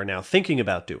we are now thinking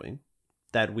about doing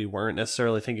that we weren't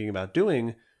necessarily thinking about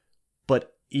doing,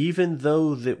 but even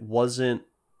though that wasn't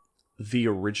the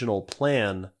original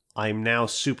plan, I'm now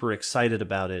super excited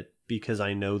about it because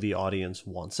I know the audience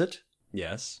wants it.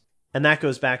 Yes. And that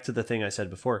goes back to the thing I said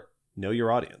before, know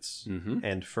your audience. Mm-hmm.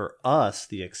 And for us,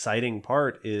 the exciting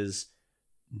part is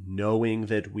knowing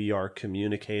that we are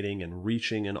communicating and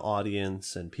reaching an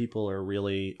audience, and people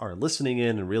are listening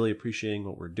in and really appreciating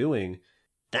what we're doing.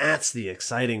 That's the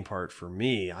exciting part for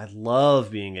me. I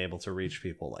love being able to reach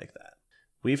people like that.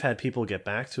 We've had people get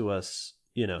back to us.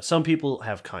 Some people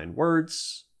have kind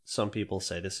words. Some people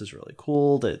say this is really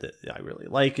cool, that I really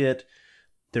like it.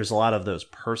 There's a lot of those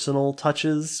personal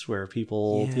touches where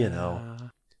people,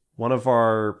 one of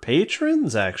our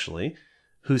patrons actually,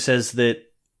 who says that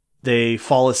they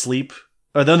fall asleep,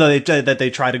 or that they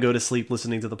try to go to sleep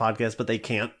listening to the podcast, but they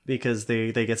can't because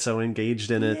they get so engaged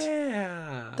in it.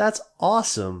 Yeah. That's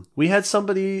awesome. We had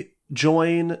somebody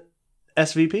join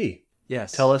SVP.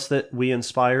 Yes. Tell us that we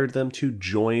inspired them to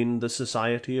join the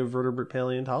Society of Vertebrate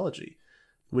Paleontology,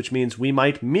 which means we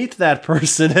might meet that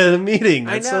person at a meeting.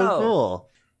 That's so cool.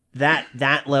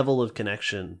 That level of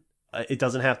connection, it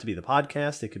doesn't have to be the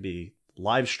podcast. It could be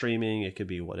live streaming. It could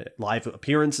be live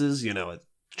appearances,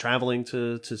 traveling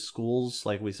to schools,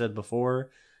 like we said before.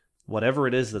 Whatever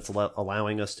it is that's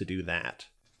allowing us to do that.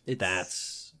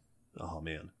 That's, oh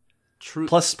man. True.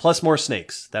 Plus more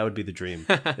snakes. That would be the dream.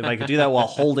 If I could do that while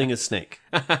holding a snake.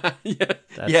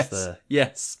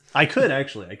 Yes. I could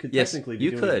actually. I could technically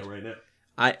be doing it right now.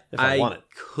 If I wanted.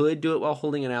 Could do it while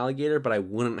holding an alligator, but I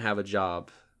wouldn't have a job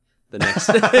the next.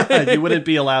 You wouldn't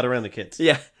be allowed around the kids.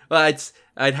 Yeah. Well,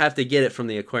 I'd have to get it from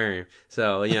the aquarium.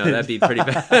 So, that'd be pretty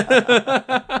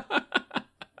bad.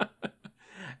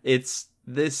 This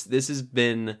has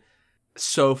been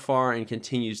so far and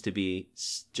continues to be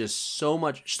just so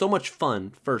much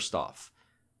fun. First off,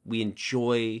 we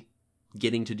enjoy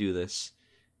getting to do this.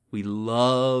 We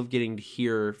love getting to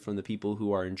hear from the people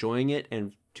who are enjoying it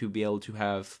and to be able to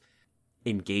have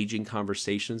engaging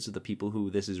conversations with the people who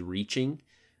this is reaching,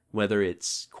 whether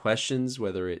it's questions,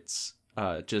 whether it's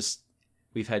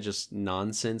we've had just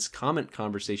nonsense comment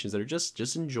conversations that are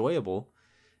just enjoyable.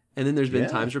 And then there's been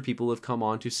times where people have come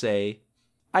on to say,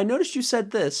 I noticed you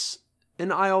said this,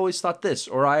 and I always thought this,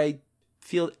 or I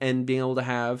feel, and being able to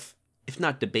have, if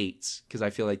not debates, because I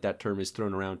feel like that term is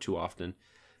thrown around too often.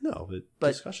 No,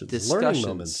 but discussions, learning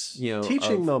moments,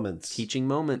 teaching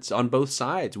moments on both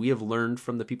sides. We have learned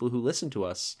from the people who listen to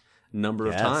us a number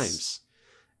of times,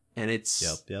 and it's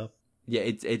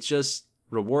it's just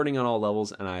rewarding on all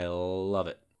levels, and I love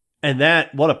it. And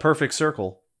what a perfect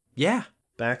circle. Yeah.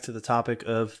 Back to the topic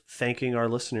of thanking our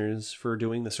listeners for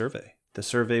doing the survey. The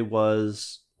survey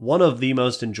was one of the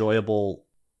most enjoyable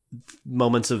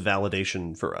moments of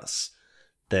validation for us.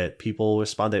 That people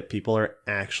respond, that people are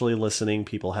actually listening,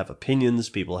 people have opinions,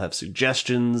 people have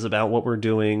suggestions about what we're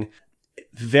doing.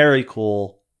 Very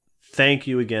cool. Thank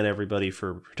you again, everybody,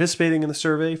 for participating in the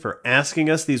survey, for asking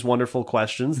us these wonderful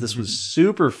questions. This was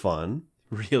super fun.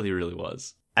 Really, really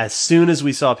was. As soon as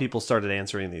we saw people started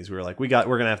answering these, we were like, we're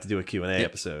going to have to do a Q&A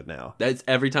episode now. That's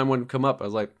every time one would come up, I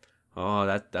was like,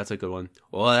 oh, that's a good one.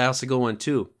 Well, that's a good one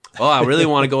too. Oh, I really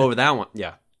want to go over that one.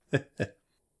 Yeah.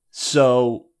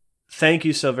 So thank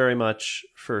you so very much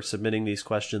for submitting these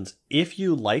questions. If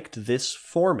you liked this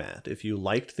format, if you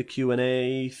liked the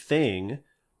Q&A thing,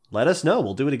 let us know.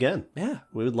 We'll do it again. Yeah.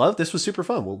 We would love, this was super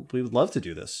fun. We would love to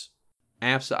do this.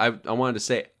 Absolutely. I wanted to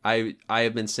say, I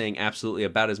have been saying absolutely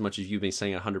about as much as you've been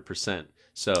saying 100%.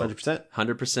 So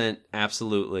 100%,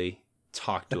 absolutely.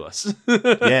 Talk to us.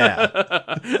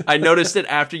 Yeah. I noticed it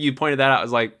after you pointed that out. I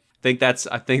was like, I think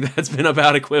that's been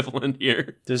about equivalent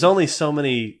here. There's only so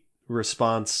many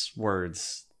response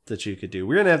words that you could do.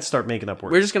 We're going to have to start making up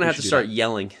words. We're just going to have to start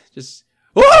yelling. Just,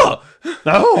 whoa!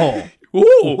 Oh!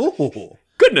 Whoa!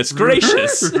 Goodness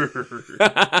gracious!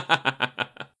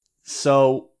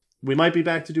 So we might be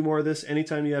back to do more of this.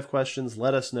 Anytime you have questions,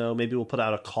 let us know. Maybe we'll put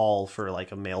out a call for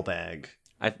like a mailbag.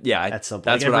 At some point.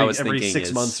 That's what I was thinking. Every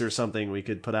 6 months or something, we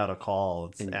could put out a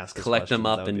call and ask us collect them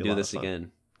up and do this this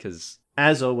again. Because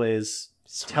as always,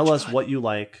 tell us what you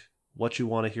like, what you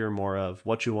want to hear more of,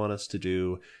 what you want us to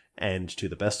do, and to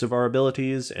the best of our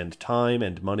abilities and time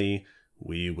and money,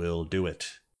 we will do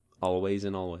it. Always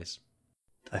and always.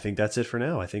 I think that's it for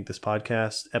now. I think this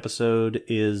podcast episode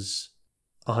is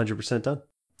 100% done.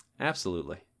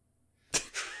 Absolutely.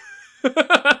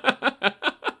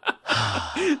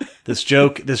 This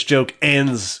joke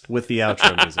ends with the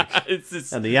outro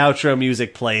music. And the outro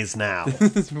music plays now.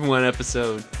 One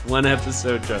episode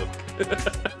joke.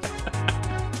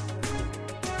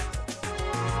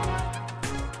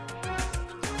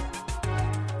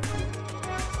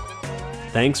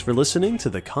 Thanks for listening to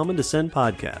the Common Descent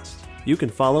podcast. You can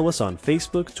follow us on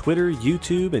Facebook, Twitter,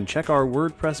 YouTube, and check our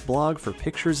WordPress blog for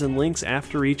pictures and links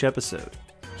after each episode.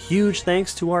 Huge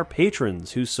thanks to our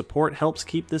patrons whose support helps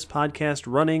keep this podcast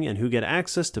running and who get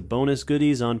access to bonus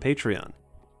goodies on Patreon.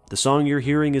 The song you're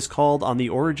hearing is called On the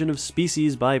Origin of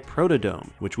Species by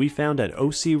Protodome, which we found at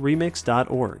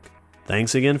ocremix.org.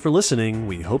 Thanks again for listening.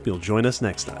 We hope you'll join us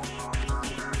next time.